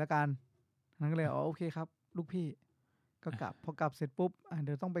กลับเลยละกันนั้นก็เลยโอเคครับ ลูกพี่ก็กลับ พอกลับเสร็จปุ๊บเ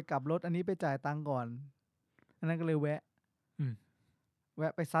ดี๋ยวต้องไปกลับรถอันนี้ไปจ่ายตังค์ก่อนอันนั้นก็เลยแวะ อืม แว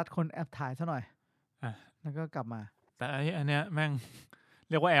ะไปซัดคนแอบถ่ายซะหน่อย อ่ะ แล้วก็กลับมา แต่อันเนี้ยแม่ง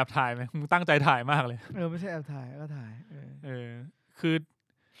เรียกว่าแอบถ่ายไหมมึงตั้งใจถ่ายมากเลย ไม่ใช่แอบถ่ายก็ถ่าย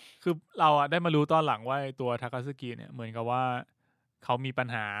คือเราอะได้มารู้ตอนหลังว่าไอ้ตัวทาคาซึกิเนี่ยเหมือนกับว่าเขามีปัญ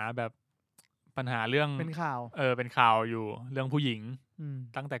หาแบบปัญหาเรื่อง เป็นข่าว เป็นข่าวอยู่เรื่องผู้หญิง อืม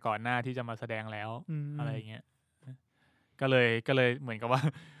ตั้งแต่ก่อนหน้าที่จะมาแสดงแล้ว ม อะไรอย่างเงี้ยก็เลยเหมือนกับว่า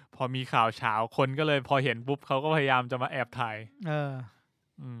พอมีข่าวเช้าคนก็เลยพอเห็นปุ๊บเขาก็พยายามจะมาแอบถ่าย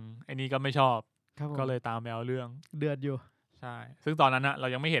ไอ้นี่ก็ไม่ชอบ ครับผม ก็เลยตามไปเอาเรื่อง เดือดอยู่ ใช่ ซึ่งตอนนั้นอะเรา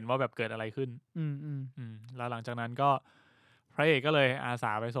ยังไม่เห็นว่าแบบเกิดอะไรขึ้น แล้วหลังจากนั้นก็พระเอกก็เลยอาส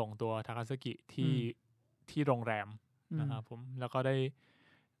าไปส่งตัวทาคาซึกิที่โรงแรมนะครับผมแล้วก็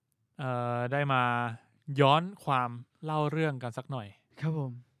ได้มาย้อนความเล่าเรื่องกันสักหน่อย ครับผ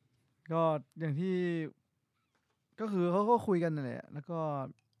ม ก็อย่างที่ก็คือเขาก็คุยกันนั่นแหละแล้วก็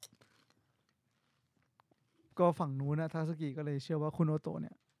ฝั่งนู้นนะทาสกิก็เลยเชื่อว่าคุณโอโตะเ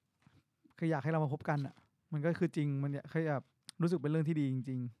นี่ยคืออยากให้เรามาพบกันอ่ะ มันก็คือจริงมันเนี่ยคือแบบรู้สึกเป็นเรื่องที่ดีจ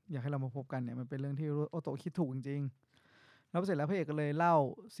ริงๆอยากให้เรามาพบกันเนี่ยมันเป็นเรื่องที่โอโตะคิดถูกจริงๆแล้วเสร็จแล้วพระเอกก็เลยเล่า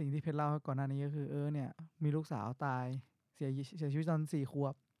สิ่งที่เพชรเล่าก่อนหน้านี้ก็คือเนี่ยมีลูกสาวตายเสียชีวิตตอน4 ขว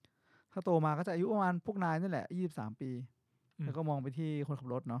บถ้าโตมาก็จะอายุประมาณพวกนายนั่นแหละ23 ปี แล้วก็มองไปที่คนขับ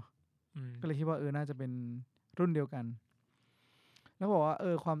รถเนาะก็เลยคิดว่าน่าจะเป็นรุ่นเดียวกัน แล้วบอกว่า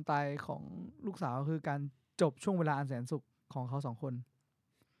ความตายของลูกสาวคือการจบช่วงเวลาอันแสนสุขของเขา2 คน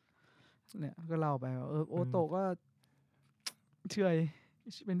เนี่ยก็เล่าไปว่าโอโตะก็เฉย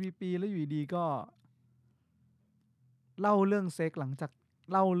เป็นปีๆแล้วอยู่ดีก็เล่าเรื่องเซ็กหลังจาก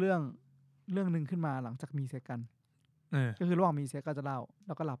เล่าเรื่องนึงขึ้นมาหลังจากมีเซ็กกันก็คือระหว่างมีเซ็กก็จะเล่าแ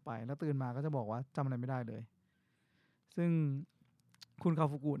ล้วก็หลับไปแล้วตื่นมาก็จะบอกว่าจำอะไรไม่ได้เลยซึ่งคุณคา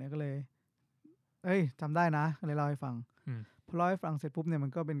ฟุกุเนี่ยก็เลยจำได้นะก็เลยเล่าให้ฟังพอเล่าให้ฟังเสร็จปุ๊บเนี่ยมั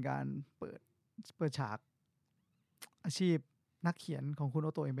นก็เป็นการเปิดฉากอาชีพนักเขียนของคุณโ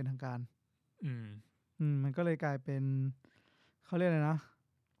อโตะเองเป็นทางการมันก็เลยกลายเป็นเขาเรียกอะไรนะ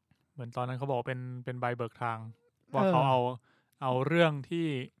เหมือนตอนนั้นเขาบอกเป็นใบเบิกทางว่าเขาเอาเรื่องที่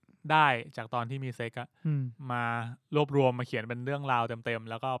ได้จากตอนที่มีเซ็กอะมารวบรวมมาเขียนเป็นเรื่องราวเต็มๆ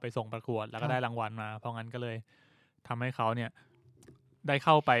แล้วก็เอาไปส่งประกวดแล้วก็ได้รางวัลมาเพราะงั้นก็เลยทำให้เขาเนี่ยได้เ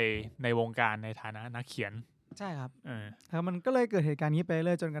ข้าไปในวงการในฐานะนักเขียนใช่ครับแล้วมันก็เลยเกิดเหตุการณ์นี้ไปเ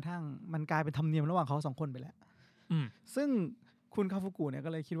ลยจนกระทั่งมันกลายเป็นธรรมเนียมระหว่างเขา2 คนไปแล้วซึ่งคุณคาฟุกุเนี่ยก็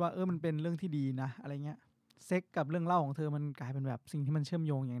เลยคิดว่ามันเป็นเรื่องที่ดีนะอะไรเงี้ยเซ็กกับเรื่องเล่าของเธอมันกลายเป็นแบบสิ่งที่มันเชื่อม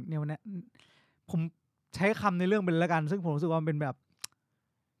โยงอย่างแนวนี้ผมใช้คำในเรื่องเป็นละกันซึ่งผมรู้สึกว่ามันเป็นแบบ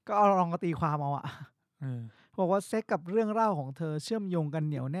ก็เอาลองตีความเอาอะบอกว่าเซ็กกับเรื่องเล่าของเธอเชื่อมโยงกัน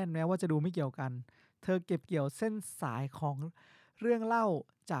เหนียวแน่นแม้ว่าจะดูไม่เกี่ยวกันเธอเก็บเกี่ยวเส้นสายของเรื่องเล่า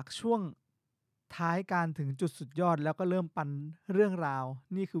จากช่วงท้ายการถึงจุดสุดยอดแล้วก็เริ่มปั่นเรื่องราว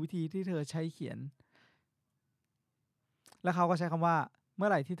นี่คือวิธีที่เธอใช้เขียนแล้วเขาก็ใช้คำว่าเมื่อ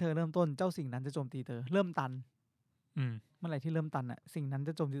ไหร่ที่เธอเริ่มต้นเจ้าสิ่งนั้นจะโจมตีเธอเริ่มตันเมื่อไหร่ที่เริ่มตันอ่ะสิ่งนั้นจ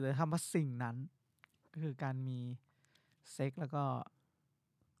ะโจมตีเธอคำว่าสิ่งนั้นก็คือการมีเซ็กแล้วก็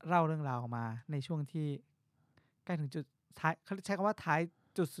เล่าเรื่องราวออกมาในช่วงที่ใกล้ถึงจุดท้ายเขาใช้คำว่าท้าย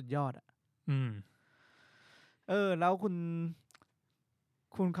จุดสุดยอดอ่ะแล้ว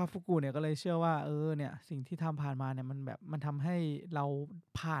คุณคาฟุกุเนี่ยก็เลยเชื่อว่าเนี่ยสิ่งที่ทำผ่านมาเนี่ยมันทำให้เรา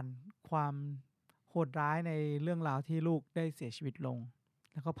ผ่านความโหดร้ายในเรื่องราวที่ลูกได้เสียชีวิตลง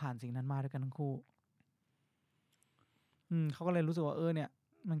แล้วก็ผ่านสิ่งนั้นมาด้วยกันทั้งคู่เขาก็เลยรู้สึกว่าเนี่ย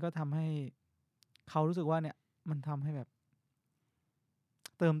มันก็ทำให้เขารู้สึกว่าเนี่ยมันทำให้แบบ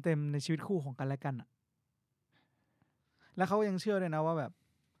เติมเต็มในชีวิตคู่ของกันและกันอ่ะแล้วเขายังเชื่อด้วยนะว่าแบบ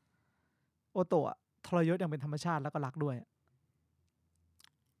โอโตะทรยศอย่างเป็นธรรมชาติแล้วก็รักด้วย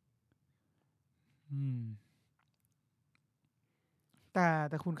แ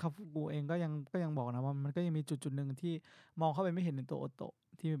ต่คุณคาฟุกุเองก็ยังบอกนะว่ามันก็ยังมีจุดหนึ่งที่มองเข้าไปไม่เห็นในตัวโอโตะ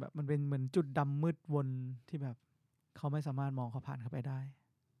ที่แบบมันเป็นเหมือนจุดดำมืดวนที่แบบเขาไม่สามารถมองเขาผ่านเข้าไปได้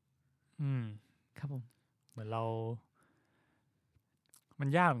ครับผมเหมือนเรามัน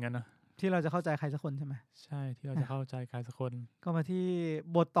ยากเหมือนกันนะ ที่เราจะเข้าใจใครสักคนใช่ไหม ใช่ที่เราจะเข้าใจใครสักคน ก็มาที่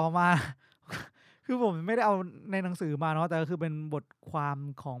บทต่อมา คือผมไม่ได้เอาในหนังสือมาเนาะแต่ก็คือเป็นบทความ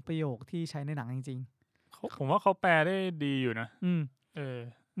ของประโยคที่ใช้ในหนังจริง ผมว่าเขาแปลได้ดีอยู่นะ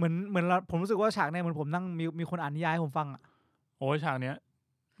ๆเหมือนเราผมรู้สึกว่าฉากเนี่ยเหมือนผมนั่งมีคนอ่านนิยายให้ผมฟังอะ โอ้ยฉากเนี้ย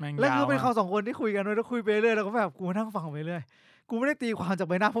แม่ง แล้ว ยาว คือเป็น มาก เขาสองคนที่คุยกันด้วยแล้วคุยไปเรื่อยแล้วก็แบบกูนั่งฟังไปเรื่อยกูไม่ได้ตีความจาก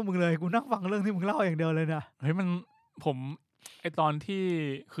ใบหน้าพวกมึงเลยกูนั่งฟังเรื่องที่มึงเล่าอย่างเดียวเลยนะ เฮ้ยมันผมไอตอนที่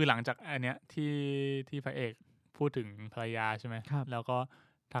คือหลังจากอันเนี้ยที่พระเอกพูดถึงภรรยาใช่ไหม ครับ แล้วก็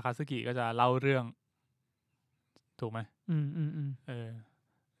ทาคาซึกิก็จะเล่าเรื่อง ถูกไหม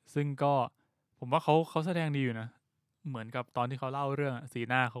ซึ่งก็ผมว่าเขาแสดงดีอยู่นะ เหมือนกับตอนที่เขาเล่าเรื่องอะสี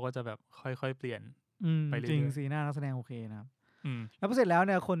หน้าเขาก็จะแบบค่อยๆเปลี่ยน ไปเรื่อยๆ จริงสีหน้านักแสดงโอเคนะครับ อืม แล้วพอเสร็จแล้วเ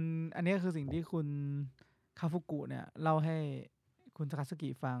นี่ยคนอันนี้คือสิ่งที่คุณคาฟุกุเนี่ยเล่าให้คุณทาคาสึกิ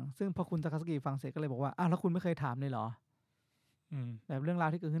ฟัง ซึ่งพอคุณทาคาสึกิฟังเสร็จก็เลยบอกว่าอ้าวแล้วคุณไม่เคยถามเลยเหรอ อืม แบบเรื่องราว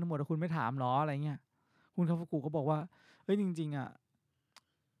ที่เกิดขึ้นทั้งหมดคุณไม่ถามหรออะไรเงี้ยคุณคาฟุกุก็บอกว่าเฮ้ยจริงๆอ่ะ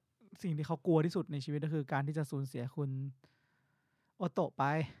สิ่งที่เขากลัวที่สุดในชีวิตก็คือการที่จะสูญเสียคุณโอโตะไป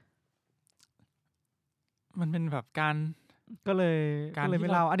มันเป็นแบบการ ก็เลย การ ก็เลย ที่ ไ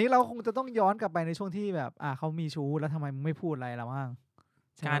ม่ เรา เล่าอันนี้เราคงจะต้องย้อนกลับไปในช่วงที่แบบเขามีชู้แล้วทำไมมึงไม่พูดอะไรล่ะมั่ง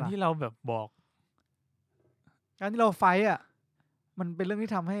ใช่ไหม การ ล่ะ ที่เราแบบบอก การที่เราไฟท์อ่ะมันเป็นเรื่อง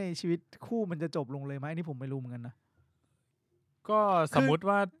ที่ทำให้ชีวิตคู่มันจะจบลงเลยไหมอันนี้ผมไม่รู้เหมือนกันนะ ก็สมมุติ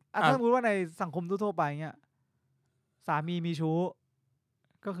ว่า ถ้าสมมติว่าในสังคมทั่วๆไปเงี้ยสามีมีชู้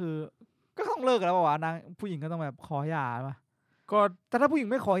ก็คือก็ต้องเลิกกันแล้วป่าวะนางผู้หญิงก็ต้องแบบขอหย่าป่ะ ก็ แต่ถ้าผู้หญิง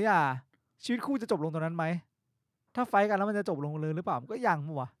ไม่ขอหย่าชีวิตคู่จะจบลงตรงนั้นไหมถ้าไฟท์กันแล้วมันจะจบลงเลยหรือเปล่ามันก็ยัง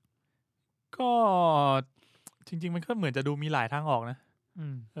ป่ะวะ ก็จริง ๆ มันก็เหมือนจะดูมีหลายทางออกนะ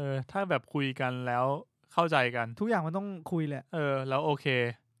ถ้าแบบคุยกันแล้วเข้าใจกัน ทุกอย่างมันต้องคุยแหละ แล้วโอเค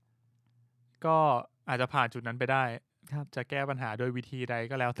ก็อาจจะผ่านจุดนั้นไปได้ ครับ จะแก้ปัญหาโดยวิธีใด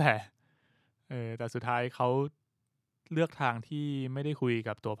ก็แล้วแต่ แต่สุดท้ายเขาเลือกทางที่ไม่ได้คุย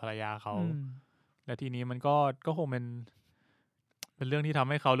กับตัวภรรยาเขา และทีนี้มันก็คงเป็นเรื่องที่ทำ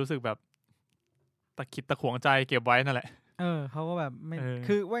ให้เขารู้สึกแบบตะขิดตะขวงใจเก็บไว้นั่นแหละ เขาก็แบบไม่ เออ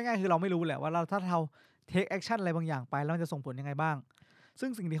คือว่าง่ายคือเราไม่รู้แหละว่าถ้าเรา take action อะไรบางอย่างไปแล้วมันจะส่งผลยังไงบ้าง ซึ่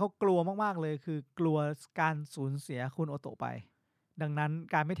งสิ่งที่เขากลัวมากๆเลยคือกลัวการสูญเสียคุณโอโตะไป ดังนั้น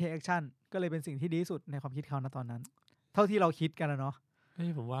การไม่ take action ก็เลยเป็นสิ่งที่ดีที่สุดในความคิดเขาณตอนนั้น เท่าที่เราคิดกันนะเนาะ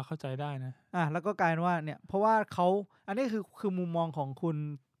ผมว่าเข้าใจได้นะ แล้วก็กลายเป็นว่าเนี่ยเพราะว่าเขาอันนี้คือมุมมองของคุณ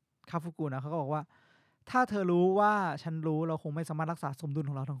คาฟุกุนะเขาก็บอกว่า ถ้าเธอรู้ว่าฉันรู้เราคงไม่สามารถรักษาสมดุล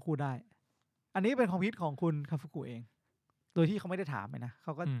ของเราทั้งคู่ได้ อันนี้เป็นความคิดของคุณคาฟุกุเอง โดยที่เขาไม่ได้ถามเลยนะเข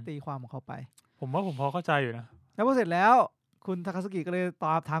าก็ตีความของเขาไป ผมว่าผมพอเข้าใจอยู่นะ แล้วพอเสร็จแล้วคุณทาคาสึกิก็เลยต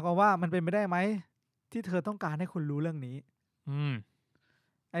อบถามกันว่ามันเป็นไปได้ไหมที่เธอต้องการให้คุณรู้เรื่องนี้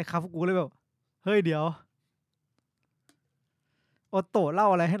ไอ้คาฟุกุเลยแบบเฮ้ยเดี๋ยวโอโตะเล่า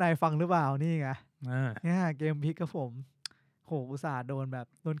อะไรให้นายฟังหรือเปล่านี่ไงเนี่ยเกมพลิกกับผมโหอุตส่าห์โ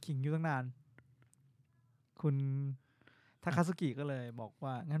ดนขิงอยู่ตั้งนานคุณทาคาสึกิก็เลยบอก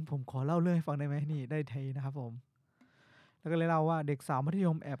ว่างั้นผมขอเล่าเรื่องให้ฟังได้ไหมนี่ได้ทีนะครับผมแล้วก็เลยเล่าว่าเด็กสาวมัธย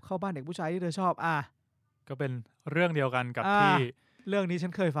มแอบเข้าบ้านเด็กผู้ชายที่เธอชอบก็เป็นเรื่องเดียวกันกับที่ เรื่องนี้ฉั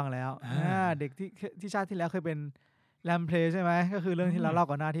นเคยฟังแล้วเด็กที่ชาติที่แล้วเคยเป็นแรมเพลย์ใช่ไหมก็คือเรื่องที่เราเล่า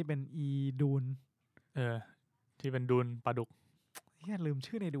ก่อนหน้าที่เป็นอีดูนที่เป็นดูนปลาดุกลืม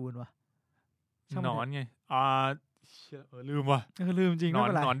ชื่อในดูนว่ะ หนอนไงลืมว่ะลืมจริง ห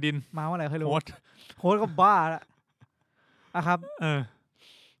นอนดินมาว่าอะไรเคยรู้โหดก็บ้าละครับ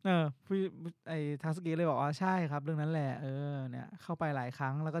ไอ้ทาสกิเลยบอกว่าใช่ครับเรื่องนั้นแหละเนี่ยเข้าไปหลายค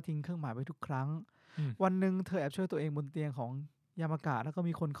รั้งแล้วก็ทิ้งเครื่องหมายไว้ทุกครั้งวันหนึ่งเธอแอบช่วยตัวเองบนเตียงของยามากะแล้วก็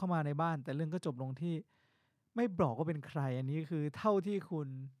มีคนเข้ามาในบ้านแต่เรื่องก็จบลงที่ไม่บอกว่าเป็นใครอันนี้คือเท่าที่คุณ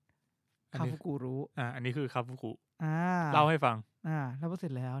คาฟุกุรู้อันนี้คือคาฟุกุ เล่าให้ฟังแล้วพอเสร็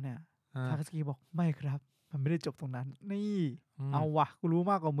จแล้วเนี่ยทาคาสกิบอกไม่ครับมันไม่ได้จบตรงนั้นนี่เอาวะกูรู้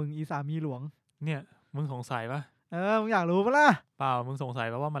มากกว่ามึงอีสามีหลวงเนี่ยมึงสงสัยปะมึงอยากรู้ปะล่ะเปล่ามึงสงสัย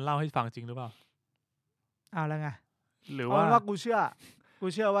ปะว่ามันเล่าให้ฟังจริงหรือเปล่าแล้วไงหรือว่ากูเชื่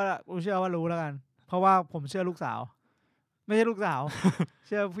อว่ารู้แล้วกันเพราะว่าผมเชื่อลูกสาวไม่ใช่ลูกสาว เ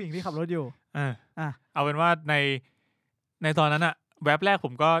ชื่อผู้หญิงที่ขับรถอยู่เอาเป็นว่าในตอนนั้นอะแวบแรกผ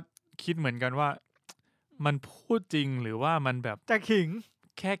มก็คิดเหมือนกันว่ามันพูดจริงหรือว่ามันแบบจะขิง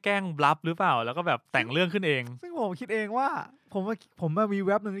แค่แกล้งบลัฟหรือเปล่าแล้วก็แบบแต่งเรื่องขึ้นเองซึ่งผมคิดเองว่าผมมีแ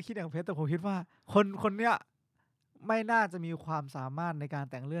วบนึงที่คิดอย่างเพชรแต่ผมคิดว่าคนเนี้ยไม่น่าจะมีความสามารถในการ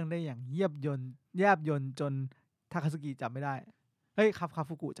แต่งเรื่องได้อย่างแยบยนจนทาคาสึกิจับไม่ได้เฮ้ยคา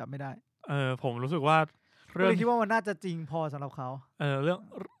ฟุกุจับไม่ได้ผมรู้สึกว่าเรื่องคิดว่ามันน่าจะจริงพอสำหรับเขาเรื่อง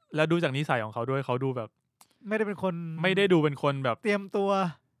แล้วดูจากนิสัยของเขาด้วยเขาดูแบบไม่ได้ดูเป็นคนแบบเตรียมตัว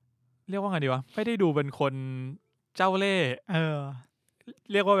เรียกว่าไงดีวะไม่ได้ดูเป็นคนเจ้าเล่ห์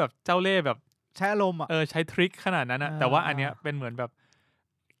เรียกว่าแบบเจ้าเล่ห์แบบ ใช้อารมณ์อ่ะ ใช้ทริคขนาดนั้นนะ อ่า แต่ว่าอันเนี้ยเป็นเหมือนแบบ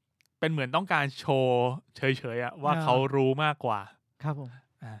เป็นเหมือนต้องการโชว์เฉยๆอะว่าเขารู้มากกว่า ครับผม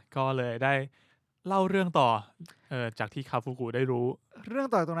ก็เลยได้เล่าเรื่องต่อจากที่คาฟูกุได้รู้ เรื่อง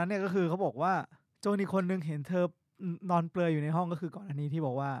ต่อตรงนั้นเนี่ยก็คือเขาบอกว่าโจรอีกคนนึงเห็นเธอนอนเปลือยอยู่ในห้องก็คือก่อนอันนี้ที่บ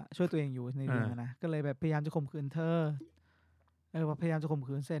อกว่าช่วยตัวเองอยู่ในเตียงอะนะก็เลยแบบพยายามจะข่มขืนเธอพอพยายามจะข่ม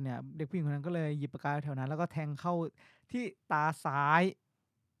ขืนเสร็จเนี่ยเด็กผู้หญิงคนนั้นก็เลยหยิบปากกาแถวนั้นแล้วก็แทงเข้าที่ตาซ้าย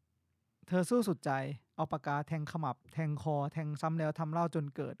เธอสู้สุดใจเอาปากกาแทงขมับแทงคอแทงซ้ำแล้วทำเล่าจน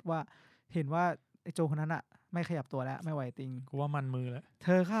เกิดว่าเห็นว่าไอ้โจรคนนั้นอะไม่ขยับตัวแล้วไม่ไหวติง กูว่ามันมือแล้ว เธ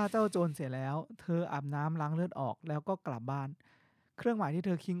อฆ่าเจ้าโจรเสร็จแล้ว เธออาบน้ำล้างเลือดออกแล้วก็กลับบ้าน เครื่องหมายที่เธ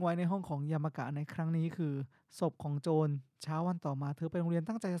อทิ้งไว้ในห้องของยามากะในครั้งนี้คือศพของโจรเช้าวันต่อมาเธอไปโรงเรียน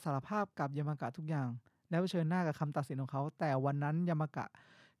ตั้งใจจะสารภาพกับยามากะทุกอย่าง แล้วเผชิญหน้ากับคำตัดสินของเขา แต่วันนั้นยามากะ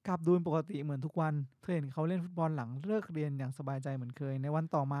กลับดูเป็นปกติเหมือนทุกวันเธอเห็นเขาเล่นฟุตบอลหลังเลิกเรียนอย่างสบายใจเหมือนเคยในวัน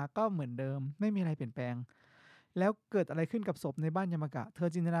ต่อมาก็เหมือนเดิมไม่มีอะไรเปลี่ยนแปลง แล้วเกิดอะไรขึ้นกับศพในบ้านยามากะเธอ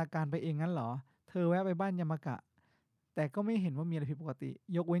จินตนาการไปเองงั้นเหรอเธอแวะไปบ้านยามากะแต่ก็ไม่เห็นว่ามีอะไรผิดปกติ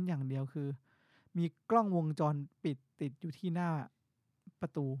ยกเว้นอย่างเดียวคือมีกล้องวงจรปิดติดอยู่ที่หน้าปร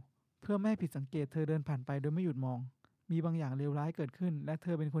ะตูเพื่อไม่ให้ผิดสังเกตเธอเดินผ่านไปโดยไม่หยุดมองมีบางอย่างเลวร้ายเกิดขึ้นและเธ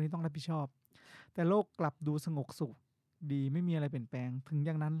อเป็นคนที่ต้องรับผิดชอบแต่โลกกลับดูสงบสุขดีไม่มีอะไรเปลี่ยนแปลงถึงอ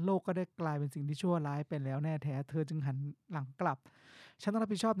ย่างนั้นโลกก็ได้กลายเป็นสิ่งที่ชั่วร้ายไปแล้วแน่แท้เธอจึงหันหลังกลับฉันต้องรั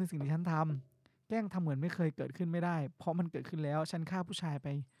บผิดชอบในสิ่งที่ฉันทำแกล้งทำเหมือนไม่เคยเกิดขึ้นไม่ได้เพราะมันเกิดขึ้นแล้วฉันฆ่าผู้ชายไป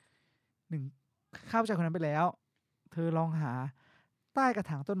ฆ่าผู้ชายคนนั้นไปแล้วเธอลองหาใต้กระ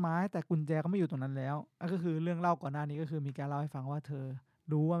ถางต้นไม้แต่กุญแจก็ไม่อยู่ตรงนั้นแล้วก็คือเรื่องเล่าก่อนหน้านี้ก็คือมีการเล่าให้ฟังว่าเธอ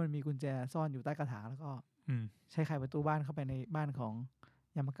รู้ว่ามันมีกุญแจซ่อนอยู่ใต้กระถางแล้วก็ใช้ไขประตูบ้านเข้าไปในบ้านของ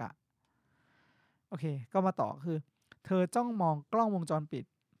ยามากะโอเคก็มาต่อคือเธอจ้องมองกล้องวงจรปิด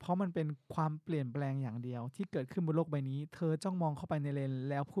เพราะมันเป็นความเปลี่ยนแปลงอย่างเดียวที่เกิดขึ้นบนโลกใบนี้เธอจ้องมองเข้าไปในเลน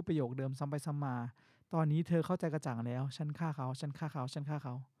แล้วพูดประโยคเดิมซ้ำไปซ้ำมาตอนนี้เธอเข้าใจกระจ่างแล้วฉันฆ่าเขาฉันฆ่าเขาฉันฆ่าเข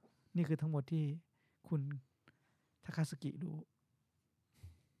านี่คือทั้งหมดที่คุณทาคาสึกิรู้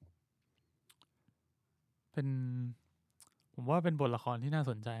ผมว่าเป็นบทละครที่น่า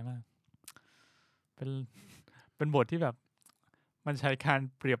สนใจมากเป็นบทที่แบบมันใช้การ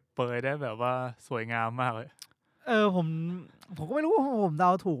เปรียบเปยได้แบบว่าสวยงามมากเลยผมก็ไม่รู้ว่าผมเดา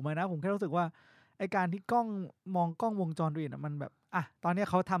ถูกไหมนะผมแค่รู้สึกว่าไอการที่มองกล้องวงจรปิดมันแบบตอนนี้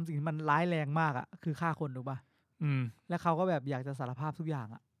เขาทำสิ่งที่มันร้ายแรงมากคือฆ่าคนถูกป่ะแล้วเขาก็แบบอยากจะสารภาพทุกอย่าง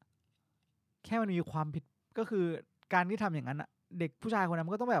แค่มันมีความผิดก็คือการที่ทำอย่างนั้นเด็กผู้ชายคนนั้น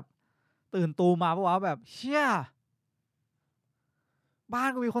มันก็ต้องแบบตื่นตูมมาเพราะว่าแบบเชี่ยบ้าน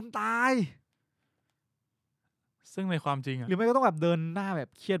ก็มีคนตายซึ่งในความจริงหรือไม่ก็ต้องแบบเดินหน้าแบบ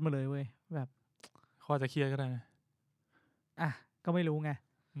เครียดมาเลยเว้ยแบบเขาจะเครียดก็ได้นะก็ไม่รู้ไง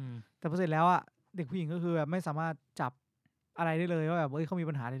แต่พอเสร็จแล้วเด็กผู้หญิงก็คือแบบไม่สามารถจับอะไรได้เลยว่าแบบเขามี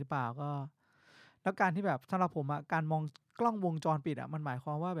ปัญหาอะไรหรือเปล่าก็แล้วการที่แบบสำหรับผมการมองกล้องวงจรปิดมันหมายคว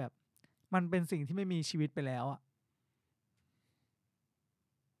ามว่าแบบมันเป็นสิ่งที่ไม่มีชีวิตไปแล้ว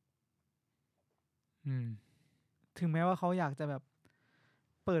ถึงแม้ว่าเขาอยากจะแบบ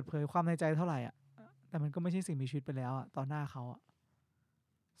เปิดเผยความในใจเท่าไหร่แต่มันก็ไม่ใช่สิ่งมีชีวิตไปแล้วต่อหน้าเขา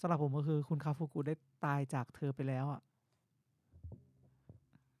สำหรับผมก็คือคุณคาฟูกุได้ตายจากเธอไปแล้ว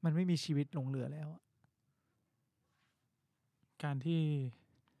มันไม่มีชีวิตหลงเหลือแล้วการที่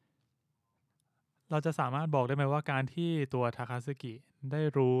เราจะสามารถบอกได้ไหมว่าการที่ตัวทาคาสึกิได้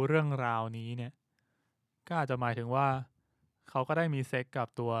รู้เรื่องราวนี้เนี่ยก็อาจจะหมายถึงว่าเขาก็ได้มีเซ็กกับ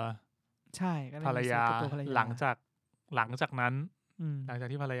ตัว ใช่ภรรยาหลังจากนั้นหลังจาก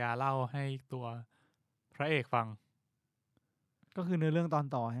ที่ภรรยาเล่าให้ตัวพระเอกฟังก็คือเนื้อเรื่องตอน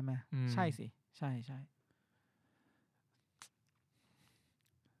ต่อใช่ไหมใช่สิใช่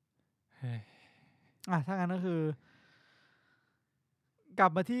ถ้างั้นก็คือกลั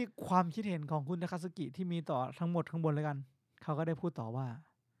บมาที่ความคิดเห็นของคุณทาคาสึกิที่มีต่อทั้งหมดข้างบนแล้วกันเขาก็ได้พูดต่อว่า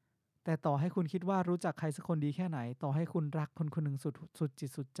แต่ต่อให้คุณคิดว่ารู้จักใครสักคนดีแค่ไหนต่อให้คุณรักคนคนหนึ่งสุดจิต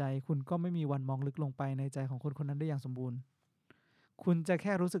สุดใจคุณก็ไม่มีวันมองลึกลงไปในใจของคนคนนั้นได้อย่างสมบูรณ์คุณจะแ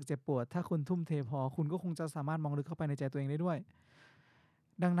ค่รู้สึกเจ็บปวดถ้าคุณทุ่มเทพอคุณก็คงจะสามารถมองลึกเข้าไปในใจตัวเองได้ด้วย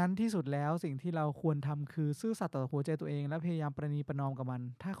ดังนั้นที่สุดแล้วสิ่งที่เราควรทำคือซื่อสัตย์ต่อหัวใจตัวเองและพยายามประนีประนอมกับมัน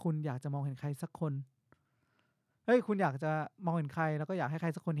ถ้าคุณอยากจะมองเห็นใครสักคนคุณอยากจะมองเห็นใครแล้วก็อยากให้ใคร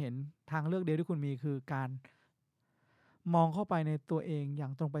สักคนเห็นทางเลือกเดียวที่คุณมีคือการมองเข้าไปในตัวเองอย่า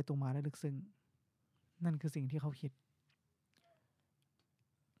งตรงไปตรงมาและลึกซึ้งนั่นคือสิ่งที่เขาคิด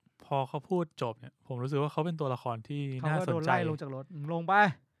พอเขาพูดจบเนี่ยผมรู้สึกว่าเขาเป็นตัวละครที่น่าสนใจเขาก็โดนไล่ลงจากรถลงไป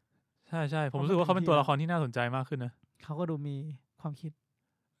ใช่ผมรู้สึกว่าเขาเป็นตัวละครที่น่าสนใจมากขึ้นนะเขาก็ดูมีความคิด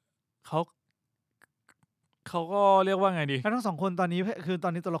เขาก็เรียกว่าไงดีแล้วทั้งสองคนตอนนี้คือตอ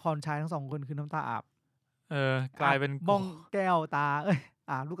นนี้ตัวละครชายทั้งสองคนคือน้ำตาอาบ กลายเป็น บ้องแก้วตา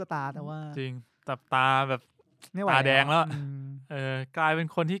ลูกตาแต่ว่า จริงตับตาแบบ ไม่ไหว ตาแดงแล้ว อืม กลายเป็น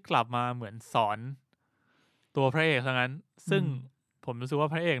คนที่กลับมาเหมือนสอนตัวพระเอกซะงั้น ซึ่งผมรู้สึกว่า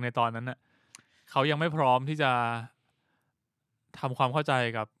พระเอกในตอนนั้นน่ะเขายังไม่พร้อมที่จะทำความเข้าใจ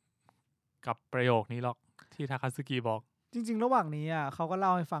กับประโยคนี้หรอกที่ทาคาซึกิบอก จริงๆระหว่างนี้อ่ะเขาก็เล่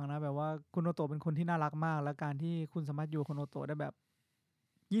าให้ฟังนะแบบว่าคุณโอโตะเป็นคนที่น่ารักมาก และการที่คุณสามารถอยู่กับคุณโอโตะได้แบบ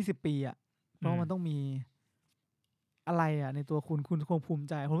20 ปีอ่ะเพราะมันต้องมีอะไรอ่ะในตัวคุณคงภูมิ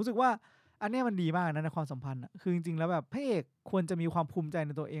ใจผมรู้สึกว่าอันเนี้ยมันดีมากนะในความสัมพันธ์อ่ะคือจริงๆแล้วแบบพระเอกควรจะมีความภูมิใจใ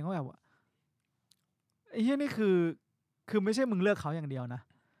นตัวเองว่าแบบว่าไอ้เหี้ยนี่คือไม่ใช่มึงเลือกเขาอย่างเดียวนะ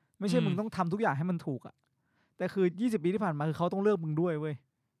ไม่ใช่มึงต้องทำทุกอย่างให้มันถูกอ่ะแต่คือ20 ปีที่ผ่านมาคือเขาต้องเลือกมึงด้วยเว้ย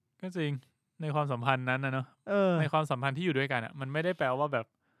ก็จริงในความสัมพันธ์นั้นนะเนาะ ในความสัมพันธ์ที่อยู่ด้วยกันอ่ะมันไม่ได้แปลว่าแบบ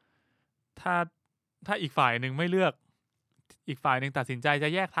ถ้าอีกฝ่ายหนึ่งไม่เลือกอีกฝ่ายหนึ่งตัดสินใจจะ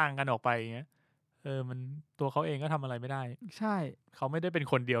แยกทางกันออกไปอย่างเงี้ยมันตัวเขาเองก็ทำอะไรไม่ได้ ใช่ เขาไม่ได้เป็น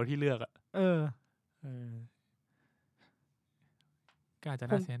คนเดียวที่เลือกอ่ะก็อาจจะ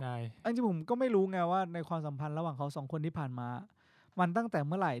น่าเสียดายจริงๆผมก็ไม่รู้ไงว่าในความสัมพันธ์ระหว่างเขาสองคนที่ผ่านมามันตั้งแต่เ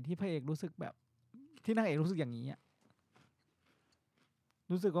มื่อไหร่ที่พระเอกรู้สึกแบบที่นางเอกรู้สึกอย่างนี้อ่ะ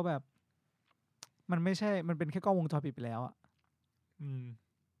รู้สึกว่าแบบมันไม่ใช่มันเป็นแค่กล้องวงจรปิดไปแล้วอ่ะ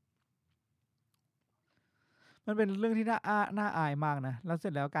มันเป็นเรื่องที่น่าอายมากนะแล้วเสร็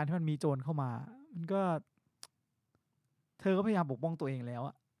จแล้วการที่มันมีโจรเข้ามามันก็เธอก็พยายามปกป้องตัวเองแล้ว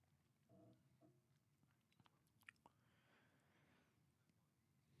อ่ะ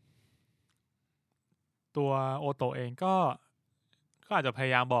ตัวโอโตะเองก็อาจจะพย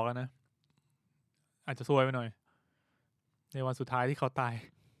ายามบอกแล้วนะอาจจะซวยไปหน่อยในวันสุดท้ายที่เขาตาย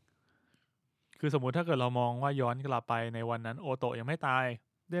คือสมมุติถ้าเกิดเรามองว่าย้อนกลับไปในวันนั้นโอโตะยังไม่ตาย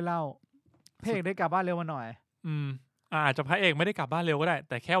ได้เล่าพระเอกได้กลับบ้านเร็วมาหน่อยอาจจะพระเอกไม่ได้กลับบ้านเร็วก็ได้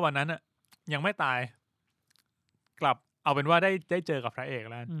แต่แค่วันนั้นอะยังไม่ตายกลับเอาเป็นว่าได้เจอกับพระเอก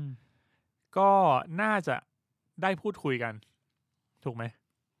แล้วก็น่าจะได้พูดคุยกันถูกไหม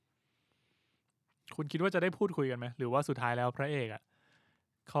คุณคิดว่าจะได้พูดคุยกันไหมหรือว่าสุดท้ายแล้วพระเอกอะ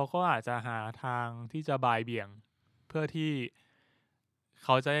เขาก็อาจจะหาทางที่จะบ่ายเบี่ยงเพื่อที่เข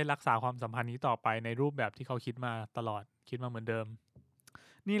าจะได้รักษาความสัมพันธ์นี้ต่อไปในรูปแบบที่เขาคิดมาตลอดคิดมาเหมือนเดิม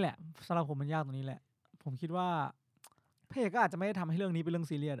นี่แหละสำหรับผมมันยากตรงนี้แหละผมคิดว่าพระเอกก็อาจจะไม่ได้ทำให้เรื่องนี้เป็นเรื่อง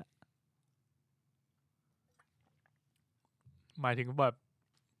ซีเรียสอะหมายถึงแบบ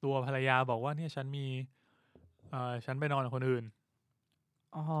ตัวภรรยาบอกว่าเนี่ยฉันมีฉันไปนอนกับคนอื่น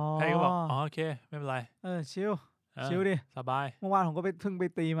ใครก็บอกโอเคไม่เป็นไรชิลดิสบายเมื่อวานผมก็เพิ่งไป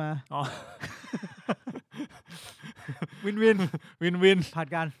ตีมาวินผัด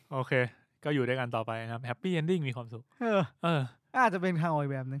กันโอเคก็อยู่ด้วยกันต่อไปนะครับแฮปปี้เอนดิ้งมีความสุขอาจจะเป็นทางออก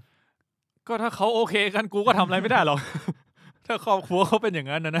แบบนึงก็ถ้าเขาโอเคกันกูก็ทำอะไรไม่ได้หรอก ถ้าครอบครัวเขาเป็นอย่าง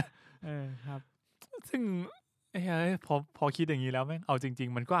นั้นครับซึ่งพอคิดอย่างนี้แล้วแม่งเอาจริง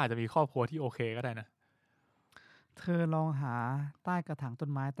ๆมันก็อาจจะมีครอบครัวที่โอเคก็ได้นะเธอลองหาใต้กระถางต้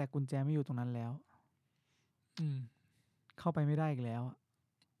นไม้แต่กุญแจไม่อยู่ตรงนั้นแล้วเข้าไปไม่ได้อีกแล้ว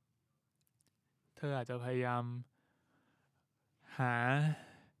เธออาจจะพยายามหา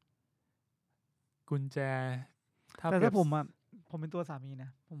กุญแจแต่ถ้าผมเป็นตัวสามีนะ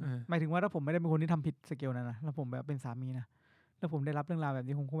ผมหมายถึงว่าถ้าผมไม่ได้เป็นคนที่ทำผิดสเกลนั้นนะแล้วผมแบบเป็นสามีนะแล้วผมได้รับเรื่องราวแบบ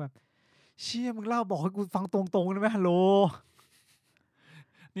นี้ผมคงแบบเชี่ยมึงเล่าบอกให้กูฟังตรงๆได้ไหมฮัลโหล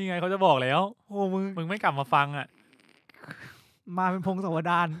นี่ไงเขาจะบอกแล้วโอ้มึงไม่กลับมาฟังอ่ะมาเป็นพงศาว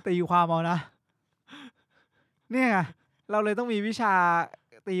ดารตีความเอานะเนี่ยเราเลยต้องมีวิชา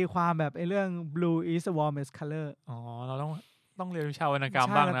ตีความแบบไอ้เรื่อง blue is the warmest color เราต้องเรียนวิชาวรรณกรรม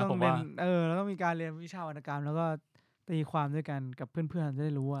บ้างนะผมว่าเราต้องมีการเรียนวิชาวรรณกรรมแล้วก็ตีความด้วยกันกับเพื่อนๆจะไ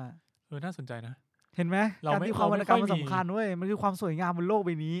ด้รู้ว่าน่าสนใจนะเห็นไหมการตีความวรรณกรรมมันสำคัญเว้ยมันคือความสวยงามบนโลกใบ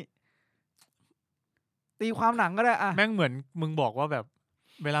นี้ตีความหนังก็ได้อะแม่งเหมือนมึงบอกว่าแบบ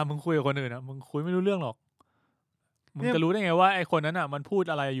เวลามึงคุยกับคนอื่นมึงคุยไม่รู้เรื่องหรอกมึงจะรู้ได้ไงว่าไอ้คนนั้นมันพูด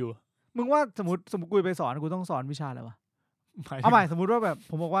อะไรอยู่มึงว่าสมมติกูไปสอนกูต้องสอนวิชาอะไรวะเอาใหม่สมมติว่าแบบ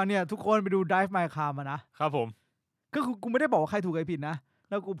ผมบอกว่าเนี่ยทุกคนไปดู Drive My Car มานะครับผมก็คือกูไม่ได้บอกว่าใครถูกใครผิดนะ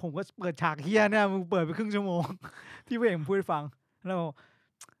แล้วผมก็เปิดฉากเฮียเนี่ยมึงเปิดไปครึ่งชั่วโมงที่เพลงพูดให้ฟังแล้ว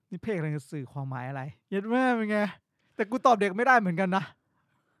นี่เพลงอะไรสื่อความหมายอะไรเย็ดแม่เป็นไงแต่กูตอบเด็กไม่ได้เหมือนกันนะ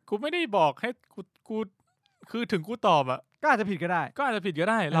กูไม่ได้บอกให้กูคือถึงกูตอบก็อาจจะผิดก็ได้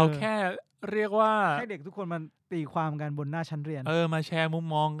เราแค่เรียกว่าให้เด็กทุกคนมันตีความกันบนหน้าชั้นเรียนมาแชร์มุม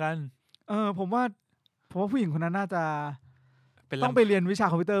มองกันผมว่าผู้หญิงคนนั้นน่าจะต้องไปเรียนวิชา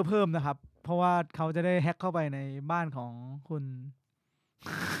คอมพิวเตอร์เพิ่มนะครับเพราะว่าเขาจะได้แฮ็กเข้าไปในบ้านของคุณ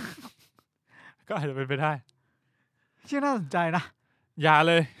ก็อาจจะเป็นไปได้ชื่อน่าสนใจนะอย่า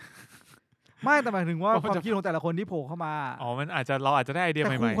เลย ไม่แต่หมายถึงว่า ว่ามัน ความ จะ คิดของแต่ละคนที่โผล่เข้ามา อ๋อมันอาจจะเราอาจจะได้ไอเดีย แต่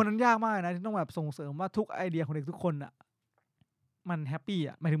ให ครู ม่ คนนั้นยากมากเลยนะที่ต้องแบบส่งเสริมว่าทุกไอเดียของเด็กทุกคนอ่ะมันแฮปปี้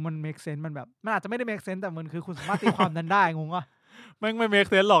อ่ะหมายถึงมัน make sense มันแบบมันอาจจะไม่ได้ make sense แต่มันคือคุณสามารถตีความนั้นได้งงอ่ะ ๆแม่งไม่เมค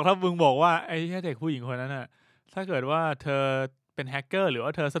เซนส์หรอกถ้ามึงบอกว่าไอ้แค่เด็กผู้หญิงคนนั้นน่ะถ้าเกิดว่าเธอเป็นแฮกเกอร์หรือว่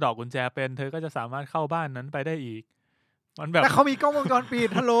าเธอสะดอกกุญแจเป็นเธอก็จะสามารถเข้าบ้านนั้นไปได้อีกมันแบบ แต่เขามีกล้องวงจรปิด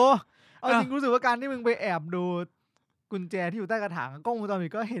ฮัลโหลเอา อ่ะ จริงรู้สึกว่าการที่มึงไปแอบดูกุญแจที่อยู่ใต้กระถางกล้องวงจรปิ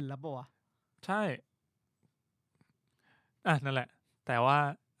ดก็เห็นแล้วปะวะ ใช่นั่นแหละแต่ว่า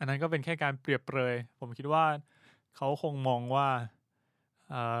อันนั้นก็เป็นแค่การเปรียบเปรยผมคิดว่าเขาคงมองว่า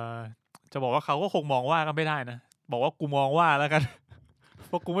เอ่อจะบอกว่าเขาก็คงมองว่าก็ไม่ได้นะบอกว่ากูมองว่าแล้วกัน เ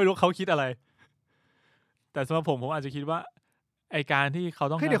พราะกูไม่รู้เขาคิดอะไร แต่สำหรับผมอาจจะคิดว่าไอการที่เขา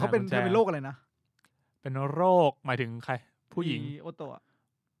ต้อง เฮ้ยเดี๋ยวเขาเป็น หกุญ เธ แจ อเป็นโรคอะไรนะ เป็นโรคหมายถึงใครผู้หญิง อีโอโตะ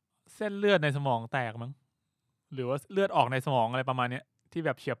เส้นเลือดในสมองแตกมั้งหรือว่าเลือดออกในสมองอะไรประมาณเนี้ยที่แบ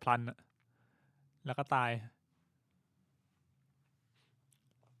บเฉียบพลันอะแล้วก็ตาย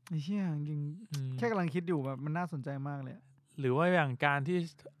ไอ้เหี้ยจริง อืม ๆแค่กำลังคิดอยู่แบบมันน่าสนใจมากเลยอะ หรือว่าอย่างการที่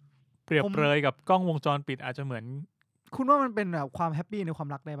เปรียบ ผม เปรยกับกล้องวงจรปิดอาจจะเหมือน คุณว่ามันเป็นแบบความแฮปปี้ในความ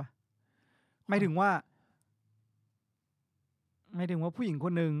รักได้ปะหมายถึงว่าผู้หญิงค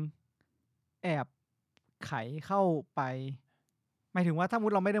นหนึ่งแอบไขเข้าไปหมายถึงว่าถ้ามุ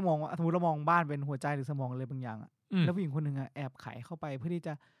ติเราไม่ได้มองว่าสมมติเรามองบ้านเป็นหัวใจหรือสมองอะไรบางอย่างอะ อืม แล้วผู้หญิงคนหนึ่งอะแอบไขเข้าไปเพื่อที่จ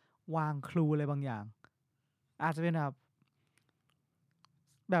ะวางคลูอะไรบางอย่าง อาจจะเป็นแ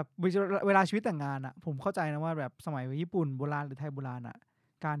บบเวลาชีวิตแต่งงานอะผมเข้าใจนะว่าแบบสมัยญี่ปุ่นโบราณหรือไทยโบราณอะ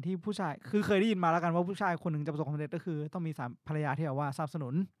การที่ผู้ชายคือเคยได้ยินมาแล้วกันว่าผู้ชายคนหนึ่งจะประสบความสำเร็จก็คือต้องมีภรรยาที่แบบว่าสนับสนุ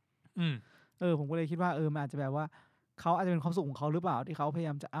น อืม ผมก็เลยคิดว่ามันอาจจะแบบว่าเขาอาจจะเป็นความสุขของเขาหรือเปล่าที่เขาพยาย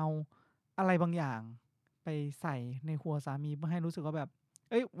ามจะเอาอะไรบางอย่างไปใส่ในครัวสามีเพื่อให้รู้สึกว่าแบบ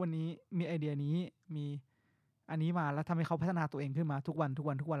เอ้ยวันนี้มีไอเดียนี้มีอันนี้มาแล้วทำให้เขาพัฒนาตัวเองขึ้นมาทุกวัน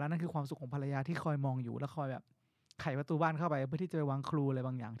แล้วนั่นคือความสุขของภรรยาที่คอยมองอยู่แล้วคอยแบบไขประตูบ้านเข้าไปเพื่อที่จะไปวางครูอะไรบ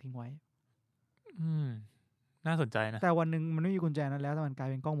างอย่างทิ้งไว้ อืม น่าสนใจนะ แต่วันหนึ่งมันไม่มีกุญแจนั้นแล้วแต่มันกลาย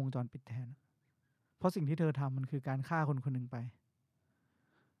เป็นกล้องวงจรปิดแทน เพราะสิ่งที่เธอทำมันคือการฆ่าคนคนหนึ่งไป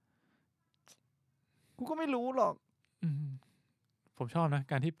กูก็ไม่รู้หรอก อืม ผมชอบนะ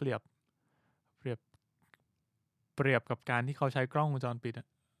การที่เปรียบกับการที่เขาใช้กล้องวงจรปิดอะ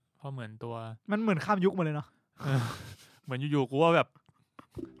เพราะเหมือนตัว มันเหมือนข้ามยุคมาเลยเนาะ เออเหมือนอยู่ๆกูว่าแบบ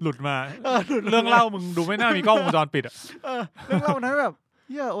หลุดมา หลุด เรื่องเล่ามึงดูไม่น่ามีกล้องวงจรปิดอะ เรื่องเล่านั้นแบบ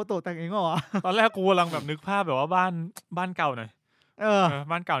เฮียโอโตะแต่งเองเหรอวะ ตอนแรกกูกำลังแบบนึกภาพแบบว่าบ้านเก่าหน่อย เออ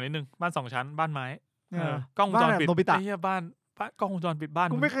บ้านเก่านิดนึงบ้าน2 ชั้นบ้านไม้ เออ กล้องวงจรปิด บ้านแบบโนบิตะ ไอ้เหี้ยบ้านกล้องวงจรปิดบ้าน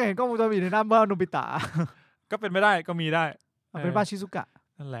กู มึง ไม่เคยเห็นกล้องวงจรปิดในหน้าบ้านโนบิตะ ก็เป็นไม่ได้ก็มีได้ เป็นบ้านชิซุกะ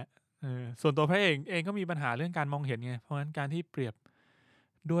นั่นแหละส่วนตัวพระเองก็มีปัญหาเรื่องการมองเห็นไงเพราะฉะนั้นการที่เปรียบ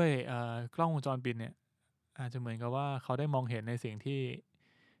ด้วยกล้องวงจรปิดเนี่ย อาจจะเหมือนกับว่าเขาได้มองเห็นในสิ่งที่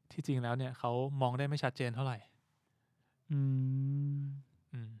จริงแล้วเนี่ยเขามองได้ไม่ชัดเจนเท่าไหร่ อืม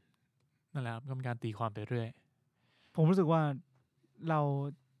นั่นแหละครับก็เป็นการตีความไปเรื่อย ผมรู้สึกว่าเรา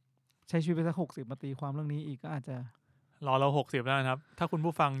ใช้ชีวิตไปสัก60 มาตีความเรื่องนี้อีกก็อาจจะ รอเรา60แล้วนะครับ ถ้าคุณ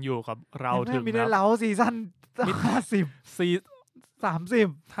ผู้ฟังอยู่กับเราถึง มีได้ นะ เล้าซีซั่น มี 50 ซี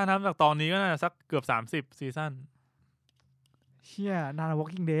 30 ถ้านับจากตอนนี้ก็น่าจะสักเกือบ30ซีซั่น เชี่ยนาน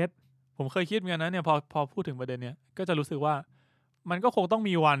Walking Dead ผมเคยคิดเหมือนกันนะเนี่ยพอพูดถึงประเด็นเนี้ยก็จะรู้สึกว่ามันก็คงต้อง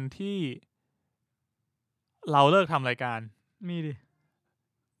มีวันที่เราเลิกทำรายการ มีดิ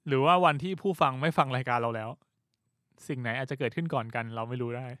หรือว่าวันที่ผู้ฟังไม่ฟังรายการเราแล้ว สิ่งไหนอาจจะเกิดขึ้นก่อนกันเราไม่รู้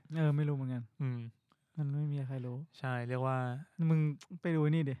ได้ ไม่รู้เหมือนกัน มันไม่มีใครรู้ ใช่เรียกว่า มึงไปดู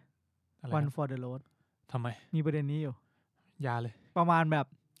นี่ดิ อะไร One ครับ for the road ทำไม มีประเด็นนี้อยู่ ยาเลย ประมาณแบบ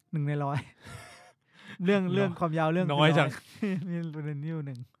1 ใน 100 เรื่องความยาวเรื่อง น้อยจัง มีประเด็นนี้อยู่ห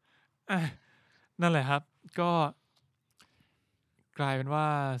นึ่ง นั่นแหละครับ ก็กลายเป็นว่า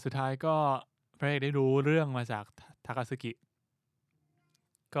สุดท้ายก็พระเอกได้รู้เรื่องมาจากทากาซึกิ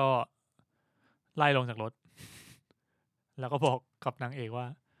ก็ไล่ลงจากรถ แล้วก็บอกกับนางเอกว่า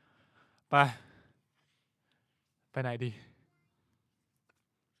ไปไหนดี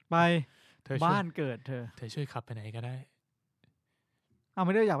ไป เธอช่วย บ้านเกิดเธอ เธอช่วยขับไปไหนก็ได้ ไ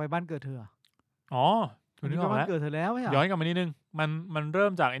ม่ได้อยากไปบ้านเกิดเธอเหรอ อ๋อ อัน นึ นี้ กอ ก็ อก บ้าน แล้ว เกิดเธอแล้วไม่ใช่เหร ย้อ อน กลับมานิดนึงมันเริ่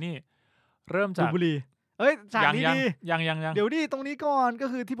มจากไอ้นี่ เริ่ม ดู จาก บุรีฉากนี้ดี ยัง เดี๋ยวดิตรงนี้ก่อนก็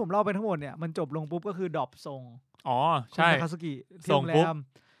คือที่ผมเล่าไปทั้งหมดเนี่ยมันจบลงปุ๊บก็คือดรอปส่ง อ๋อใช่ คุณคาซุกิที่ ส่ โรง งแร ปุ๊บ ม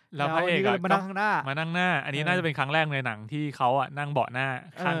แล้วพระเอก นนี้ก็ อะ เลยมานั่งข้างหน้า มานั่งหน้า อันนี้น่าจะเป็นครั้งแรกในหนังที่เขาอะนั่งเบาะหน้า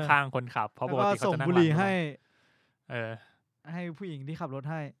ข้างคนขับ เพราะป แล้ว ก ก็ ติเขา ส่ง จะนั่ง บุ ห ห ลั รี่ ง ให้ ให้ ผู้หญิงที่ขับรถ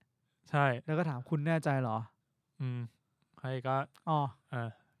ให้ ใช่ แล้วก็ถามคุณแน่ใจเหรอ ให้ก็ อ๋อ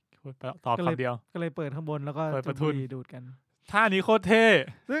พูดตอบ ก็เลย คำเดียว ก็เลยเปิดข้างบนแล้วก็ เปิดประทุ บุ น หรี่ดูดกัน ท่านี้โคตรเท่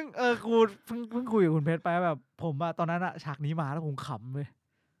ซึ่งกูเพิ่งคุยกับคุณเพชรไปแบบผมอะตอนนั้นอะฉากนี้มาแล้วผมขำเลย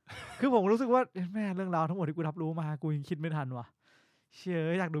คือผมรู้สึกว่าแม่เรื่องราวทั้งหมดที่กูรับรู้มากูยังคิดไม่ทันว่ะเชี่ย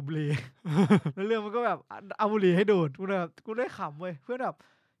อยากดูดบุหรี่ แล้วเรื่องมันก็แบบเอาบุหรี่ให้ดูดกูได้ขำเว้ยเพื่อนแบบ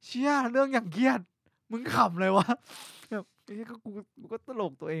เชี่ยเรื่องอย่างเครียดมึงขำเลยวะแบบไอ้เหี้ยกูก็ตล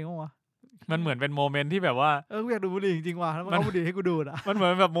กตัวเองวะ มันเหมือนเป็นโมเมนต์ที่แบบว่า กูอยากดูบุหรี่จริงๆว่ะแล้วมันเอาบุหรี่ให้กูดูดอ่ะ มันเหมื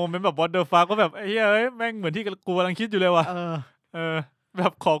อนแบบโมเมนต์แบบ what the fuck ก็แบบไอ้เหี้ยเอ้ยแม่งเหมือนที่กูกำลังคิดอยู่เลยว่ะแบ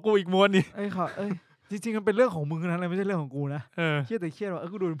บขอกูอีกม้วนนี่จริงๆมันเป็นเรื่องของมึงนะอะไรไม่ใช่เรื่องของกูนะเครียดแต่เครียดว่ะ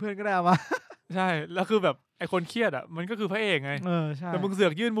กูดูดเพื่อนก็ได้มาใช่แล้วคือแบบไอ้คนเครียดอ่ะมันก็คือพระเอกไงใช่แต่มึงเสือ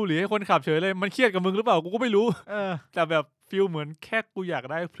กยื่นบุหรี่ให้คนขับเฉยเลยมันเครียดกับมึงหรือเปล่ากูก็ไม่รู้แต่แบบฟีลเหมือนแค่กูอยาก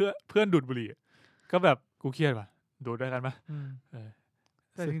ได้เพื่อนดูดบุหรี่ก็แบบกูเครียดว่ะดูดด้วยกันปะ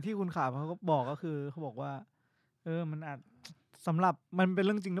แต่สิ่งที่คุณขาเขาก็บอกก็คือเขาบอกว่ามันอาจสำหรับมันเป็นเ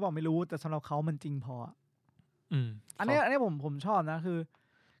รื่องจริงหรือเปล่าไม่รู้แต่สำหรับเขามันจริงพออันนี้ผมชอบนะ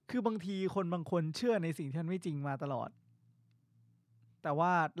คือบางทีคนบางคนเชื่อในสิ่งที่มันไม่จริงมาตลอดแต่ว่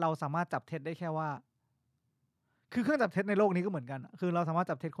าเราสามารถจับเท็จได้แค่ว่าคือเครื่องจับเท็จในโลกนี้ก็เหมือนกันคือเราสามารถ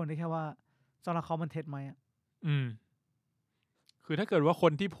จับเท็จคนได้แค่ว่าสำหรับเขามันเท็จไหมคือถ้าเกิดว่าค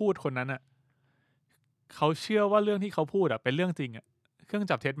นที่พูดคนนั้นอ่ะเขาเชื่อว่าเรื่องที่เขาพูดอ่ะเป็นเรื่องจริงอ่ะเครื่อง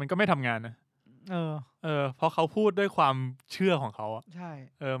จับเท็จมันก็ไม่ทำงานนะเพราะเขาพูดด้วยความเชื่อของเขาอ่ะใช่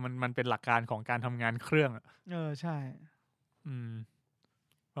มันเป็นหลักการของการทำงานเครื่องอ่ะใช่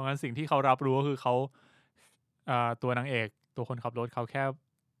เพราะงั้นสิ่งที่เขารับรู้ก็คือเขาตัวนางเอกตัวคนขับรถเขาแค่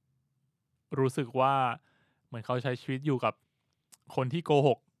รู้สึกว่าเหมือนเขาใช้ชีวิตอยู่กับคนที่โกห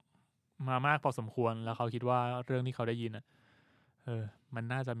กมามากพอสมควรแล้วเขาคิดว่าเรื่องที่เขาได้ยินอ่ะมัน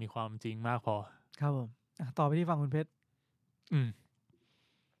น่าจะมีความจริงมากพอครับผมต่อไปที่ฝั่งคุณเพชร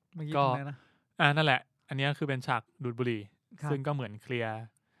เมื่อกี้ก็นะนั่นแหละอันนี้คือเป็นฉากดูดบุหรี่ซึ่งก็เหมือนเคลียร์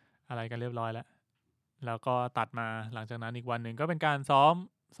อะไรกันเรียบร้อยแล้วก็ตัดมาหลังจากนั้นอีกวันหนึ่งก็เป็นการซ้อม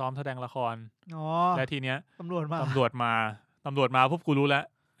แสดงละครและทีเนี้ยตำรวจมาปุ๊บกูรู้แล้ว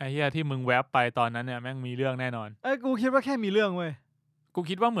ไอ้เหี้ยที่มึงแวบไปตอนนั้นเนี่ยแม่งมีเรื่องแน่นอนกูคิดว่าแค่มีเรื่องเว้ยกู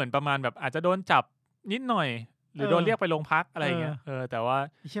คิดว่าเหมือนประมาณแบบอาจจะโดนจับนิดหน่อยหรือโดนเรียกไปโรงพักอะไรอย่างเงี้ยแต่ว่า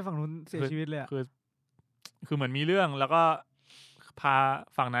แค่ฝั่งนู้นเสียชีวิตเลยคือเหมือนมีเรื่องแล้วก็พา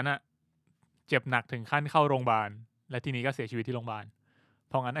ฝั่งนั้นอะเจ็บหนักถึงขั้นเข้าโรงพยาบาลและทีนี้ก็เสียชีวิตที่โรงพยาบาล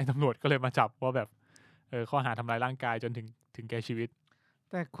เพราะงั้นไอ้ตำรวจก็เลยมาจับว่าแบบข้อหาทำร้ายร่างกายจนถึงแก่ชีวิต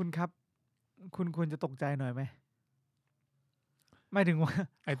แต่คุณครับคุณควรจะตกใจหน่อยไหมไม่ถึงว่า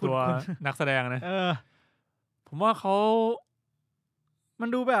ไอ้ตัวนักแสดงนะผมว่ามัน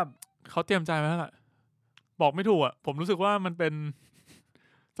ดูแบบเขาเตรียมใจไว้แล้วบอกไม่ถูกอ่ะผมรู้สึกว่ามันเป็น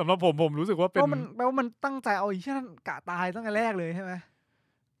สำหรับผมรู้สึกว่าเป็นแปลว่ามันตั้งใจเอาอีกเช่นกะตายตั้งแต่แรกเลยใช่ไหม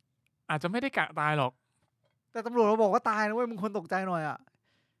อาจจะไม่ได้กะตายหรอกแต่ตำรวจเราบอกว่าตายนะเว้ยมึงควรตกใจหน่อยอ่ะ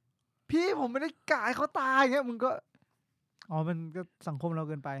พี่ผมไม่ได้กะให้เขาตายเงี้ยมึงก็มันก็สังคมเรา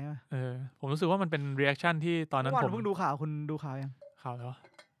เกินไปใช่ไหมผมรู้สึกว่ามันเป็นรีแอคชั่นที่ตอนนั้นผมเพิ่งดูข่าวคุณดูข่าวยังข่าวแล้ว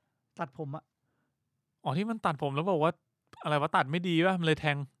ตัดผมอ่ะที่มันตัดผมแล้วบอกว่าอะไรวะตัดไม่ดีป่ะมันเลยแท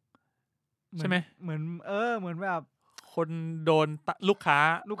งใช่ไหมเหมือนแบบคนโดนลูกค้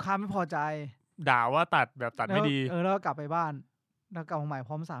าไม่พอใจด่าว่าตัดแบบตัดไม่ดีแล้วกลับไปบ้านแล้วกลับมาใหม่พ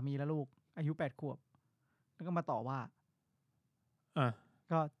ร้อมสามีและลูกอายุ8 ขวบแล้วก็มาต่อว่า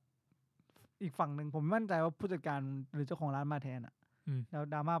ก็อีกฝั่งหนึ่งผมมั่นใจว่าผู้จัดการหรือเจ้าของร้านมาแทนอ่ะแล้ว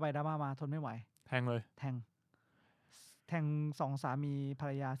ดราม่าไปดราม่ามาทนไม่ไหวแทงเลยแทง2 สามีภร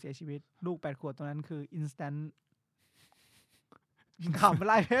รยาเสียชีวิตลูก8 ขวบตรงนั้นคืออินสแตนต์ขำอะ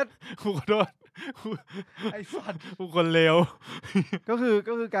ไรเพชรกูขอโทษไอ้สัตว์กูคนเลวก็คือ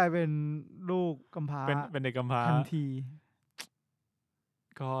กลายเป็นลูกกำพร้าเป็นเด็กกำพร้าทันที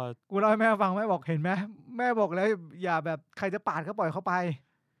ก็กูเล่าให้แม่ฟังแม่บอกเห็นไหมแม่บอกแล้วอย่าแบบใครจะปาดก็ปล่อยเขาไป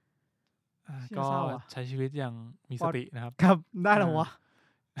ก็ใช้ชีวิตอย่างมีสตินะครับครับได้หรอวะ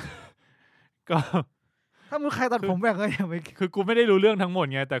ก็ถ้ามึงใครตัดผมแบบก็อย่าไปคือกูไม่ได้รู้เรื่องทั้งหมด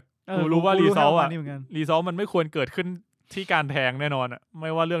ไงแต่กูรู้ว่ารีซอลมันไม่ควรเกิดขึ้นที่การแทงแน่นอนอ่ะไม่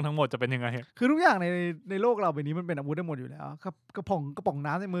ว่าเรื่องทั้งหมดจะเป็นยังไงคือทุกอย่างในโลกเราใบนี้มันเป็นอาวุธได้หมดอยู่แล้วครับกระป๋อง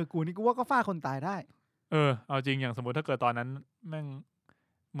น้ำในมือกูนี่กูว่าก็ฟาดคนตายได้เอาจริงอย่างสมมติถ้าเกิดตอนนั้นแม่ง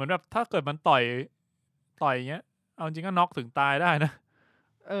เหมือนแบบถ้าเกิดมันต่อยอย่างเงี้ยเอาจริงก็น็อกถึงตายได้นะ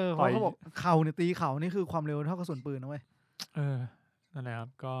เพราะเขาบอกเข่าเนี่ยตีเข่านี่คือความเร็วเท่ากับกระสุนปืนนะเว้ยนั่นแหละครับ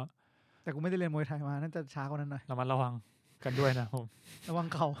ก็แต่กูไม่ได้เรียนมวยไทยมาน่าจะช้ากว่านั้นหน่อยระมัดระวังกันด้วยนะผมระวัง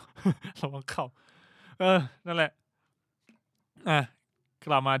เข่านั่นแหละก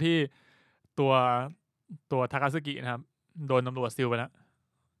ลับมาที่ตัวทากาซึกินะครับโดนตำรวจซิลไปแล้ว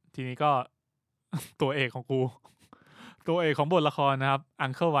ทีนี้ก็ตัวเอกของกูตัวเอกของบทละครนะครับอั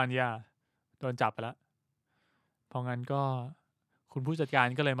งเคิลวานยาโดนจับไปแล้วเพราะงั้นก็คุณผู้จัดการ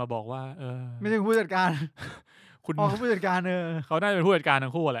ก็เลยมาบอกว่าไม่ใช่ผู้จัดการคุณผู้จัดการเขาได้เป็นผู้จัดการ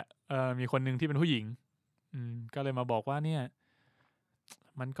ทั้งคู่แหละมีคนนึงที่เป็นผู้หญิงก็เลยมาบอกว่าเนี่ย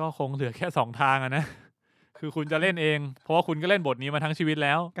มันก็คงเหลือแค่2ทางอะนะ คือคุณจะเล่นเองเพราะว่าคุณก็เล่นบทนี้มาทั้งชีวิตแ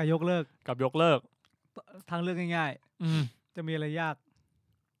ล้ว กับยกเลิก กับยกเลิก ทางเลือกง่าย จะมีอะไรยาก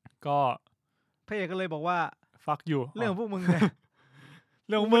ก็ พระเอกก็เลยบอกว่า fuck you เรื่องของพวกมึงเนี่ย เ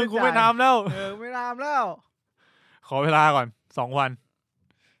รื่องของมึงกูไม่ทำแล้ว ไม่ทำแล้ว ขอเวลาก่อน2 วัน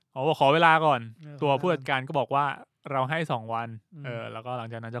บอกขอเวลาก่อน ตัวผู้จัดการก็บอกว่าเราให้2 วันแล้วก็หลัง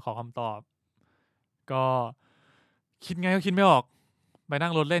จากนั้นจะขอคำตอบ ก็คิดไงก็คิดไม่ออกไปนั่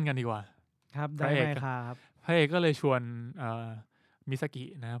งรถเล่นกันดีกว่า ครับได้ไหมครับ พระเอกก็เลยชวนมิซากิ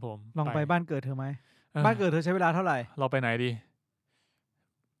นะครับผม ลองไปบ้านเกิดเธอไหมบ้านเกิดเธอใช้เวลาเท่าไหร่เราไปไหนดี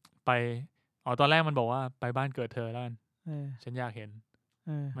ไปตอนแรกมันบอกว่าไปบ้านเกิดเธอแล้วกันฉันอยากเห็น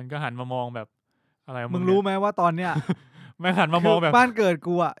มันก็หันมามองแบบอะไรมึงรู้ไหมว่าตอนเนี้ย แม่งหันมามองแบบบ้านเกิด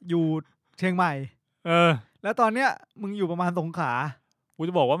กูอ่ะอยู่เชียงใหม่แล้วตอนเนี้ยมึงอยู่ประมาณสงขลากูจ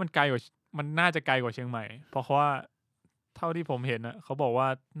ะบอกว่ามันไกลกว่ามันน่าจะไกลกว่าเชียงใหม่เพราะว่าเท่าที่ผมเห็นนะเขาบอกว่า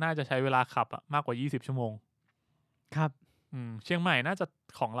น่าจะใช้เวลาขับอะมากกว่า20 ชั่วโมงครับเชียงใหม่น่าจะ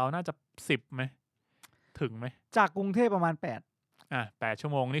ของเราน่าจะ10ไหมถึงไหมจากกรุงเทพประมาณ8 ชั่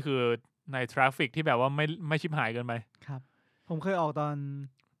วโมงนี่คือในทราฟฟิกที่แบบว่าไม่ชิบหายเกินไปครับผมเคยออกตอน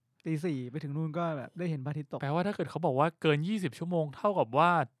ตีสี่ไปถึงนู่นก็แบบได้เห็นพระอาทิตย์ตกแปลว่าถ้าเกิดเขาบอกว่าเกิน20 ชั่วโมงเท่ากับว่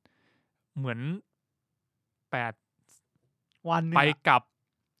าเหมือน8 วันไปกลับ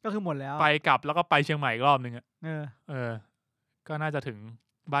ก็คือหมดแล้วไปกลับแล้วก็ไปเชียงใหม่อีกรอบนึงอ่ะก็น่าจะถึง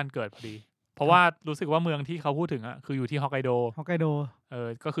บ้านเกิดพอดีเพราะว่ารู้สึกว่าเมืองที่เขาพูดถึงอ่ะคืออยู่ที่ฮอกไกโด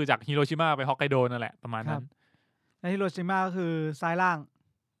ก็คือจากฮิโรชิมาไปฮอกไกโดนั่นแหละประมาณนั้นในฮิโรชิมาก็คือซ้ายล่าง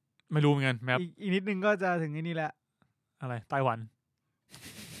ไม่รู้เหมือนกันแมปอีกนิดนึงก็จะถึงนี่แหละอะไรไต้หวัน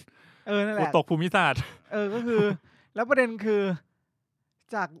นั่นแหละตกภูมิศาสตร์ก็คือแล้วประเด็นคือ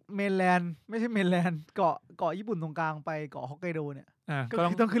จากเมนแลนด์ไม่ใช่เมนแลนด์เกาะญี่ปุ่นตรงกลางไปเกาะฮอกไกโดเนี่ยก็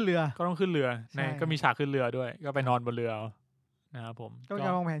ต้องขึ้นเรือก็มีฉากขึ้นเรือด้วยก็ไปนอนบนเรือนะครับผมต้องก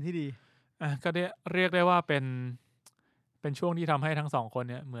ารวางแผนที่ดีก็ได้เรียกได้ว่าเป็นช่วงที่ทำให้ทั้ง2 คน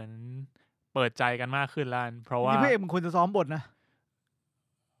เนี่ยเหมือนเปิดใจกันมากขึ้นแล้วเพราะว่าพี่เอกมึงควรจะซ้อมบทนะ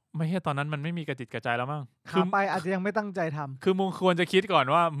ไม่ใช่ตอนนั้นมันไม่มีกระจิตกระใจแล้วมั้งคือไปอาจจะยังไม่ตั้งใจทำคือมึงควรจะคิดก่อน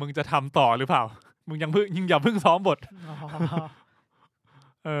ว่ามึงจะทำต่อหรือเปล่ามึงอย่าเพิ่งซ้อมบท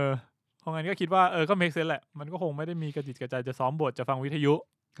เพราะงั้นก็คิดว่าก็ make sense แหละมันก็คงไม่ได้มีกระจิตกระใจจะซ้อมบทจะฟังวิทยุ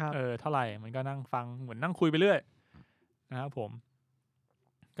เท่าไหร่มันก็นั่งฟังเหมือนนั่งคุยไปเรื่อยนะครับผม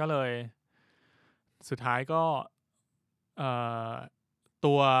ก็เลยสุดท้ายก็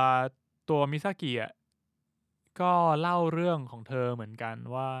ตัวมิซากิอ่ะก็เล่าเรื่องของเธอเหมือนกัน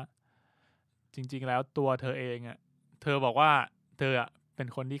ว่าจริงๆแล้วตัวเธอเองอ่ะเธอบอกว่าเธอเป็น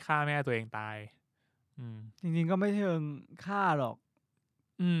คนที่ฆ่าแม่ตัวเองตายจริงๆก็ไม่เชิงฆ่าหรอก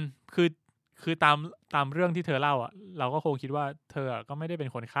คือตามเรื่องที่เธอเล่าอ่ะเราก็คงคิดว่าเธอก็ไม่ได้เป็น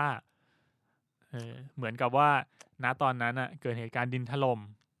คนฆ่าเหมือนกับว่าณตอนนั้นอ่ะเกิดเหตุการณ์ดินถล่ม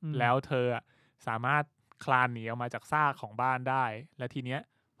แล้วเธอสามารถคลานหนีออกมาจากซากของบ้านได้และทีเนี้ย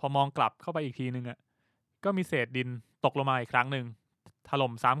พอมองกลับเข้าไปอีกทีนึงอ่ะก็มีเศษดินตกลงมาอีกครั้งนึงถล่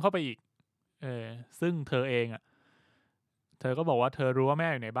มซ้ำเข้าไปอีกซึ่งเธอเองเธอก็บอกว่าเธอรู้ว่าแม่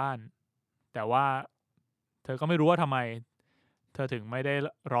อยู่ในบ้านแต่ว่าเธอก็ไม่รู้ว่าทำไมเธอถึงไม่ได้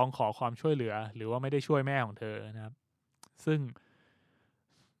ร้องขอความช่วยเหลือหรือว่าไม่ได้ช่วยแม่ของเธอนะครับซึ่ง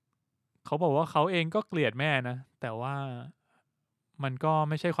เขาบอกว่าเขาเองก็เกลียดแม่นะแต่ว่ามันก็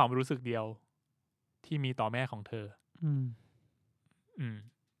ไม่ใช่ความรู้สึกเดียวที่มีต่อแม่ของเธอ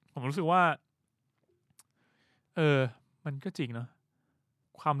ผมรู้สึกว่ามันก็จริงเนาะ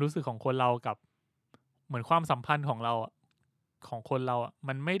ความรู้สึกของคนเรากับเหมือนความสัมพันธ์ของเราของคนเรา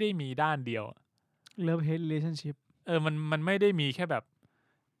มันไม่ได้มีด้านเดียว Love Hate Relationship มันไม่ได้มีแค่แบบ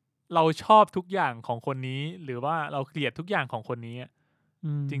เราชอบทุกอย่างของคนนี้หรือว่าเราเกลียดทุกอย่างของคนนี้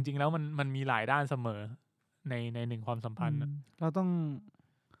จริงๆแล้วมันมีหลายด้านเสมอในหนึ่งความสัมพันธ์เราต้อง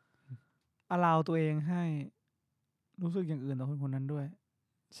allowตัวเองให้รู้สึกอย่างอื่นต่อคนคนนั้นด้วย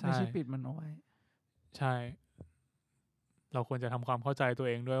ไม่ใช่ปิดมันเอาไว้ใช่เราควรจะทำความเข้าใจตัวเ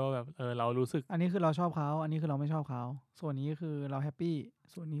องด้วยว่าแบบเรารู้สึกอันนี้คือเราชอบเขาอันนี้คือเราไม่ชอบเขาส่วนนี้คือเราแฮปปี้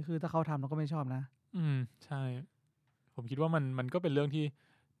ส่วนนี้คือถ้าเขาทำเราก็ไม่ชอบนะใช่ผมคิดว่ามันก็เป็นเรื่องที่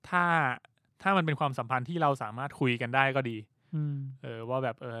ถ้ามันเป็นความสัมพันธ์ที่เราสามารถคุยกันได้ก็ดีว่าแบ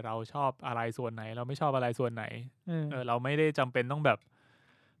บเราชอบอะไรส่วนไหนเราไม่ชอบอะไรส่วนไหนเราไม่ได้จำเป็นต้องแบบ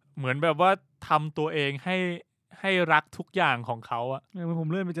เหมือนแบบว่าทำตัวเองให้รักทุกอย่างของเขาผม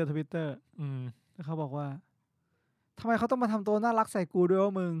เลื่อนไปเจอ Twitter แล้วเขาบอกว่าทำไมเขาต้องมาทำตัวน่ารักใส่กูด้วยว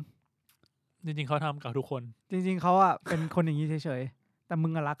ะมึงจริงๆเขาทำกับทุกคนจริงๆเขาเป็นคนอย่างนี้เฉยๆแต่มึ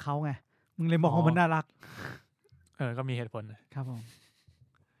งรักเขาไงมึงเลยมองว่ามันน่ารักก็มีเหตุผลครับผม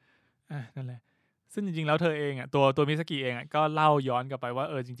นั่นแหละซึ่งจริงๆแล้วเธอเองตัวมิซากิเองก็เล่าย้อนกลับไปว่า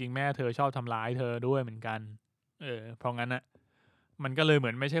จริงๆแม่เธอชอบทำร้ายเธอด้วยเหมือนกันเพราะงั้น มันก็เลยเหมื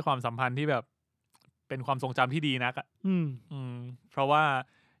อนไม่ใช่ความสัมพันธ์ที่แบบเป็นความทรงจำที่ดีนักอ่ะ เพราะว่า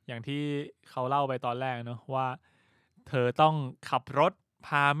อย่างที่เขาเล่าไปตอนแรกเนอะว่าเธอต้องขับรถพ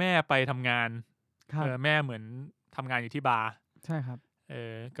าแม่ไปทำงาน ครับ แม่เหมือนทำงานอยู่ที่บาร์ ใช่ครับ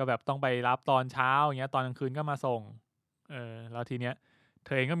ก็แบบต้องไปรับตอนเช้าอย่างเงี้ยตอนกลางคืนก็มาส่งแล้วทีเนี้ยเธ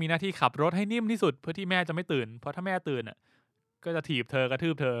อเองก็มีหน้าที่ขับรถให้นิ่มที่สุดเพื่อที่แม่จะไม่ตื่นเพราะถ้าแม่ตื่นอ่ะก็จะถีบเธอกระทื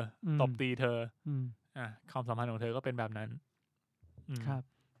บเธอตบตีเธอ ความสัมพันธ์ของเธอก็เป็นแบบนั้นครับ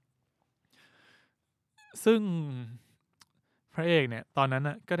ซึ่งพระเอกเนี่ยตอนนั้น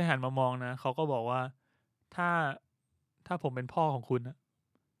น่ะก็ได้หันมามองนะเขาก็บอกว่าถ้าผมเป็นพ่อของคุณนะ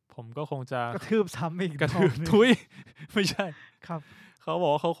ผมก็คงจะ กระทืบซ้ำอีก กระทืบ รอบหนึ่ง ทุย ไม่ใช่ ครับ เขาบอ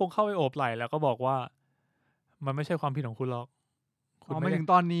กว่าเขาคงเข้าไปโอบไหล่แล้วก็บอกว่า มันไม่ใช่ความผิดของคุณหรอก อ๋อไม่ถึง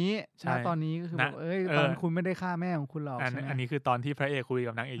ตอนนี้ ใช่ ณตอนนี้ก็คือ ณ แบบตอนคุณไม่ได้ฆ่าแม่ของคุณหรอกใช่ไหม อันนี้คือตอนที่พระเอกคุย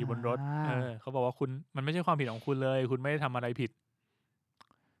กับนางเอกอยู่บนรถ เขาบอกว่าคุณมันไม่ใช่ความผิดของคุณเลย คุณไม่ได้ทำอะไรผิด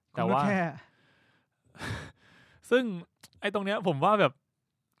แต่ว่า คุณก็แค่ ซึ่งไอ้ตรงเนี้ยผมว่าแบบ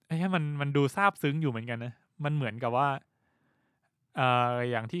ไอ้มันดูซาบซึ้งอยู่เหมือนกันนะมันเหมือนกับว่า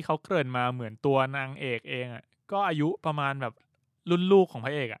อย่างที่เขาเกริ่นมาเหมือนตัวนางเอกเองอ่ะก็อายุประมาณแบบรุ่นลูกของพ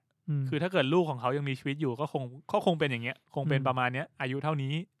ระเอกอ่ะคือถ้าเกิดลูกของเขายังมีชีวิตอยู่ก็คงเป็นอย่างเงี้ยคงเป็นประมาณเนี้ยอายุเท่า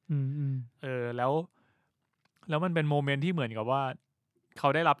นี้แล้วมันเป็นโมเมนต์ที่เหมือนกับว่าเขา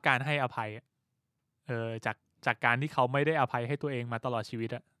ได้รับการให้อภัยจากการที่เขาไม่ได้อภัยให้ตัวเองมาตลอดชีวิต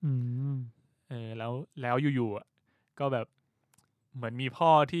อ่ะแล้วอยู่ๆอ่ะก็แบบเหมือนมีพ่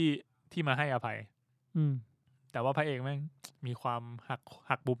อที่มาให้อภัยแต่ว่าพระเอกแม่งมีความ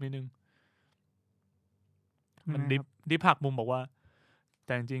หักมุมนิดนึงมันดิบหักมุมบอกว่าแ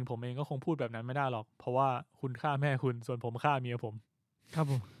ต่จริงๆผมเองก็คงพูดแบบนั้นไม่ได้หรอกเพราะว่าคุณฆ่าแม่คุณส่วนผมฆ่าเมียผม ครับ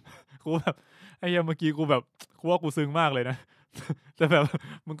ผม กูแบบไอ้เมื่อกี้กูแบบกูว่ากูซึ้งมากเลยนะ แต่แบบ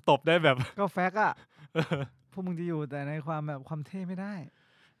มึงตบได้แบบ ก็แฟกอะพวกมึงจะอยู่แต่ในความแบบความเท่ไม่ได้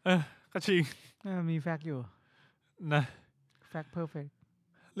ก็จริง มีแฟกอยู่ นะ แฟกเพอร์เฟก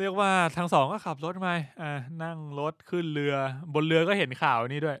เรียกว่าทั้งสองก็ขับรถมานั่งรถขึ้นเรือบนเรือก็เห็นข่าว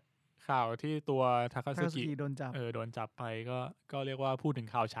นี้ด้วย ข่าวที่ตัวทาคาซึกิโดนจับโดนจับไปก็เรียกว่าพูดถึง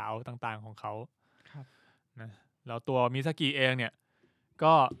ข่าวเช้าต่างๆของเขาครับนะแล้วตัวมิซากิเองเนี่ย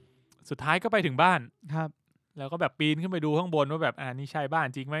ก็สุดท้ายก็ไปถึงบ้านครับแล้วก็แบบปีนขึ้นไปดูข้างบนว่าแบบนี่ใช่บ้าน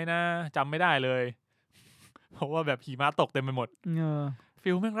จริงไหมนะจำไม่ได้เลย เพราะว่าแบบหิมะตกเต็มไปหมด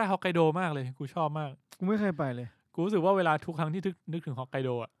ฟิลแม่งไร่ฮอกไกโดมากเลยกูชอบมากกูไม่เคยไปเลยกูรู้สึกว่าเวลาทุกครั้งที่นึกถึงฮอกไกโด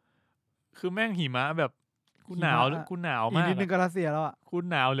อ่ะคือแม่งหิมะแบบกูหนาวมากอีกนิดนึงก็รัสเซียแล้วอ่ะกู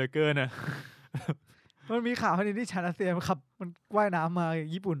หนาวเหลือเกินอ่ะ มันมีข่าวที่ชารัสเซียมันขับมันว่ายน้ำมา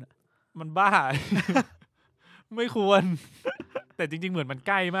ญี่ปุ่นมันบ้า ไม่ควร แต่จริงๆเหมือนมันใ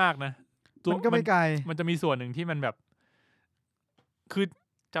กล้มากนะมันก็ไม่ไกลมันจะมีส่วนหนึ่งที่มันแบบคือ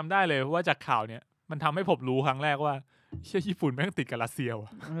จำได้เลยว่าจากข่าวเนี่ยมันทำให้ผมรู้ครั้งแรกว่าเชี่ยญี่ปุ่นแม่งติดกับรัสเซียว่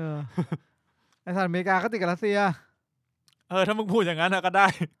ะไอ้สหรัฐอเมริกาก็ติดกับรัสเซียถ้ามึงพูดอย่างนั้นก็ได้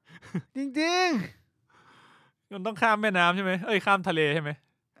จริงๆมันต้องข้ามแม่น้ำใช่ไหมข้ามทะเลใช่ไหม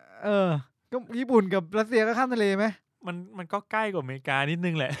ก็ญี่ปุ่นกับรัสเซียก็ข้ามทะเลไหมมันก็ใกล้กว่าอเมริกานิดนึ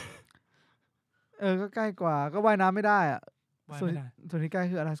งแหละก็ใกล้กว่าก็ว่ายน้ำไม่ได้อ่ะส่วนที่ใกล้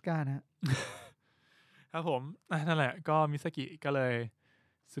คือ阿拉斯ก้านะ ครับผมนั่นแหละก็มิซากิก็เลย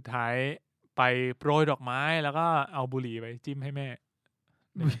สุดท้ายไปโปรยดอกไม้แล้วก็เอาบุหรี่ไปจิ้มให้แม่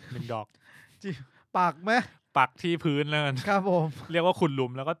หนึ่งดอกจิ้มปักไหมปักที่พื้นแล้วกันครับผมเรียกว่าขุดหลุ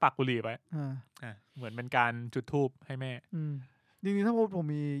มแล้วก็ปักบุหรี่ไปเหมือนเป็นการจุดธูปให้แม่จริงๆถ้าผม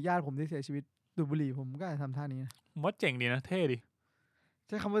มีญาติผมที่เสียชีวิตดูดบุหรี่ผมก็อาจจะทำท่านี้นะว่าเจ๋งดีนะเท่ดิใ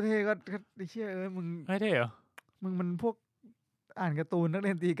ช้คำว่าเท่ก็เชื่อมึงไม่เท่เหรอมึงมันพวกอ่านการ์ตูนนักเ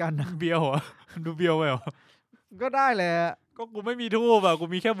รียนตีกันนะเบียวเหรอดูเบียวไปเหรอก็ได้แหละก็กูไม่มีธูปกู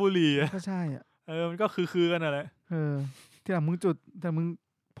มีแค่บุหรี่ก็ใช่มันก็คือกันอะไรที่หลังมึงจุดแต่มึง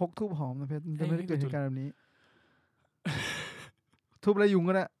พกธูปหอมนะเพชรจะไม่ได้เกิดเหตุการณ์แบบนี้ธูปไรยุง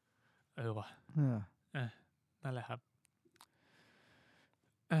ก็ได้ว่ะนั่นแหละครับ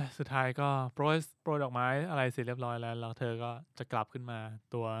สุดท้ายก็โปรยดอกไม้อะไรเสร็จเรียบร้อยแล้วเธอก็จะกลับขึ้นมา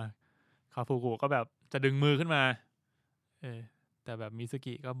ตัวคาฟูกุก็แบบจะดึงมือขึ้นมาแต่แบบมิซา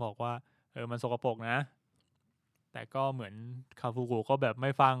กิก็บอกว่ามันสกปรกนะแต่ก็เหมือนคาฟูกุก็แบบไ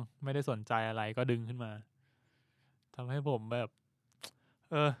ม่ฟังไม่ได้สนใจอะไรก็ดึงขึ้นมาทำให้ผมแบบ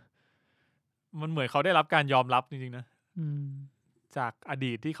มันเหมือนเขาได้รับการยอมรับจริงๆนะจากอ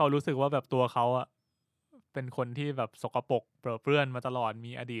ดีตที่เขารู้สึกว่าแบบตัวเขาอะเป็นคนที่แบบสกปรกเปรอะมาตลอด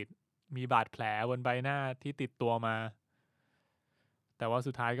มีอดีตมีบาดแผลบนใบหน้าที่ติดตัวมาแต่ว่า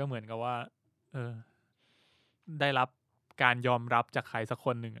สุดท้ายก็เหมือนกับว่าได้รับการยอมรับจากใครสักค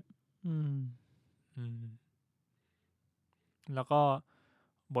นหนึ่งแล้วก็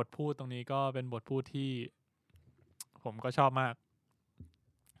บทพูดตรงนี้ก็เป็นบทพูดที่ผมก็ชอบมาก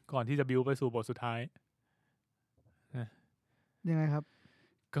ก่อนที่จะบิวไปสู่บทสุดท้าย ยังไงครับ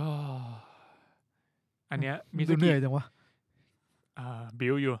ก็ อันเนี้ยมิ ดู ส เหนื่ กิ อยจังวะ บิ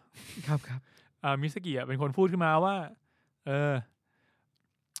วอยู่ ครับ มิสกิเป็นคนพูดขึ้นมาว่า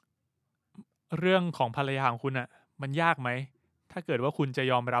เรื่องของภรรยาของคุณมันยากไหมถ้าเกิดว่าคุณจะ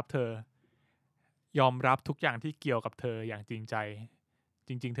ยอมรับเธอยอมรับทุกอย่างที่เกี่ยวกับเธออย่างจริงใจจ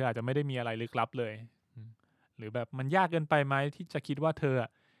ริงๆเธออาจจะไม่ได้มีอะไรลึกลับเลยหรือแบบมันยากเกินไปไหมที่จะคิดว่าเธอ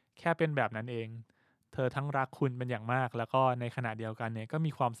แค่เป็นแบบนั้นเองเธอทั้งรักคุณเป็นอย่างมากแล้วก็ในขณะเดียวกันเนี่ยก็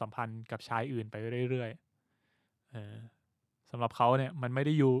มีความสัมพันธ์กับชายอื่นไปเรื่อยๆสำหรับเขาเนี่ยมันไม่ไ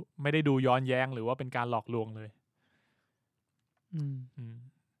ด้ดูย้อนแย้งหรือว่าเป็นการหลอกลวงเลย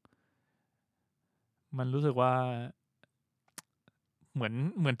มันรู้สึกว่าเห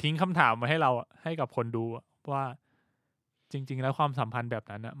มือนทิ้งคำถามมาให้เราให้กับคนดูว่าจริงๆแล้วความสัมพันธ์แบบ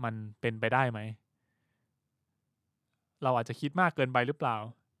นั้นมันเป็นไปได้ไหมเราอาจจะคิดมากเกินไปหรือเปล่า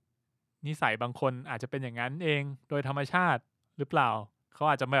นิสัยบางคนอาจจะเป็นอย่างนั้นเองโดยธรรมชาติหรือเปล่าเขา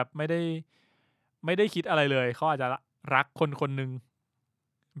อาจจะแบบไม่ได้คิดอะไรเลยเขาอาจจะรักคนหนึ่ง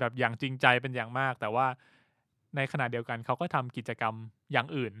แบบอย่างจริงใจเป็นอย่างมากแต่ว่าในขณะเดียวกันเขาก็ทำกิจกรรมอย่าง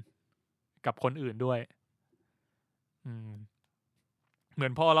อื่นกับคนอื่นด้วยเหมือ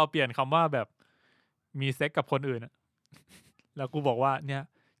นพอเราเปลี่ยนคำว่าแบบมีเซ็กกับคนอื่นแล้วกูบอกว่าเนี่ย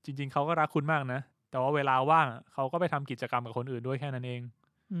จริงๆเขาก็รักคุณมากนะแต่ว่าเวลาว่างเขาก็ไปทำกิจกรรมกับคนอื่นด้วยแค่นั้นเอง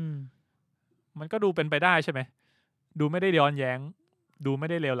มันก็ดูเป็นไปได้ใช่ไหมดูไม่ได้ย้อนแย้งดูไม่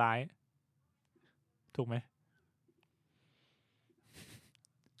ได้เลวร้ายถูกไหม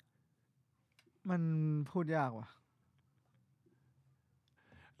มันพูดยากว่ะ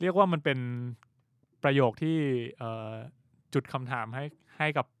เรียกว่ามันเป็นประโยคที่จุดคำถามให้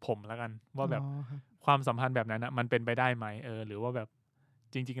กับผมแล้วกันว่าแบบความสัมพันธ์แบบนั้นมันเป็นไปได้ไหมหรือว่าแบบ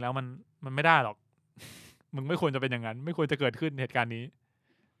จริงๆแล้วมันไม่ได้หรอก มึงไม่ควรจะเป็นอย่างนั้นไม่ควรจะเกิดขึ้นเหตุการณ์นี้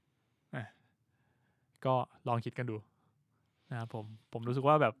ก็ลองคิดกันดูนะครับผมรู้สึก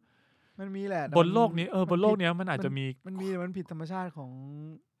ว่าแบบมันมีแหละบนโลกนี้บนโลกนี้มันอาจจะมีมันผิดธรรมชาติของ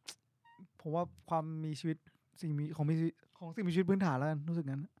ผมว่าความมีชีวิตสิ่งมีชีวิตพื้นฐานแล้วกันรู้สึก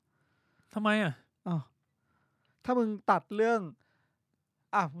งั้นทำไมถ้ามึงตัดเรื่อง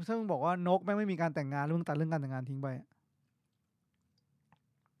ถ้ามึงบอกว่านกแม่งไม่มีการแต่งงานแล้วมึงตัดเรื่องการแต่งงานทิ้งไป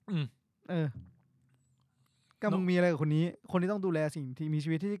ก็มึงมีอะไรกับคนนี้ต้องดูแลสิ่งที่มีชี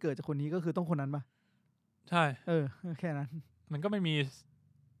วิตที่เกิดจากคนนี้ก็คือต้องคนนั้นป่ะใช่แค่นั้นมันก็ไม่มี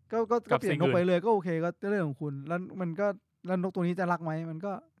ก็เปลี่ยนนกไปเลยก็โอเคก็เรื่องของคุณแล้วมันก็แล้วนกตัวนี้จะรักไหมมัน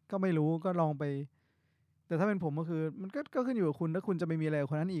ก็ไม่รู้ก็ลองไปแต่ถ้าเป็นผมก็คือมันก็ขึ้นอยู่กับคุณถ้าคุณจะไม่มีอะไรกับ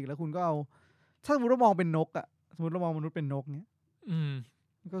คนนั้นอีกแล้วคุณก็เอาถ้าสมมติเรามองเป็นนกสมมติเรามองมนุษย์เป็นนกเนี้ย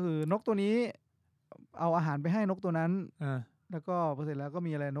ก็คือนกตัวนี้เอาอาหารไปให้นกตัวนั้นแล้วก็พอเสร็จแล้วก็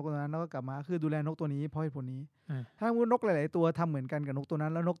มีอะไรนกตัวนั้นแล้วก็กลับมาคือดูแลนกตัวนี้เพราะเหตุผลนี้ถ้าสมมตินกหลายๆตัวทำเหมือนกันกับนกตัวนั้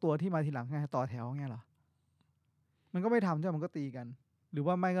นแล้วนกตัวที่มาทีหลังไงต่อแถวไงเหรอมันก็ไม่ทำใช่ไหมมันก็ตีกันหรือ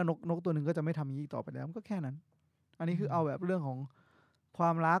ว่าไม่ก็นกตัวหนึ่งก็จะไม่ทำอย่างนี้ต่อไปแล้วมันก็แค่นั้นอันนี้คือเอาแบบเรื่องของควา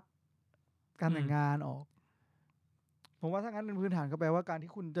มรักการแต่งงานออกผมว่าถ้างั้นเป็นพื้นฐานก็แปลว่าการ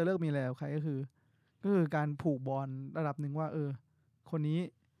ที่คุณจะเลิกมีอะไรกับใครก็คือการผูกบอลระดับหนึ่งว่าคนนี้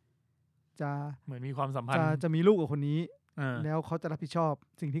จะเหมือนมีความสัมพันธ์จะมีลูกกับคนนี้แล้วเขาจะรับผิดชอบ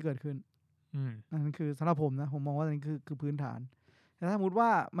สิ่งที่เกิดขึ้นนั่นคือสำหรับผมนะผมมองว่าอันนี้คือพื้นฐานแต่ถ้าสมมติว่า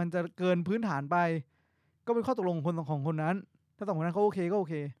มันจะเกินพื้นฐานไปก็เป็นข้อตกลงของคนนั้นถ้าสองคนนั้นเขาโอเคก็โอ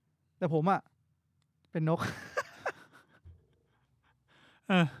เคแต่ผมเป็นนก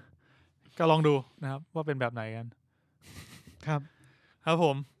ก็ลองดูนะครับว่าเป็นแบบไหนกันครับผ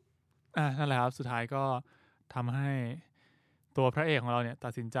มนั่นแหละครับสุดท้ายก็ทำให้ตัวพระเอกของเราเนี่ยตั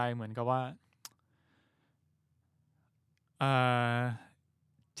ดสินใจเหมือนกับว่า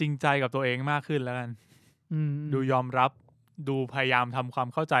จริงใจกับตัวเองมากขึ้นแล้วกันดูยอมรับดูพยายามทำความ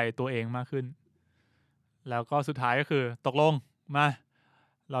เข้าใจตัวเองมากขึ้นแล้วก็สุดท้ายก็คือตกลงมา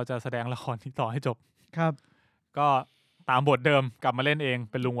เราจะแสดงละครนี้ต่อให้จบครับก็ตามบทเดิมกลับมาเล่นเอง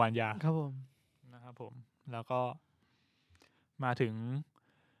เป็นลุงวานยาครับผมนะครับผมแล้วก็มาถึง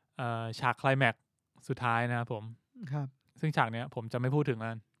ฉากไคลแม็กซ์สุดท้ายนะครับผมครับซึ่งฉากเนี้ยผมจะไม่พูดถึงแล้ว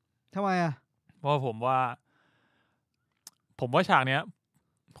ทำไมเพราะผมว่าฉากเนี้ย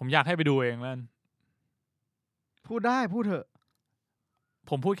ผมอยากให้ไปดูเองแล้วพูดได้พูดเถอะ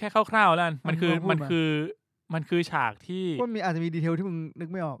ผมพูดแค่คร่าวๆแล้วมันคือฉากที่ก็มีอาจจะมีดีเทลที่มึงนึก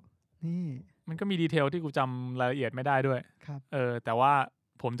ไม่ออกนี่มันก็มีดีเทลที่กูจำรายละเอียดไม่ได้ด้วยครับแต่ว่า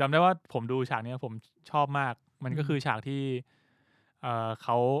ผมจำได้ว่าผมดูฉากนี้ผมชอบมากมันก็คือฉากที่เข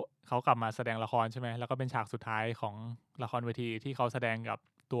ากลับมาแสดงละครใช่ไหมแล้วก็เป็นฉากสุดท้ายของละครเวทีที่เขาแสดงกับ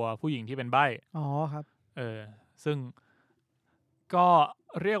ตัวผู้หญิงที่เป็นใบ้ครับซึ่งก็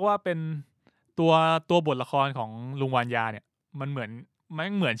เรียกว่าเป็นตัวบทละครของลุงวานยาเนี่ยมันเห แม่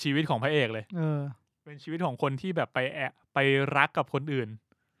งเหมือนชีวิตของพระเอกเลยเป็นชีวิตของคนที่แบบไปรักกับคนอื่น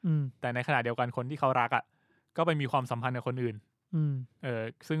แต่ในขณะเดียวกันคนที่เขารักอ่ะก็ไปมีความสัมพันธ์กับคนอื่น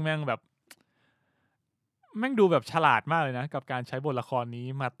ซึ่งแม่งดูแบบฉลาดมากเลยนะกับการใช้บทละครนี้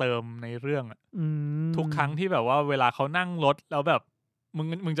มาเติมในเรื่องทุกครั้งที่แบบว่าเวลาเขานั่งรถแล้วแบบ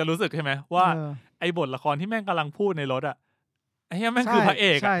มึงจะรู้สึกใช่ไหมว่าไอ้บทละครที่แม่งกำลังพูดในรถอ่ะไอ้เหี้ยแม่งคือพระเอ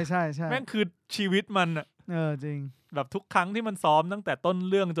กอ่ะใช่แม่งคือชีวิตมันอ่ะจริงแบบทุกครั้งที่มันซ้อมตั้งแต่ต้น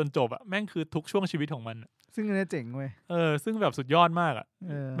เรื่องจนจบอ่ะแม่งคือทุกช่วงชีวิตของมันซึ่งอันนี้เจ๋งเว้ยซึ่งแบบสุดยอดมากอ่ะ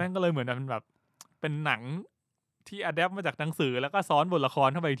แม่งก็เลยเหมือนมันแบบเป็นหนังที่อะแดปมาจากหนังสือแล้วก็ซ้อนบทละคร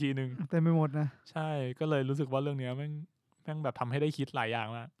เข้าไปอีกทีนึงเต็มไปหมดนะใช่ก็เลยรู้สึกว่าเรื่องนี้แม่งแบบทำให้ได้คิดหลายอย่าง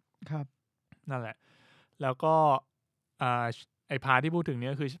มากครับนั่นแหละแล้วก็ไอพาที่พูดถึงเนี้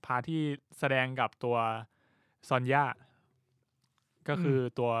ยคือพาที่แสดงกับตัวซอนย่าก็คือ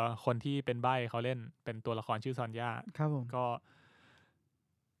ตัวคนที่เป็นใบ้เขาเล่นเป็นตัวละครชื่อซอนย่าครับผมก็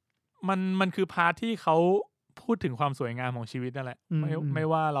มันคือพาที่เขาพูดถึงความสวยงามของชีวิตนั่นแหละไม่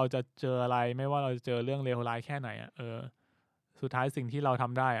ว่าเราจะเจออะไรไม่ว่าเราจะเจอเรื่องเลวร้ายแค่ไหนอ่ะสุดท้ายสิ่งที่เราท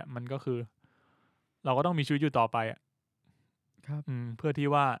ำได้อ่ะมันก็คือเราก็ต้องมีชีวิตอยู่ต่อไปอ่ะครับเพื่อที่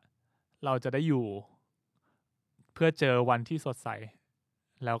ว่าเราจะได้อยู่เพื่อเจอวันที่สดใส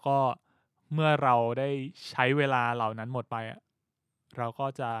แล้วก็เมื่อเราได้ใช้เวลาเหล่านั้นหมดไปอ่ะเราก็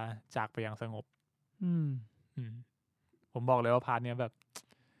จะจากไปอย่างสงบผมบอกเลยว่าพาร์ทเนี้ยแบบ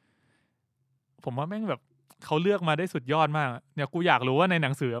ผมว่าแม่งแบบเขาเลือกมาได้สุดยอดมากเนี่ยกูอยากรู้ว่าในห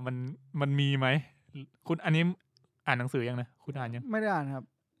นังสือมันมีไหมคุณอันนี้อ่านหนังสือยังนะคุณอ่านยังไม่ได้อ่านครับ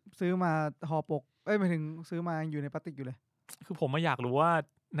ซื้อมาห่อปกหมายถึงซื้อมาอยู่ในพลาสติกอยู่เลยคือผมอยากรู้ว่า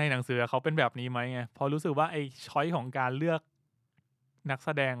ในหนังสือเขาเป็นแบบนี้ไหมไงพอรู้สึกว่าไอ้ช้อยของการเลือกนักแส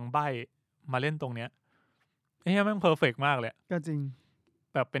ดงใบ้มาเล่นตรงเนี้ยไอ้เหี้ยแม่งเพอร์เฟกต์มากเลยก็จริง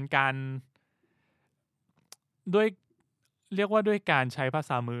แบบเป็นการด้วยเรียกว่าด้วยการใช้ภาษ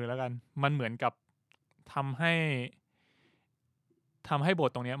ามือแล้วกันมันเหมือนกับทำให้บท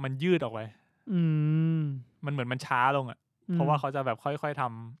ตรงเนี้ยมันยืดออกไปมันเหมือนมันช้าลงอ่ะเพราะว่าเขาจะแบบค่อยๆท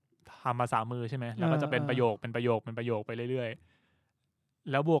ำภาษามือใช่ไหมแล้วก็จะเป็นประโยคไปเรื่อย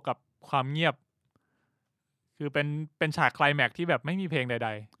ๆแล้วบวกกับความเงียบคือเป็นฉากไคลแม็กซ์ที่แบบไม่มีเพลงใด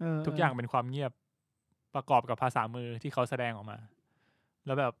ๆทุกอย่างเป็นความเงียบประกอบกับภาษามือที่เขาแสดงออกมาแ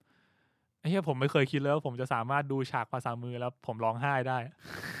ล้วแบบไอ้เหี้ยผมไม่เคยคิดเลยว่าผมจะสามารถดูฉากภาษามือแล้วผมร้องไห้ได้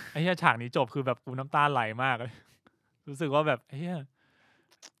ไอ้เหี้ยฉากนี้จบคือแบบกูน้ำตาไหลมากเลยรู้สึกว่าแบบไอ้เหี้ย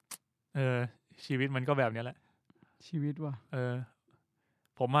ชีวิตมันก็แบบนี้แหละชีวิตว่ะ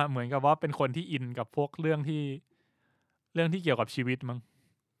ผมอะเหมือนกับว่าเป็นคนที่อินกับพวกเรื่องที่เกี่ยวกับชีวิตมั้ง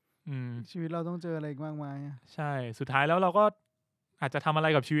ชีวิตเราต้องเจออะไรมากมายใช่สุดท้ายแล้วเราก็อาจจะทำอะไร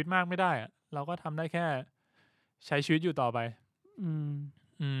กับชีวิตมากไม่ได้อะเราก็ทำได้แค่ใช้ชีวิตอยู่ต่อไป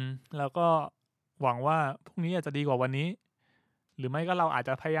แล้วก็หวังว่าพรุ่งนี้อาจจะดีกว่าวันนี้หรือไม่ก็เราอาจจ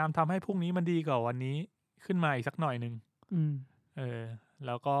ะพยายามทำให้พรุ่งนี้มันดีกว่าวันนี้ขึ้นมาอีกสักหน่อยนึงแ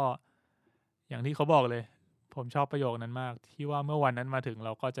ล้วก็อย่างที่เขาบอกเลยผมชอบประโยคนั้นมากที่ว่าเมื่อวันนั้นมาถึงเร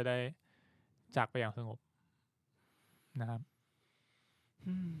าก็จะได้จากไปอย่างสงบนะครับ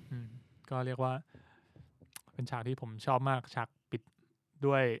ก็เรียกว่าเป็นฉากที่ผมชอบมากฉากปิด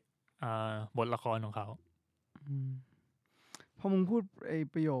ด้วยบทละครของเขาพอมึงพูดไอ้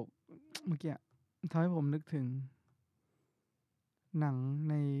ประโยคเมื่อกี้ทำให้ผมนึกถึงหนัง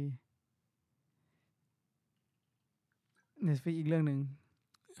ใน Netflix อีกเรื่องนึง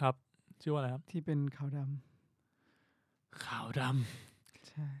ครับชื่อว่าอะไรครับที่เป็นขาวดำ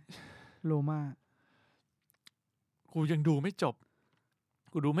ใช่โลมากูยังดูไม่จบ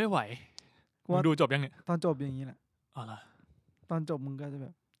กูดูไม่ไหวมึงดูจบยังเนี่ยตอนจบอย่างนี้แหละอ๋อเหรอตอนจบมึงก็จะแบ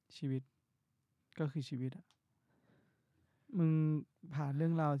บชีวิตก็คือชีวิตอะมึงผ่านเรื่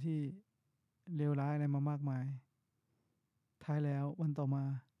องราวที่เลวร้ายอะไรมามากมายท้ายแล้ววันต่อมา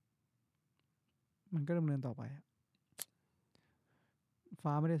มันก็ดำเนินต่อไป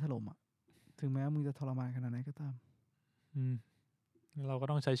ฟ้าไม่ได้ถล่มถึงแม้มึงจะทรมานขนาดไหนก็ตามเราก็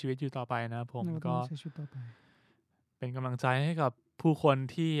ต้องใช้ชีวิตอยู่ต่อไปนะผมก็ใช้ชีวิตต่อไปเป็นกำลังใจให้กับผู้คน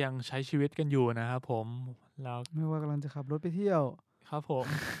ที่ยังใช้ชีวิตกันอยู่นะครับผมแล้วไม่ว่ากำลังจะขับรถไปเที่ยวครับผม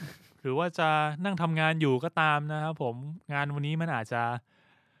หรือว่าจะนั่งทำงานอยู่ก็ตามนะครับผมงานวันนี้มันอาจจะ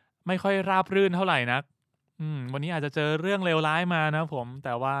ไม่ค่อยราบรื่นเท่าไหร่นักวันนี้อาจจะเจอเรื่องเลวร้ายมานะครับผมแ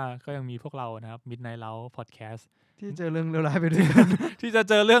ต่ว่าก็ยังมีพวกเรานะครับ Midnight Lounge Podcast ที่เจอเรื่องเลวร้ายไปด้วยกัน ที่จะ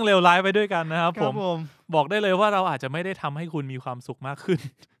เจอเรื่องเลวร้ายไปด้วยกันนะครับผมบอกได้เลยว่าเราอาจจะไม่ได้ทำให้คุณมีความสุขมากขึ้น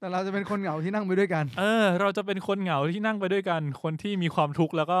แต่เราจะเป็นคนเหงาที่นั่งไปด้วยกันเราจะเป็นคนเหงาที่นั่งไปด้วยกันคนที่มีความทุก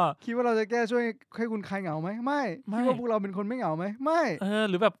ข์แล้วก็คิดว่าเราจะแก้ช่วยให้คุณคลายเหงาไหมไม่คิดว่าพวกเราเป็นคนไม่เหงาไหมไม่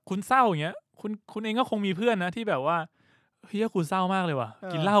หรือแบบคุณเศร้าอย่างเงี้ยคุณเองก็คงมีเพื่อนนะที่แบบว่าเฮ้ยคุณเศร้ามากเลยว่ะ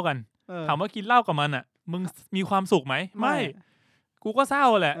กินเหล้ากันถามว่ากินเหล้ากับมันอ่ะมึงมีความสุขไหมไม่ กูก็เศร้า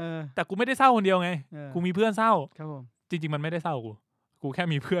แหละ แต่กูไม่ได้เศร้าคนเดียวไง กูมีเพื่อนเศร้าครับผมจริงๆมันไม่ได้เศร้ากูแค่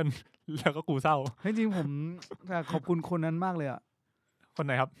มีเพื่อน แล้วก็กูเศร้าจริงๆผมขอบคุณคนนั้นมากเลยอ่ะคนไห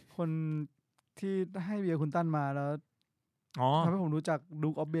นครับคนที่ให้เบียร์คุณตั้นมาแล้วทำให้ผมรู้จักดู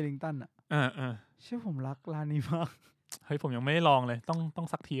คออฟเบลิงตันอ่ะเชื่อผมรักร้านนี้มากเฮ้ยผมยังไม่ได้ลองเลยต้อง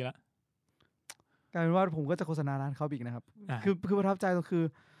สักทีละกลายเป็นว่าผมก็จะโฆษณาร้านเขาอีกนะครับคือประทับใจก็คือ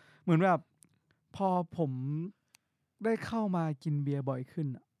เหมือนแบบพอผมได้เข้ามากินเบียร์บ่อยขึ้น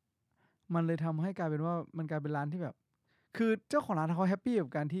มันเลยทำให้กลายเป็นว่ามันกลายเป็นร้านที่แบบคือเจ้าของร้านเขาแฮปปี้กับ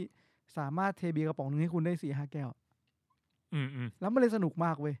การที่สามารถเทเบียร์กระป๋องนึงให้คุณได้ 4-5 แก้วแล้วมันเลยสนุกม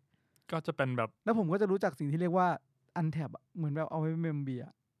ากเว้ยก็จะเป็นแบบแล้วผมก็จะรู้จักสิ่งที่เรียกว่าอันแท็บเหมือนแบบเอาไว้เมมเบียร์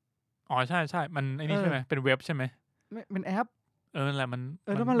อ๋อใช่มันไอ้นี่ใช่ไหมเป็นเว็บใช่ไหมไม่เป็นแอปนั่นแหละมัน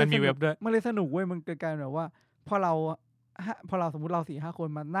มีเว็บด้วยมันเลยสนุกเว้ยมันเกิดการแบบว่าพอเราสมมติเรา 4-5 คน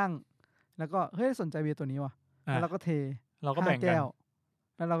มานั่งแล้วก็เฮ้ยสนใจเบียร์ตัวนี้ว่ะแล้วเราก็เทเราก็แบ่งกัน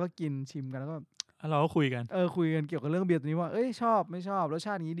แล้วเราก็กินชิมกันแล้วก็เราก็คุยกันคุยกันเกี่ยวกับเรื่องเบียร์ตัวนี้ว่าเอ้ยชอบไม่ชอบรสช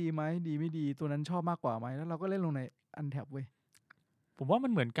าตินี้ดีไหมดีไม่ดีตัวนั้นชอบมากกว่าไหมแล้วเราก็เล่นลงในอันแท็บเว้ยผมว่ามั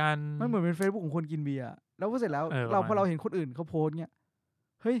นเหมือนกันมันเหมือนเป็น Facebook ของคนกินเบียร์แล้วพอเสร็จแล้วพอเราเห็นคนอื่นเขาโพสเงี้ย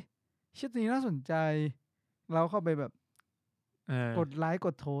เฮ้ยชื่อตัวนี้น่าสนใจเราเข้าไปแบบกดไลค์ก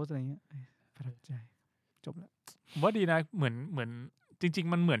ดโทสอะไรเงี้ยประทับใจจบแล้วผมว่าดีนะเหมือนจริง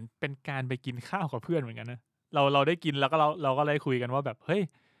ๆมันเหมือนเป็นการไปกินข้าวกับเพื่อนเหมือนกันนะเราได้กินแล้วก็เราก็เลยคุยกันว่าแบบเฮ้ย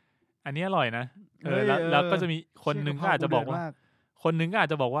อันนี้อร่อยนะแล้วก็จะมีคนนึงก็อาจจะบอกว่าคนนึงก็อาจ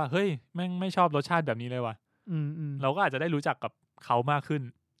จะบอกว่าเฮ้ยแม่งไม่ชอบรสชาติแบบนี้เลยว่ะเราก็อาจจะได้รู้จักกับเขามากขึ้น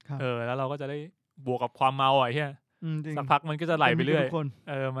แล้วเราก็จะได้บวกกับความเมาเหี้ยสักพักมันก็จะไหลไปเรื่อย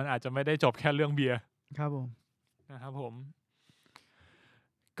มันอาจจะไม่ได้จบแค่เรื่องเบียร์ครับผมนะครับผม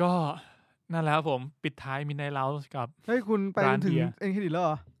ก็นั่นแหละครับผมปิดท้ายมิดไนท์เลาส์กับเฮ้ยคุณไปถึงเอ็นเครดิตแล้วเห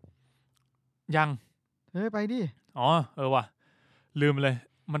รอยังเฮ้ยไปดิอ๋อว่ะลืมเลย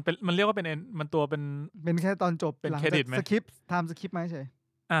มันเรียกว่าเป็นมันตัวเป็นแค่ตอนจบเป็นเครดิตไหมสคริปต์ไทม์สคริปต์ไหมใช่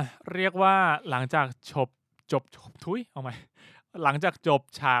เรียกว่าหลังจากจบทุยเอาไหมหลังจากจบ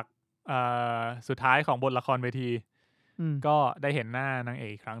ฉากสุดท้ายของบทละครเวทีก็ได้เห็นหน้านางเอ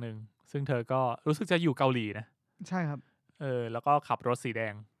กอีกครั้งหนึ่งซึ่งเธอก็รู้สึกจะอยู่เกาหลีนะใช่ครับแล้วก็ขับรถสีแด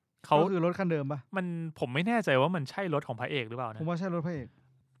งเขาคือรถคันเดิมปะผมไม่แน่ใจว่ามันใช่รถของพระเอกหรือเปล่านะผมว่าใช่รถพระเอก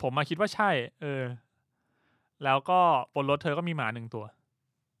ผมมาคิดว่าใช่แล้วก็บนรถเธอก็มีหมา1 ตัว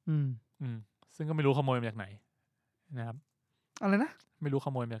ซึ่งก็ไม่รู้ขโมยมาจากไหนนะครับอะไรนะไม่รู้ข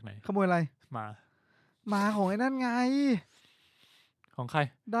โมยมาจากไหนขโมยอะไรหมาของไอ้นั่นไงของใคร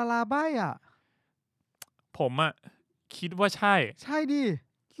ดาราใบ้อ่ะผมคิดว่าใช่ดิ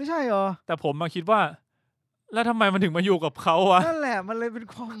ไม่ใช่เหรอแต่ผมมาคิดว่าแล้วทำไมมันถึงมาอยู่กับเขาวะนั่นแหละมันเลยเป็น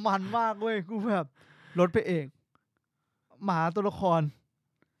ความมันมากเว้ยกูแบบรถพระเอกหมาตัวละคร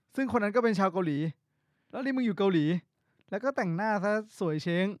ซึ่งคนนั้นก็เป็นชาวเกาหลีแล้วนี่มึงอยู่เกาหลีแล้วก็แต่งหน้าซะสวยเ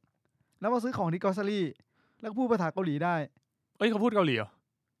ช้งแล้วมาซื้อของที่กอสซารี่แล้วก็พูดภาษาเกาหลีได้เขาพูดเกาหลีเหรอ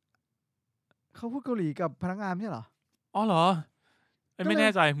เขาพูดเกาหลีกับพนักงานไม่ใช่เหรออ๋อเหรอไม่แน่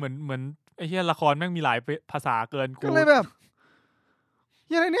ใจเหมือนไอ้เหี้ยละครแม่งมีหลายภาษาเกินกูก็เลยแบบ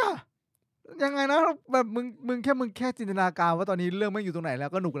ยังไงเนี่ยยังไงนะแบบมึงแค่จินตนาการว่าตอนนี้เรื่องแม่งอยู่ตรงไหนแล้ว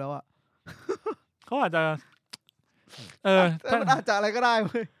ก็หนุกแล้วอะเขาอาจจะมันอาจจะอะไรก็ได้เ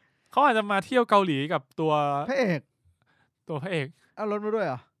ว้ยเขาอาจจะมาเที่ยวเกาหลีกับตัวพระเอกเอารถมาด้วยเ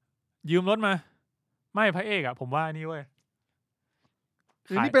หรอยืมรถมาไม่พระเอกผมว่านี่เว้ย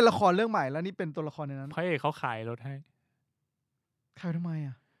คือนี่เป็นละครเรื่องใหม่แล้วนี่เป็นตัวละครในนั้นพระเอกเขาขายรถให้ขายทำไม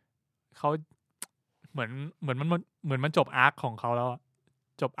เขาเหมือนมันจบอาร์คของเขาแล้ว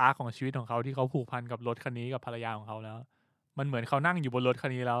จบอาร์คของชีวิตของเขาที่เขาผูกพันกับรถคันนี้กับภรรยาของเขาแล้วมันเหมือนเขานั่งอยู่บนรถคั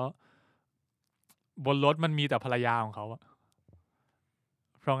นนี้แล้วบนรถมันมีแต่ภรรยาของเขา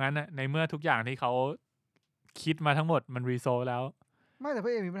เพราะงั้นในเมื่อทุกอย่างที่เขาคิดมาทั้งหมดมันรีโซลแล้วไม่แต่พร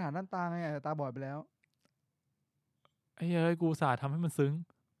ะเอกมีปัญหาด้านตาไงตาบอดไปแล้วไอ้เฮ้ยกูสาทำให้มันซึ้ง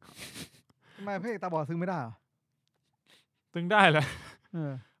ทำไมพระเอกตาบอดซึ้งไม่ได้หรอซึ้งได้แหละ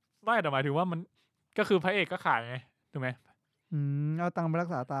ไม่แต่หมายถึงว่ามันก็คือพระเอกก็ขายไงถูกไหมเอาตังค์ไปรัก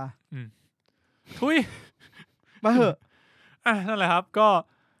ษาตาทุยมาเหอะนั่นแหละครับก็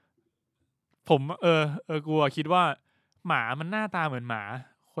ผมกูคิดว่าหมามันหน้าตาเหมือนหมา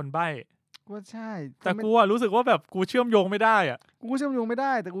คนใบ้ก็ใช่แต่กูรู้สึกว่าแบบกูเชื่อมโยงไม่ได้กูเชื่อมโยงไม่ไ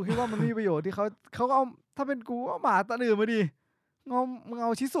ด้แต่กูคิดว่ามันมีประโยชน์ที่เขาก็เอาถ้าเป็นกูเอาหมาตัวอื่นมาดิมึงเอ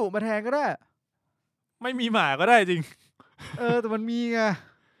าชิสุมาแทนก็ได้ไม่มีหมาก็ได้จริงแต่มันมีไง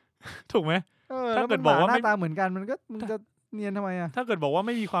ถูกไหมถ้าเกิดบอกว่าหน้าตาเหมือนกันมันก็มึงจะเนียนทำไมถ้าเกิดบอกว่าไ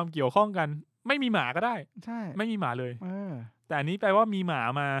ม่มีความเกี่ยวข้องกันไม่มีหมาก็ได้ใช่ไม่มีหมาเลยแต่อันนี้แปลว่ามีหมา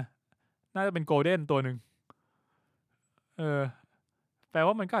มาน่าจะเป็นโกลเด้นตัวหนึ่งแปล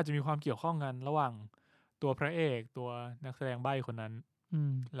ว่ามันก็อาจจะมีความเกี่ยวข้องกันระหว่าง ตัวพระเอกตัวนักแสดงใบ้คนนั้น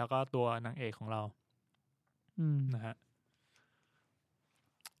แล้วก็ตัวนางเอกของเรานะฮะ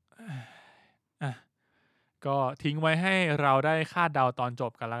ก็ทิ้งไว้ให้เราได้คาดเดาตอนจ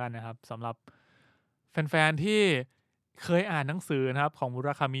บกันแล้วกันนะครับสำหรับแฟนๆที่เคยอ่านหนังสือนะครับของมุร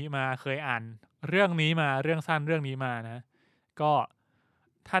าคามิมาเคยอ่านเรื่องนี้มาเรื่องสั้นเรื่องนี้มานะก็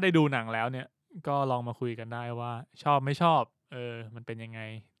ถ้าได้ดูหนังแล้วเนี่ยก็ลองมาคุยกันได้ว่าชอบไม่ชอบมันเป็นยังไง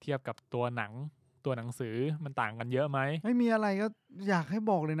เทียบกับตัวหนังตัวหนังสือมันต่างกันเยอะไหมไม่มีอะไรก็อยากให้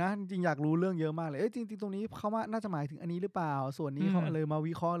บอกเลยนะจริงๆอยากรู้เรื่องเยอะมากเลยจริงๆตรงนี้เขาว่าน่าจะหมายถึงอันนี้หรือเปล่าส่วนนี้เขาเลยมา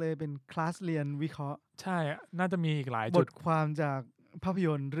วิเคราะห์เลยเป็นคลาสเรียนวิเคราะห์ใช่น่าจะมีอีกหลายบจุดทความจากภาพย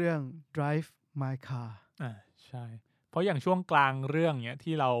นตร์เรื่อง Drive My Car ใช่เพราะอย่างช่วงกลางเรื่องเนี้ย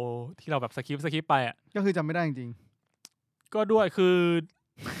ที่เราแบบสคิปไปอ่ะก็คือจำไม่ได้จริงๆก็ด้วยคือ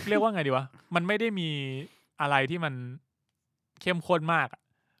เรียกว่าไงดีวะมันไม่ได้มีอะไรที่มันเข้มข้นมาก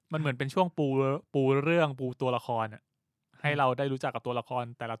มันเหมือนเป็นช่วงปูเรื่องปูตัวละครอ่ะให้เราได้รู้จักกับตัวละคร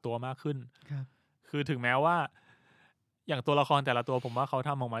แต่ละตัวมากขึ้นคือถึงแม้ว่าอย่างตัวละครแต่ละตัวผมว่าเขาท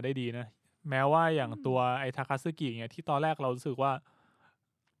ำออกมาได้ดีนะแม้ว่าอย่างตัวไอ้ทาคาซึกิเนี่ยที่ตอนแรกเรารู้สึกว่า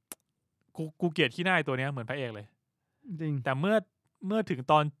กูเกลียดขี้หน้าตัวเนี้ยเหมือนพระเอกเลยจริงแต่เมื่อถึง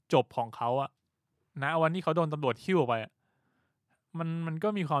ตอนจบของเขาอะนะวันที่เขาโดนตำรวจหิ้วออกไปมันก็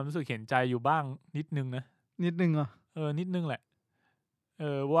มีความรู้สึกเห็นใจอยู่บ้างนิดนึงนะนิดนึงนิดนึงแหละ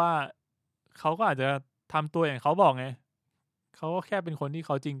ว่าเขาก็อาจจะทำตัวอย่างเขาบอกไงเขาก็แค่เป็นคนที่เข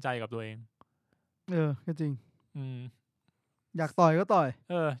าจริงใจกับตัวเองก็จริงอยากต่อยก็ต่อย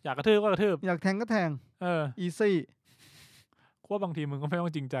อยากกระทืบก็กระทืบอยากแทงก็แทงอีซี่ว่าบางทีมึงก็ไม่ต้อ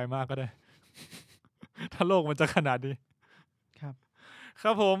งจริงใจมากก็ได้ ถ้าโลกมันจะขนาดนี้ค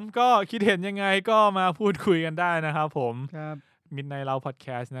รับผมก็คิดเห็นยังไงก็มาพูดคุยกันได้นะครับผมครับMidnight Lounge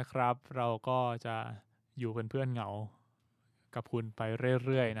Podcast นะครับเราก็จะอยู่เป็นเพื่อนเหงากับคุณไปเ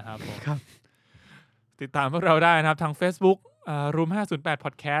รื่อยๆนะครับผมครับติดตามพวกเราได้นะครับทาง Facebook Room 508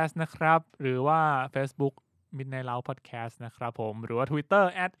 Podcast นะครับหรือว่า Facebook Midnight Lounge Podcast นะครับผมหรือว่า Twitter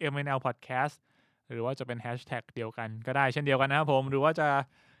 @MNLPodcast หรือว่าจะเป็นแฮชแท็กเดียวกันก็ได้เช่นเดียวกันนะครับผมหรือว่าจะ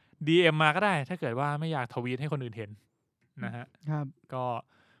DM มาก็ได้ถ้าเกิดว่าไม่อยากทวีตให้คนอื่นเห็นนะฮะครับก็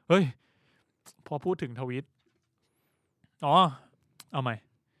เฮ้ยพอพูดถึงทวีตเอาใหม่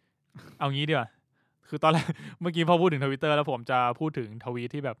เอางี้ดีกว่าคือตอนแรกเมื่อกี้พอพูดถึง Twitter แล้วผมจะพูดถึงทวีต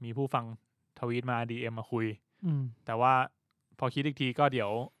ที่แบบมีผู้ฟังทวีตมา DM มาคุยแต่ว่าพอคิดอีกทีก็เดี๋ย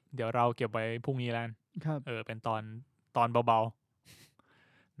วเราเก็บไว้พรุ่งนี้แล้วเป็นตอนเบา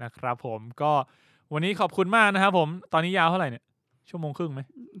ๆนะครับผมก็วันนี้ขอบคุณมากนะครับผมตอนนี้ยาวเท่าไหร่เนี่ยชั่วโมงครึ่งไหม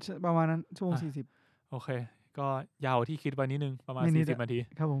ประมาณนั้นชั่วโมง40โอเคก็ยาวที่คิดไว้นิดนึงประมาณ40นาที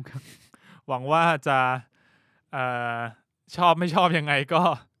ครับผมครับหวังว่าจะชอบไม่ชอบยังไงก็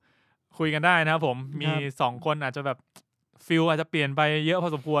คุยกันได้นะครับผมมี2คนอาจจะแบบฟิลอาจจะเปลี่ยนไปเยอะพอ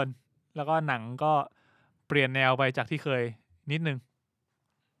สมควรแล้วก็หนังก็เปลี่ยนแนวไปจากที่เคยนิดนึง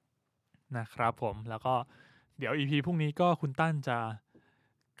นะครับผมแล้วก็เดี๋ยว EP พรุ่งนี้ก็คุณตั้นจะ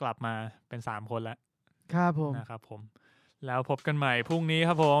กลับมาเป็น3คนแล้วครับผมนะครับผมแล้วพบกันใหม่พรุ่งนี้ค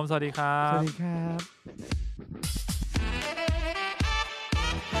รับผมสวัสดีครับสวัสดีครับ